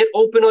 You hit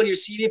open on your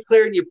CD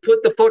player, and you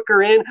put the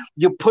fucker in.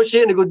 You push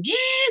it, and it goes,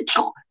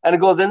 and it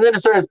goes, and then it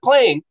starts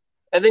playing.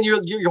 And then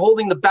you're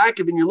holding the back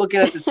of it, and you're looking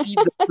at the CD,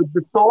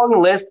 the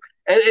song list.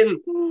 And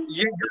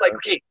you're like,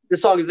 okay,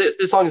 this song is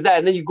this song is that.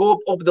 And then you go up,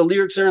 open the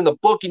lyrics are in the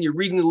book, and you're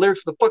reading the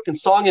lyrics for the fucking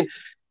song, and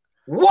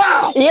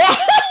wow. Yeah,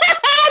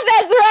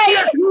 that's right.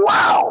 Just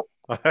wow.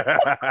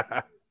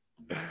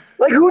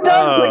 Like who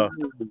does?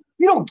 Like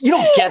you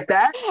don't get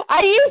that.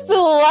 I used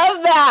to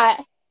love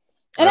that.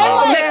 And I'm Oh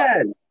like,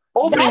 man,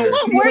 opening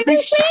that's the what were they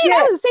saying? shit.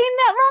 I was saying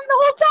that wrong the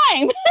whole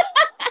time.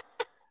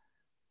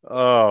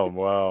 Oh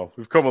wow,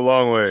 we've come a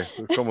long way.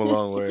 We've come a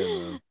long way,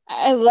 man.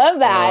 I love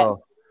that.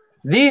 Oh,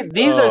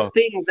 These are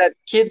things that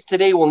kids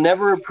today will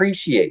never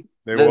appreciate.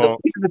 they The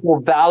won't. physical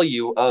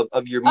value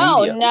of your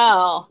Oh media.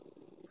 no.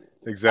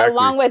 Exactly.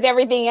 Along with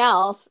everything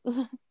else.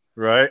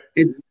 Right.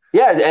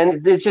 Yeah,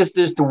 and it's just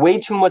there's way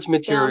too much They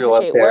don't material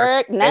up appreciate there.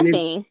 work,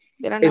 nothing.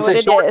 They don't know It's what a it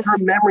is.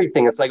 short-term memory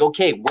thing. It's like,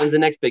 okay, when's the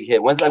next big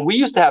hit? When's like we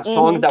used to have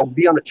songs that would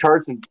be on the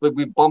charts and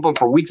we bump them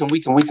for weeks and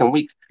weeks and weeks and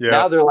weeks. Yeah.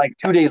 Now they're like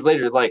 2 days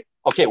later, like,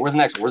 okay, where's the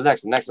next one? Where's the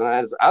next one? Next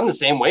one. I'm the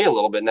same way a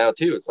little bit now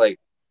too. It's like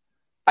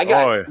I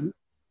got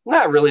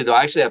not really though.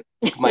 I actually have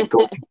my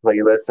go-to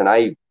playlist and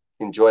I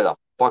enjoy the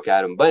fuck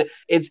out of them. But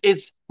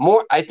it's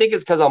more. I think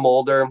it's because I'm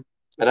older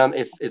and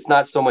it's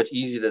not so much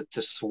easy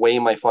to sway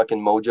my fucking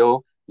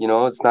mojo. You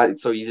know, it's not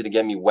so easy to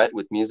get me wet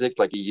with music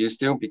like it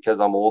used to because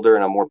I'm older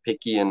and I'm more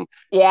picky and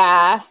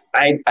yeah.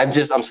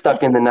 I'm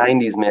stuck in the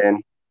 90s,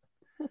 man.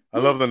 I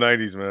love the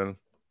 90s, man.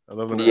 I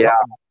love the 90s. Yeah.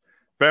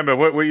 Bam,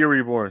 what year were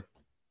you born?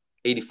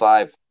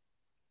 85.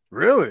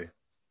 Really?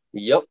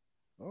 Yep.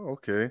 Oh,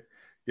 okay.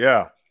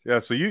 Yeah.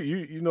 So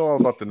you know all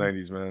about the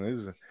 90s, man.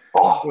 It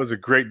was a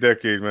great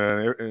decade,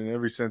 man, in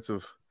every sense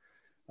of,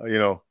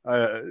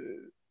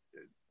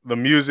 the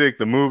music,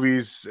 the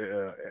movies,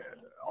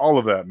 all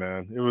of that,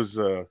 man. It was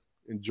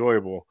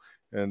enjoyable.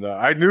 And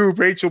I knew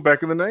Rachel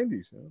back in the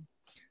 90s.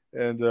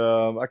 And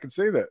I can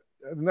say that.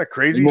 Isn't that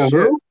crazy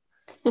shit?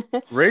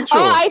 Rachel.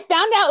 Oh, I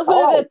found out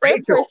who the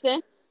third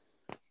person.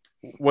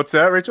 What's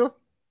that, Rachel?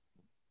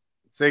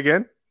 Say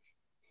again.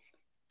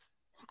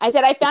 I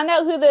said I found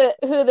out who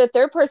the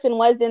third person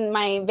was in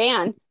my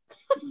van.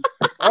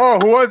 Oh,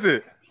 who was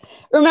it?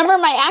 Remember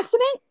my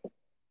accident?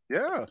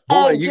 Yeah.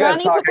 You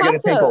guys talk. I gotta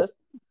think.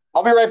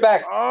 I'll be right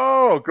back.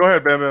 Oh, go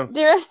ahead, Bam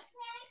Bam.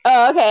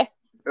 Oh, okay.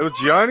 It was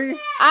Gianni?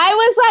 I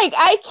was like,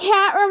 I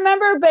can't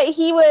remember, but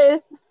he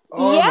was.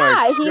 Oh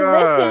he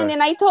listened,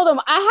 and I told him.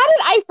 How did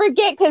I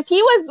forget? Because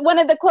he was one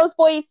of the close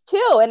boys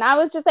too, and I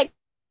was just like,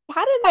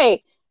 how did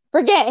I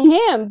forget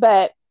him?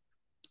 But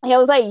he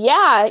was like,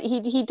 yeah,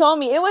 he told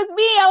me it was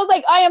me. I was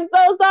like, I am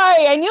so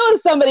sorry. I knew it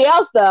was somebody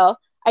else though.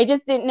 I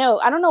just didn't know.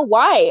 I don't know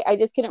why. I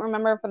just couldn't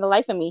remember for the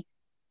life of me.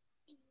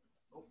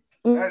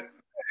 That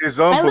is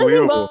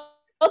unbelievable.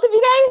 Both of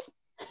you guys?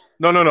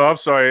 No. I'm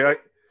sorry.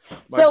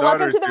 So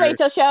welcome to the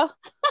Rachel Show.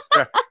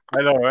 Yeah,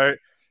 I know, right?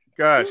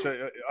 Gosh,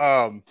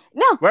 no,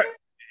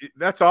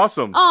 that's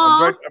awesome.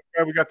 I'm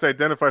glad we got to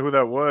identify who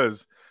that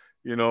was.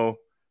 You know,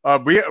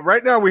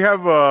 right now we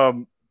have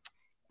Ryan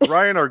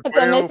Arguello. It's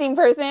a missing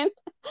person.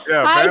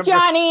 Yeah, hi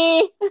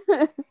Johnny.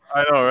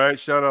 I know, right?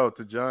 Shout out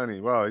to Johnny.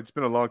 Wow, it's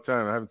been a long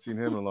time. I haven't seen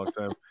him in a long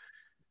time.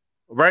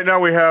 Right now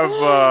we have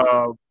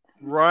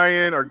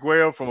Ryan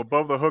Arguello from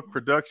Above the Hook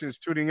Productions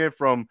tuning in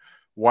from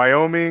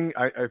Wyoming.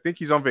 I think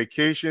he's on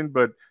vacation,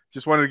 but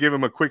just wanted to give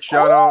him a quick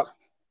shout out.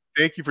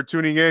 Thank you for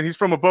tuning in. He's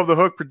from Above the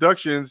Hook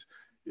Productions.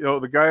 You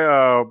know, the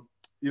guy,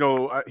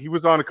 he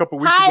was on a couple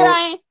weeks ago.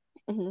 Ryan.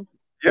 Mm-hmm.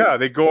 Yeah,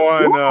 they go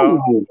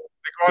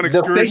on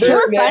excursions.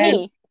 You're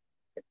funny.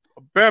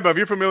 Bam Bam,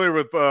 you're familiar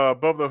with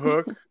Above the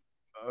Hook?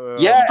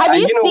 Yeah. Have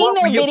you seen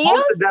their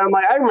videos?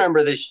 I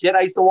remember this shit.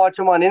 I used to watch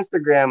them on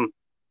Instagram.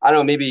 I don't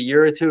know, maybe a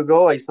year or two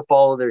ago. I used to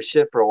follow their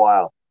shit for a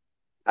while.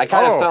 I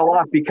kind of fell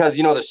off because,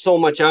 there's so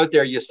much out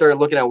there. You start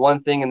looking at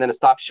one thing and then it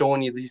stops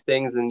showing you these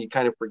things and you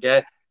kind of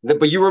forget.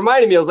 But you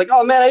reminded me, I was like,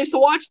 oh man, I used to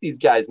watch these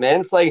guys,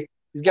 man. It's like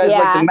these guys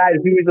like the Mad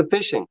Hueys of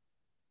fishing.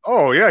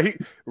 Oh yeah,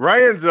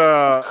 Ryan's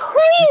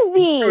crazy.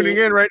 He's tuning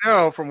in right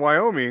now from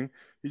Wyoming.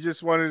 He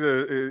just wanted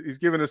to. He's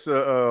giving us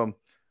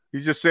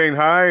he's just saying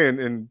hi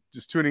and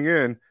just tuning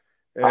in.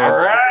 And, all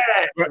right,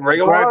 bring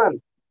him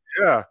on.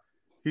 Yeah.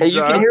 Hey,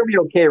 you can hear me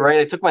okay, right?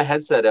 I took my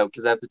headset out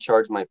because I have to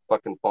charge my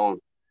fucking phone.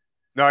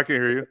 No, I can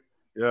hear you.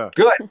 Yeah.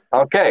 Good.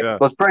 Okay,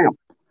 let's bring him.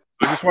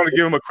 I just want to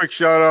give him a quick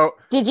shout out.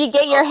 Did you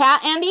get your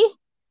hat, Andy?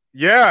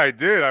 Yeah, I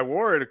did. I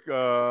wore it.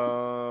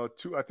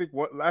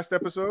 Last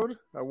episode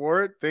I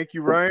wore it. Thank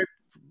you, Ryan.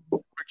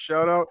 Quick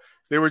shout out.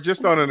 They were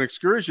just on an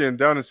excursion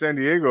down in San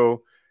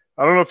Diego.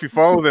 I don't know if you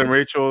follow them,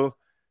 Rachel,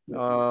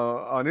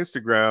 on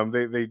Instagram.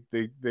 They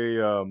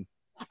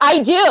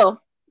I do.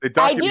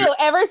 I do.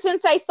 Ever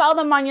since I saw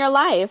them on your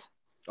live.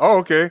 Oh,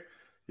 okay.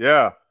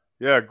 Yeah.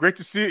 Great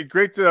to see.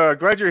 Glad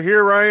you're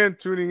here, Ryan.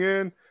 Tuning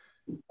in.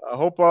 I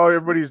hope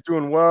everybody's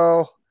doing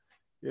well.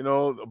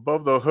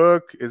 Above the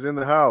Hook is in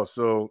the house,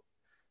 so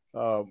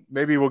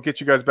maybe we'll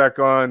get you guys back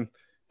on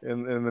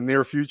in the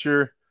near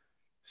future.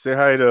 Say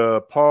hi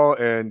to Paul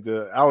and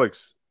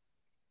Alex.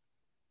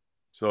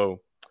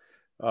 So,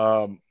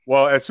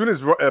 well, as soon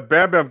as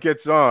Bam Bam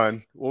gets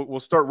on, we'll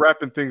start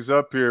wrapping things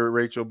up here,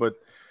 Rachel. But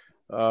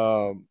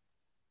I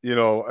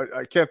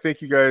can't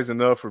thank you guys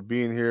enough for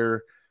being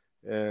here.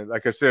 And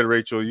like I said,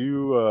 Rachel,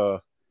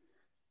 you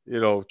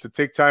to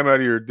take time out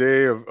of your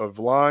day of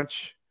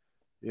launch.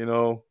 It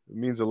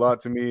means a lot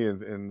to me,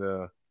 and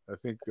I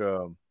think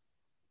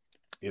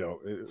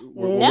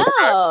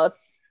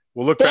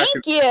we'll look back.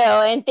 Thank you.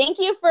 And thank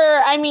you for,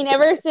 I mean,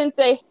 ever since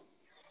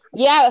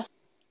yeah.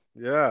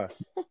 Go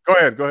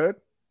ahead.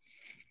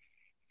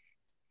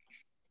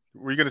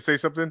 Were you going to say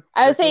something?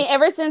 I was saying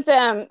ever since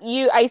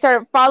I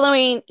started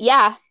following,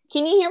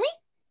 Can you hear me?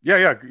 Yeah,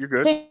 you're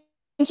good.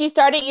 Since you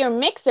started your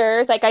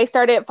mixers, like I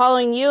started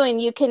following you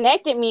and you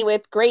connected me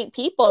with great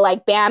people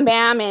like Bam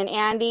Bam and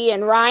Andy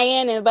and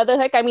Ryan and Brother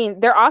Hook. I mean,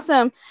 they're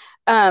awesome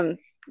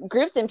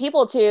groups and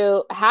people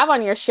to have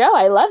on your show.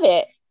 I love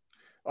it.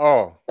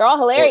 Oh. They're all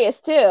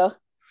hilarious too.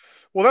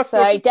 Well,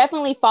 I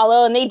definitely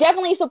follow and they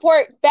definitely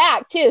support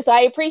back too. So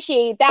I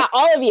appreciate that,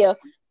 all of you.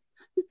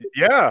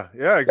 Yeah,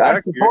 exactly.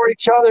 Gotta support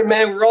each other,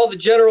 man. We're all the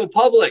general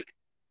public.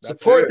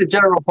 Support the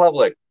general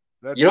public.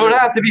 You don't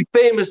have to be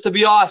famous to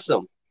be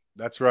awesome.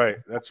 That's right.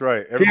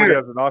 Everybody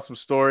has an awesome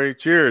story.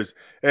 Cheers.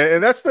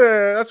 And that's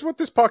what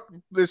this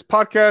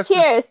podcast.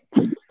 Cheers.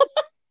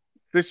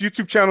 This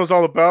YouTube channel is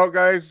all about,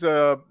 guys.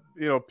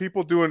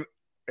 People doing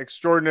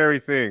extraordinary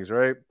things,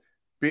 right?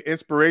 Be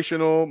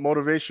inspirational,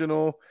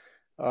 motivational.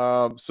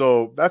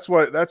 So that's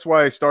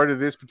why I started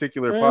this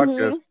particular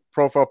podcast,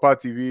 Profile Pod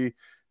TV,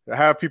 to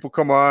have people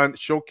come on,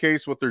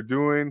 showcase what they're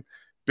doing,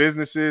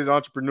 businesses,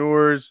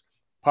 entrepreneurs,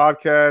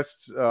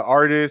 podcasts,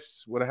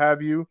 artists, what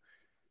have you.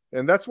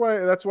 And that's why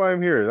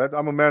I'm here.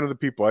 I'm a man of the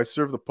people. I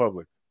serve the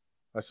public.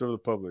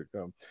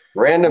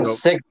 Random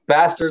sick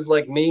bastards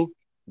like me.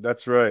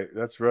 That's right.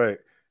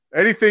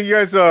 Anything you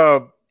guys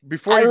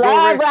before I you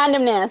love go?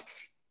 randomness.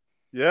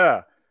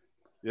 Yeah.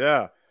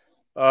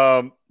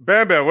 Bam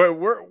Bam,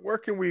 where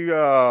can we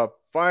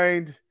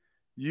find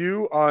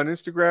you on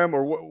Instagram,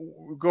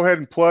 or go ahead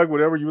and plug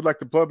whatever you would like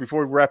to plug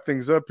before we wrap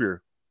things up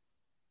here.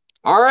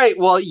 All right.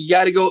 Well, you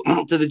got to go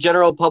to the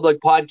General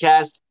Public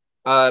Podcast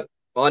on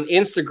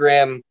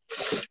Instagram.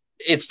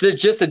 It's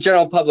just the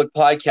General Public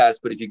Podcast.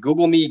 But if you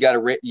Google me, you got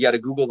to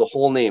Google the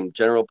whole name,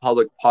 General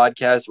Public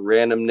Podcast,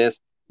 Randomness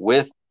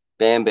with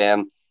Bam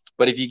Bam.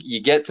 But if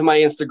you get to my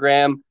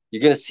Instagram,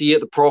 you're going to see it,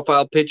 the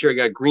profile picture. I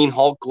got Green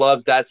Hulk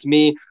gloves. That's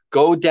me.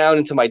 Go down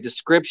into my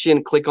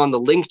description, click on the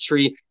link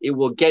tree. It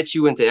will get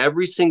you into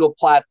every single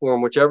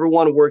platform, whichever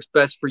one works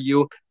best for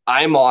you.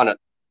 I'm on it,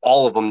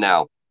 all of them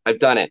now. I've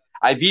done it.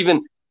 I've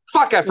even,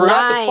 I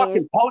forgot to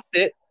fucking post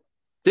it.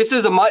 This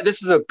is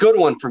a good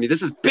one for me.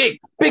 This is big.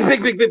 I've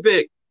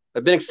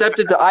been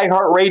accepted to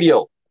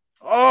iHeartRadio.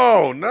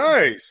 Oh,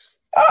 nice.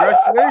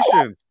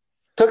 Congratulations.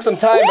 Took some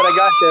time, but I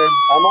got there.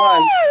 I'm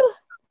on.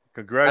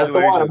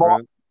 Congratulations,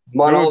 man. I'm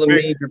on all the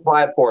major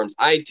platforms: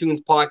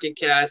 iTunes, Pocket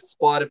Cast,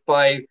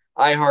 Spotify,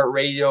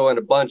 iHeartRadio, and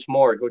a bunch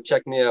more. Go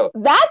check me out.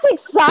 That's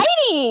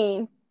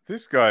exciting.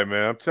 This guy,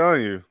 man, I'm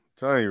telling you,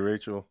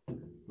 Rachel,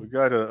 we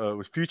got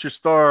a future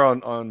star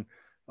on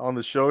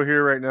the show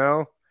here right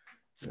now,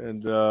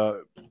 and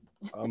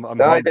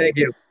thank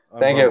you.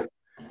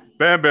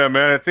 Bam Bam,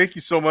 man, thank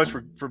you so much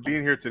for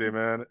being here today,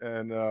 man,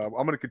 and I'm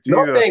gonna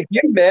continue. Thank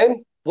you,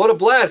 man. What a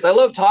blast. I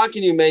love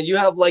talking to you, man. You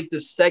have like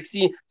this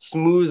sexy,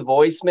 smooth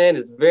voice, man.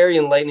 It's very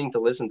enlightening to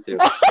listen to.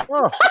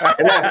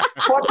 And that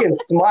fucking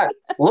smile.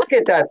 Look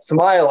at that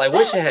smile. I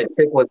wish I had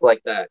chiclets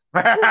like that.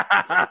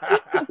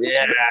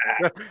 Yeah.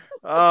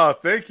 Oh,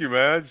 thank you,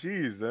 man.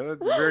 Jeez,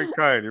 that's very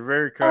kind. You're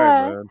very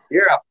kind, man.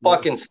 You're a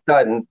fucking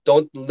stud. And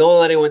don't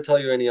let anyone tell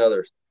you any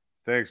others.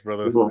 Thanks,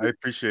 brother. I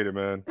appreciate it,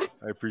 man.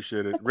 I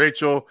appreciate it.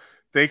 Rachel,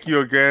 thank you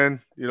again.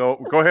 Go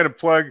ahead and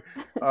plug.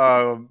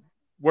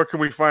 Where can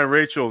we find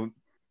Rachel?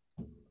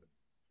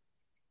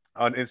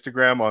 On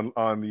Instagram,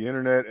 on the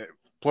internet.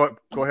 Go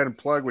ahead and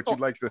plug what you'd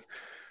like to,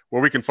 where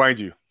we can find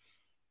you.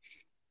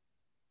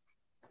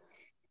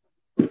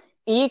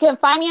 You can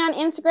find me on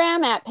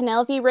Instagram at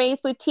Penelope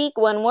Ray's Boutique,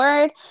 one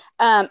word.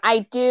 I'm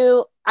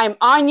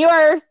on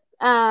yours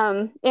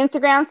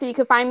Instagram, so you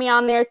can find me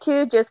on there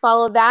too. Just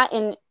follow that,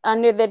 and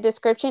under the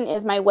description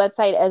is my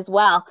website as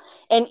well.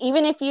 And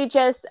even if you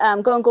just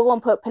go on Google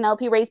and put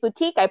Penelope Ray's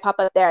Boutique, I pop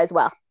up there as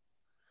well,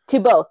 to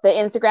both the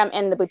Instagram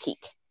and the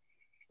boutique.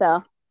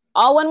 So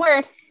all one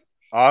word.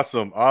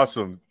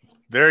 Awesome.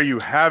 There you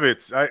have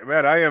it.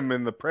 I am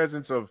in the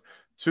presence of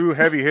two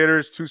heavy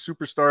hitters, two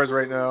superstars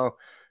right now.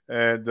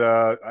 And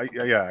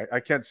I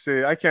can't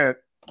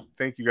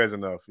thank you guys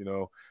enough,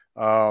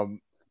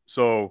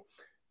 So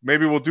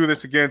maybe we'll do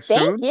this again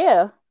soon. Thank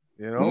you.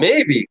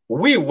 Maybe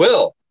we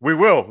will.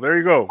 There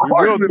you go. We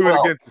will do it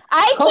again.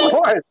 I keep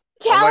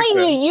telling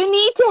you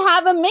need to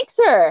have a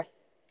mixer.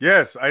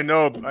 Yes, I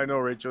know,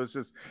 Rachel. It's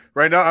just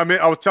right now.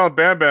 I was telling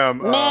Bam Bam.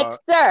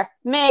 Mixer.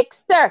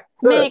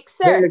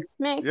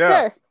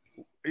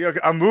 Yeah,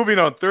 I'm moving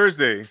on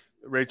Thursday,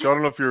 Rachel. I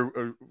don't know if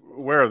you're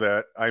aware of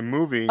that. I'm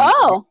moving.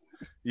 Oh.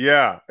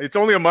 Yeah, it's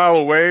only a mile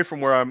away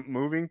from where I'm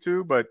moving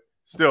to, but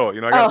still, I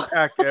got to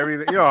pack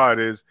everything. You know how it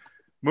is.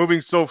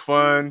 Moving's so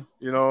fun.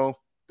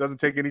 Doesn't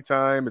take any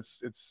time.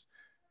 It's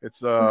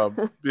it's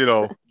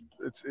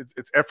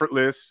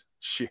effortless.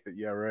 Shit.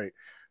 Yeah, right.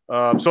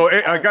 So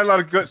I got a lot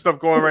of good stuff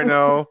going right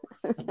now,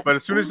 but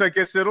as soon as I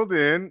get settled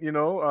in,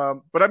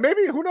 but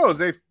maybe, who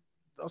knows?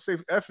 I'll say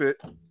F it,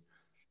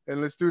 and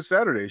let's do it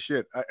Saturday.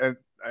 Shit, but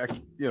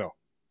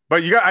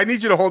I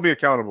need you to hold me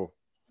accountable.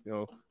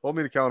 Hold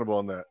me accountable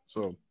on that.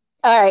 So,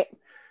 all right.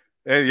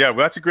 And yeah, well,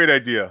 that's a great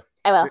idea.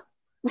 I will.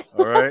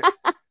 All right.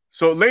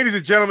 So, ladies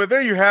and gentlemen,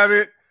 there you have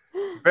it.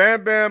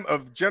 Bam Bam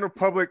of General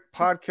Public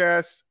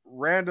Podcast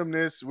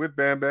Randomness with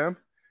Bam Bam.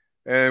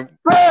 And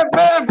Bam,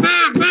 bam,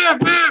 bam, bam,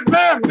 bam,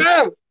 bam,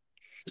 bam.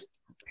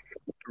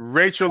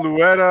 Rachel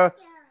Luetta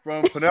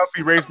from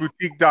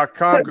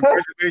PenelopeRay'sBoutique.com.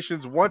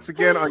 Congratulations once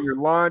again on your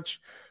launch.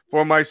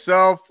 For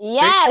myself,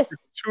 Yes. thank you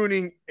for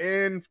tuning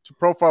in to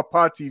Profile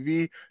Pod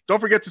TV. Don't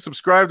forget to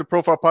subscribe to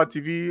Profile Pod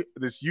TV,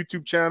 this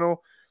YouTube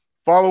channel.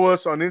 Follow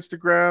us on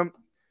Instagram.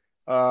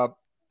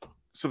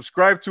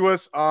 Subscribe to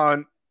us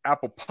on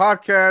Apple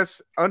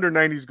Podcasts, Under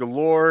 90s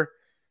Galore.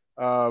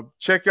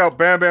 Check out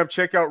Bam Bam.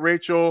 Check out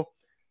Rachel.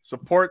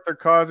 Support their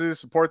causes,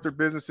 support their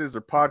businesses,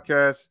 their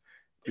podcasts,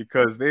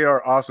 because they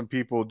are awesome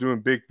people doing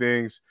big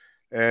things.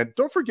 And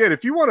don't forget,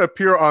 if you want to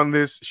appear on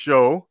this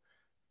show,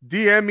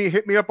 DM me,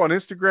 hit me up on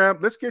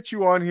Instagram. Let's get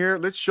you on here.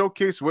 Let's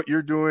showcase what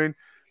you're doing.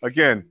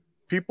 Again,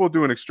 people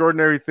doing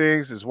extraordinary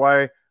things is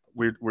why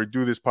we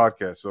do this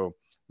podcast. So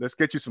let's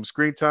get you some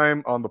screen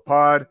time on the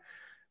pod.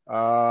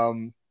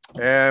 And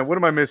what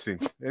am I missing?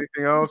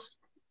 Anything else?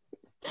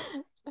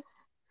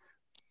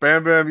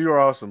 Bam Bam, you are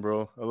awesome,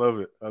 bro. I love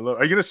it.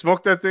 Are you gonna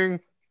smoke that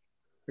thing?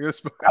 I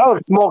don't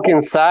smoke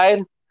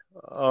inside.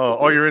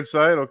 Oh, you're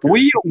inside? Okay.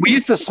 We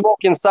used to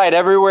smoke inside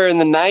everywhere in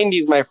the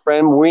 90s, my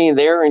friend. We ain't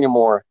there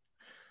anymore.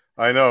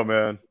 I know,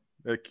 man.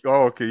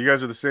 Okay. You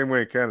guys are the same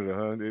way in Canada,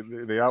 huh?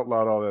 They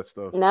outlawed all that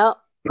stuff. No.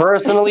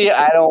 Personally,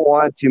 I don't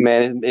want to,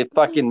 man. It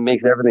fucking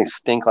makes everything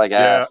stink like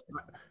ass.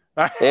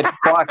 It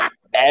fucks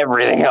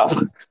everything up. Yeah,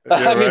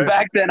 I mean, right?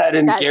 back then I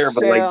didn't That's care, but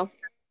true. like,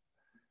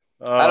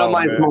 I don't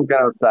mind smoking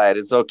outside.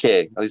 It's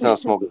okay. At least I don't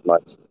smoke as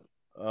much.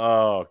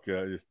 Oh,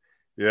 God.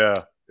 Yeah.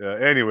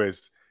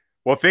 Anyways,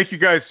 well, thank you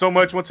guys so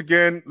much once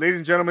again. Ladies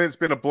and gentlemen, it's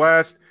been a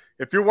blast.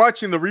 If you're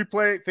watching the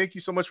replay, thank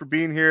you so much for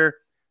being here.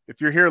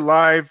 If you're here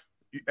live,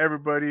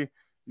 everybody,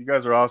 you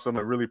guys are awesome.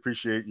 I really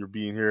appreciate your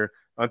being here.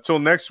 Until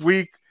next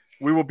week,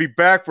 we will be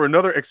back for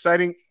another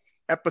exciting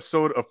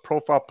episode of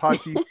Profile Pod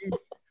TV.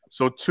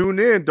 So tune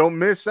in. Don't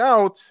miss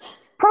out.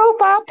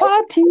 Profile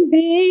Pod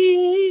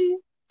TV.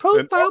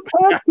 Profile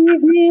Pod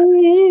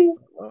TV.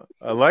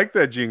 I like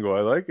that jingle. I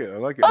like it.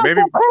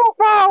 Maybe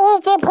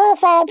the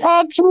Profile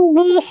Pod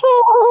TV.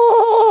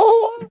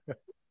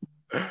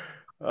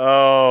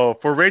 Oh,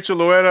 for Rachel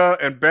Luetta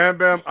and Bam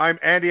Bam, I'm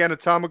Andy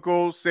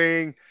Anatomical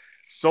saying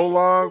so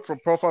long from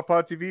Profile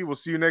Pod TV. We'll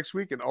see you next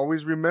week. And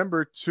always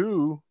remember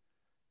to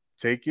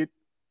take it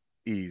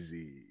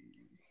easy.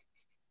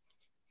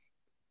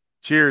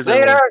 Cheers.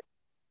 Later.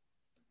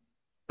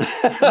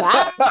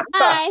 Everyone.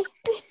 Bye.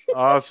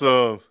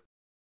 Awesome.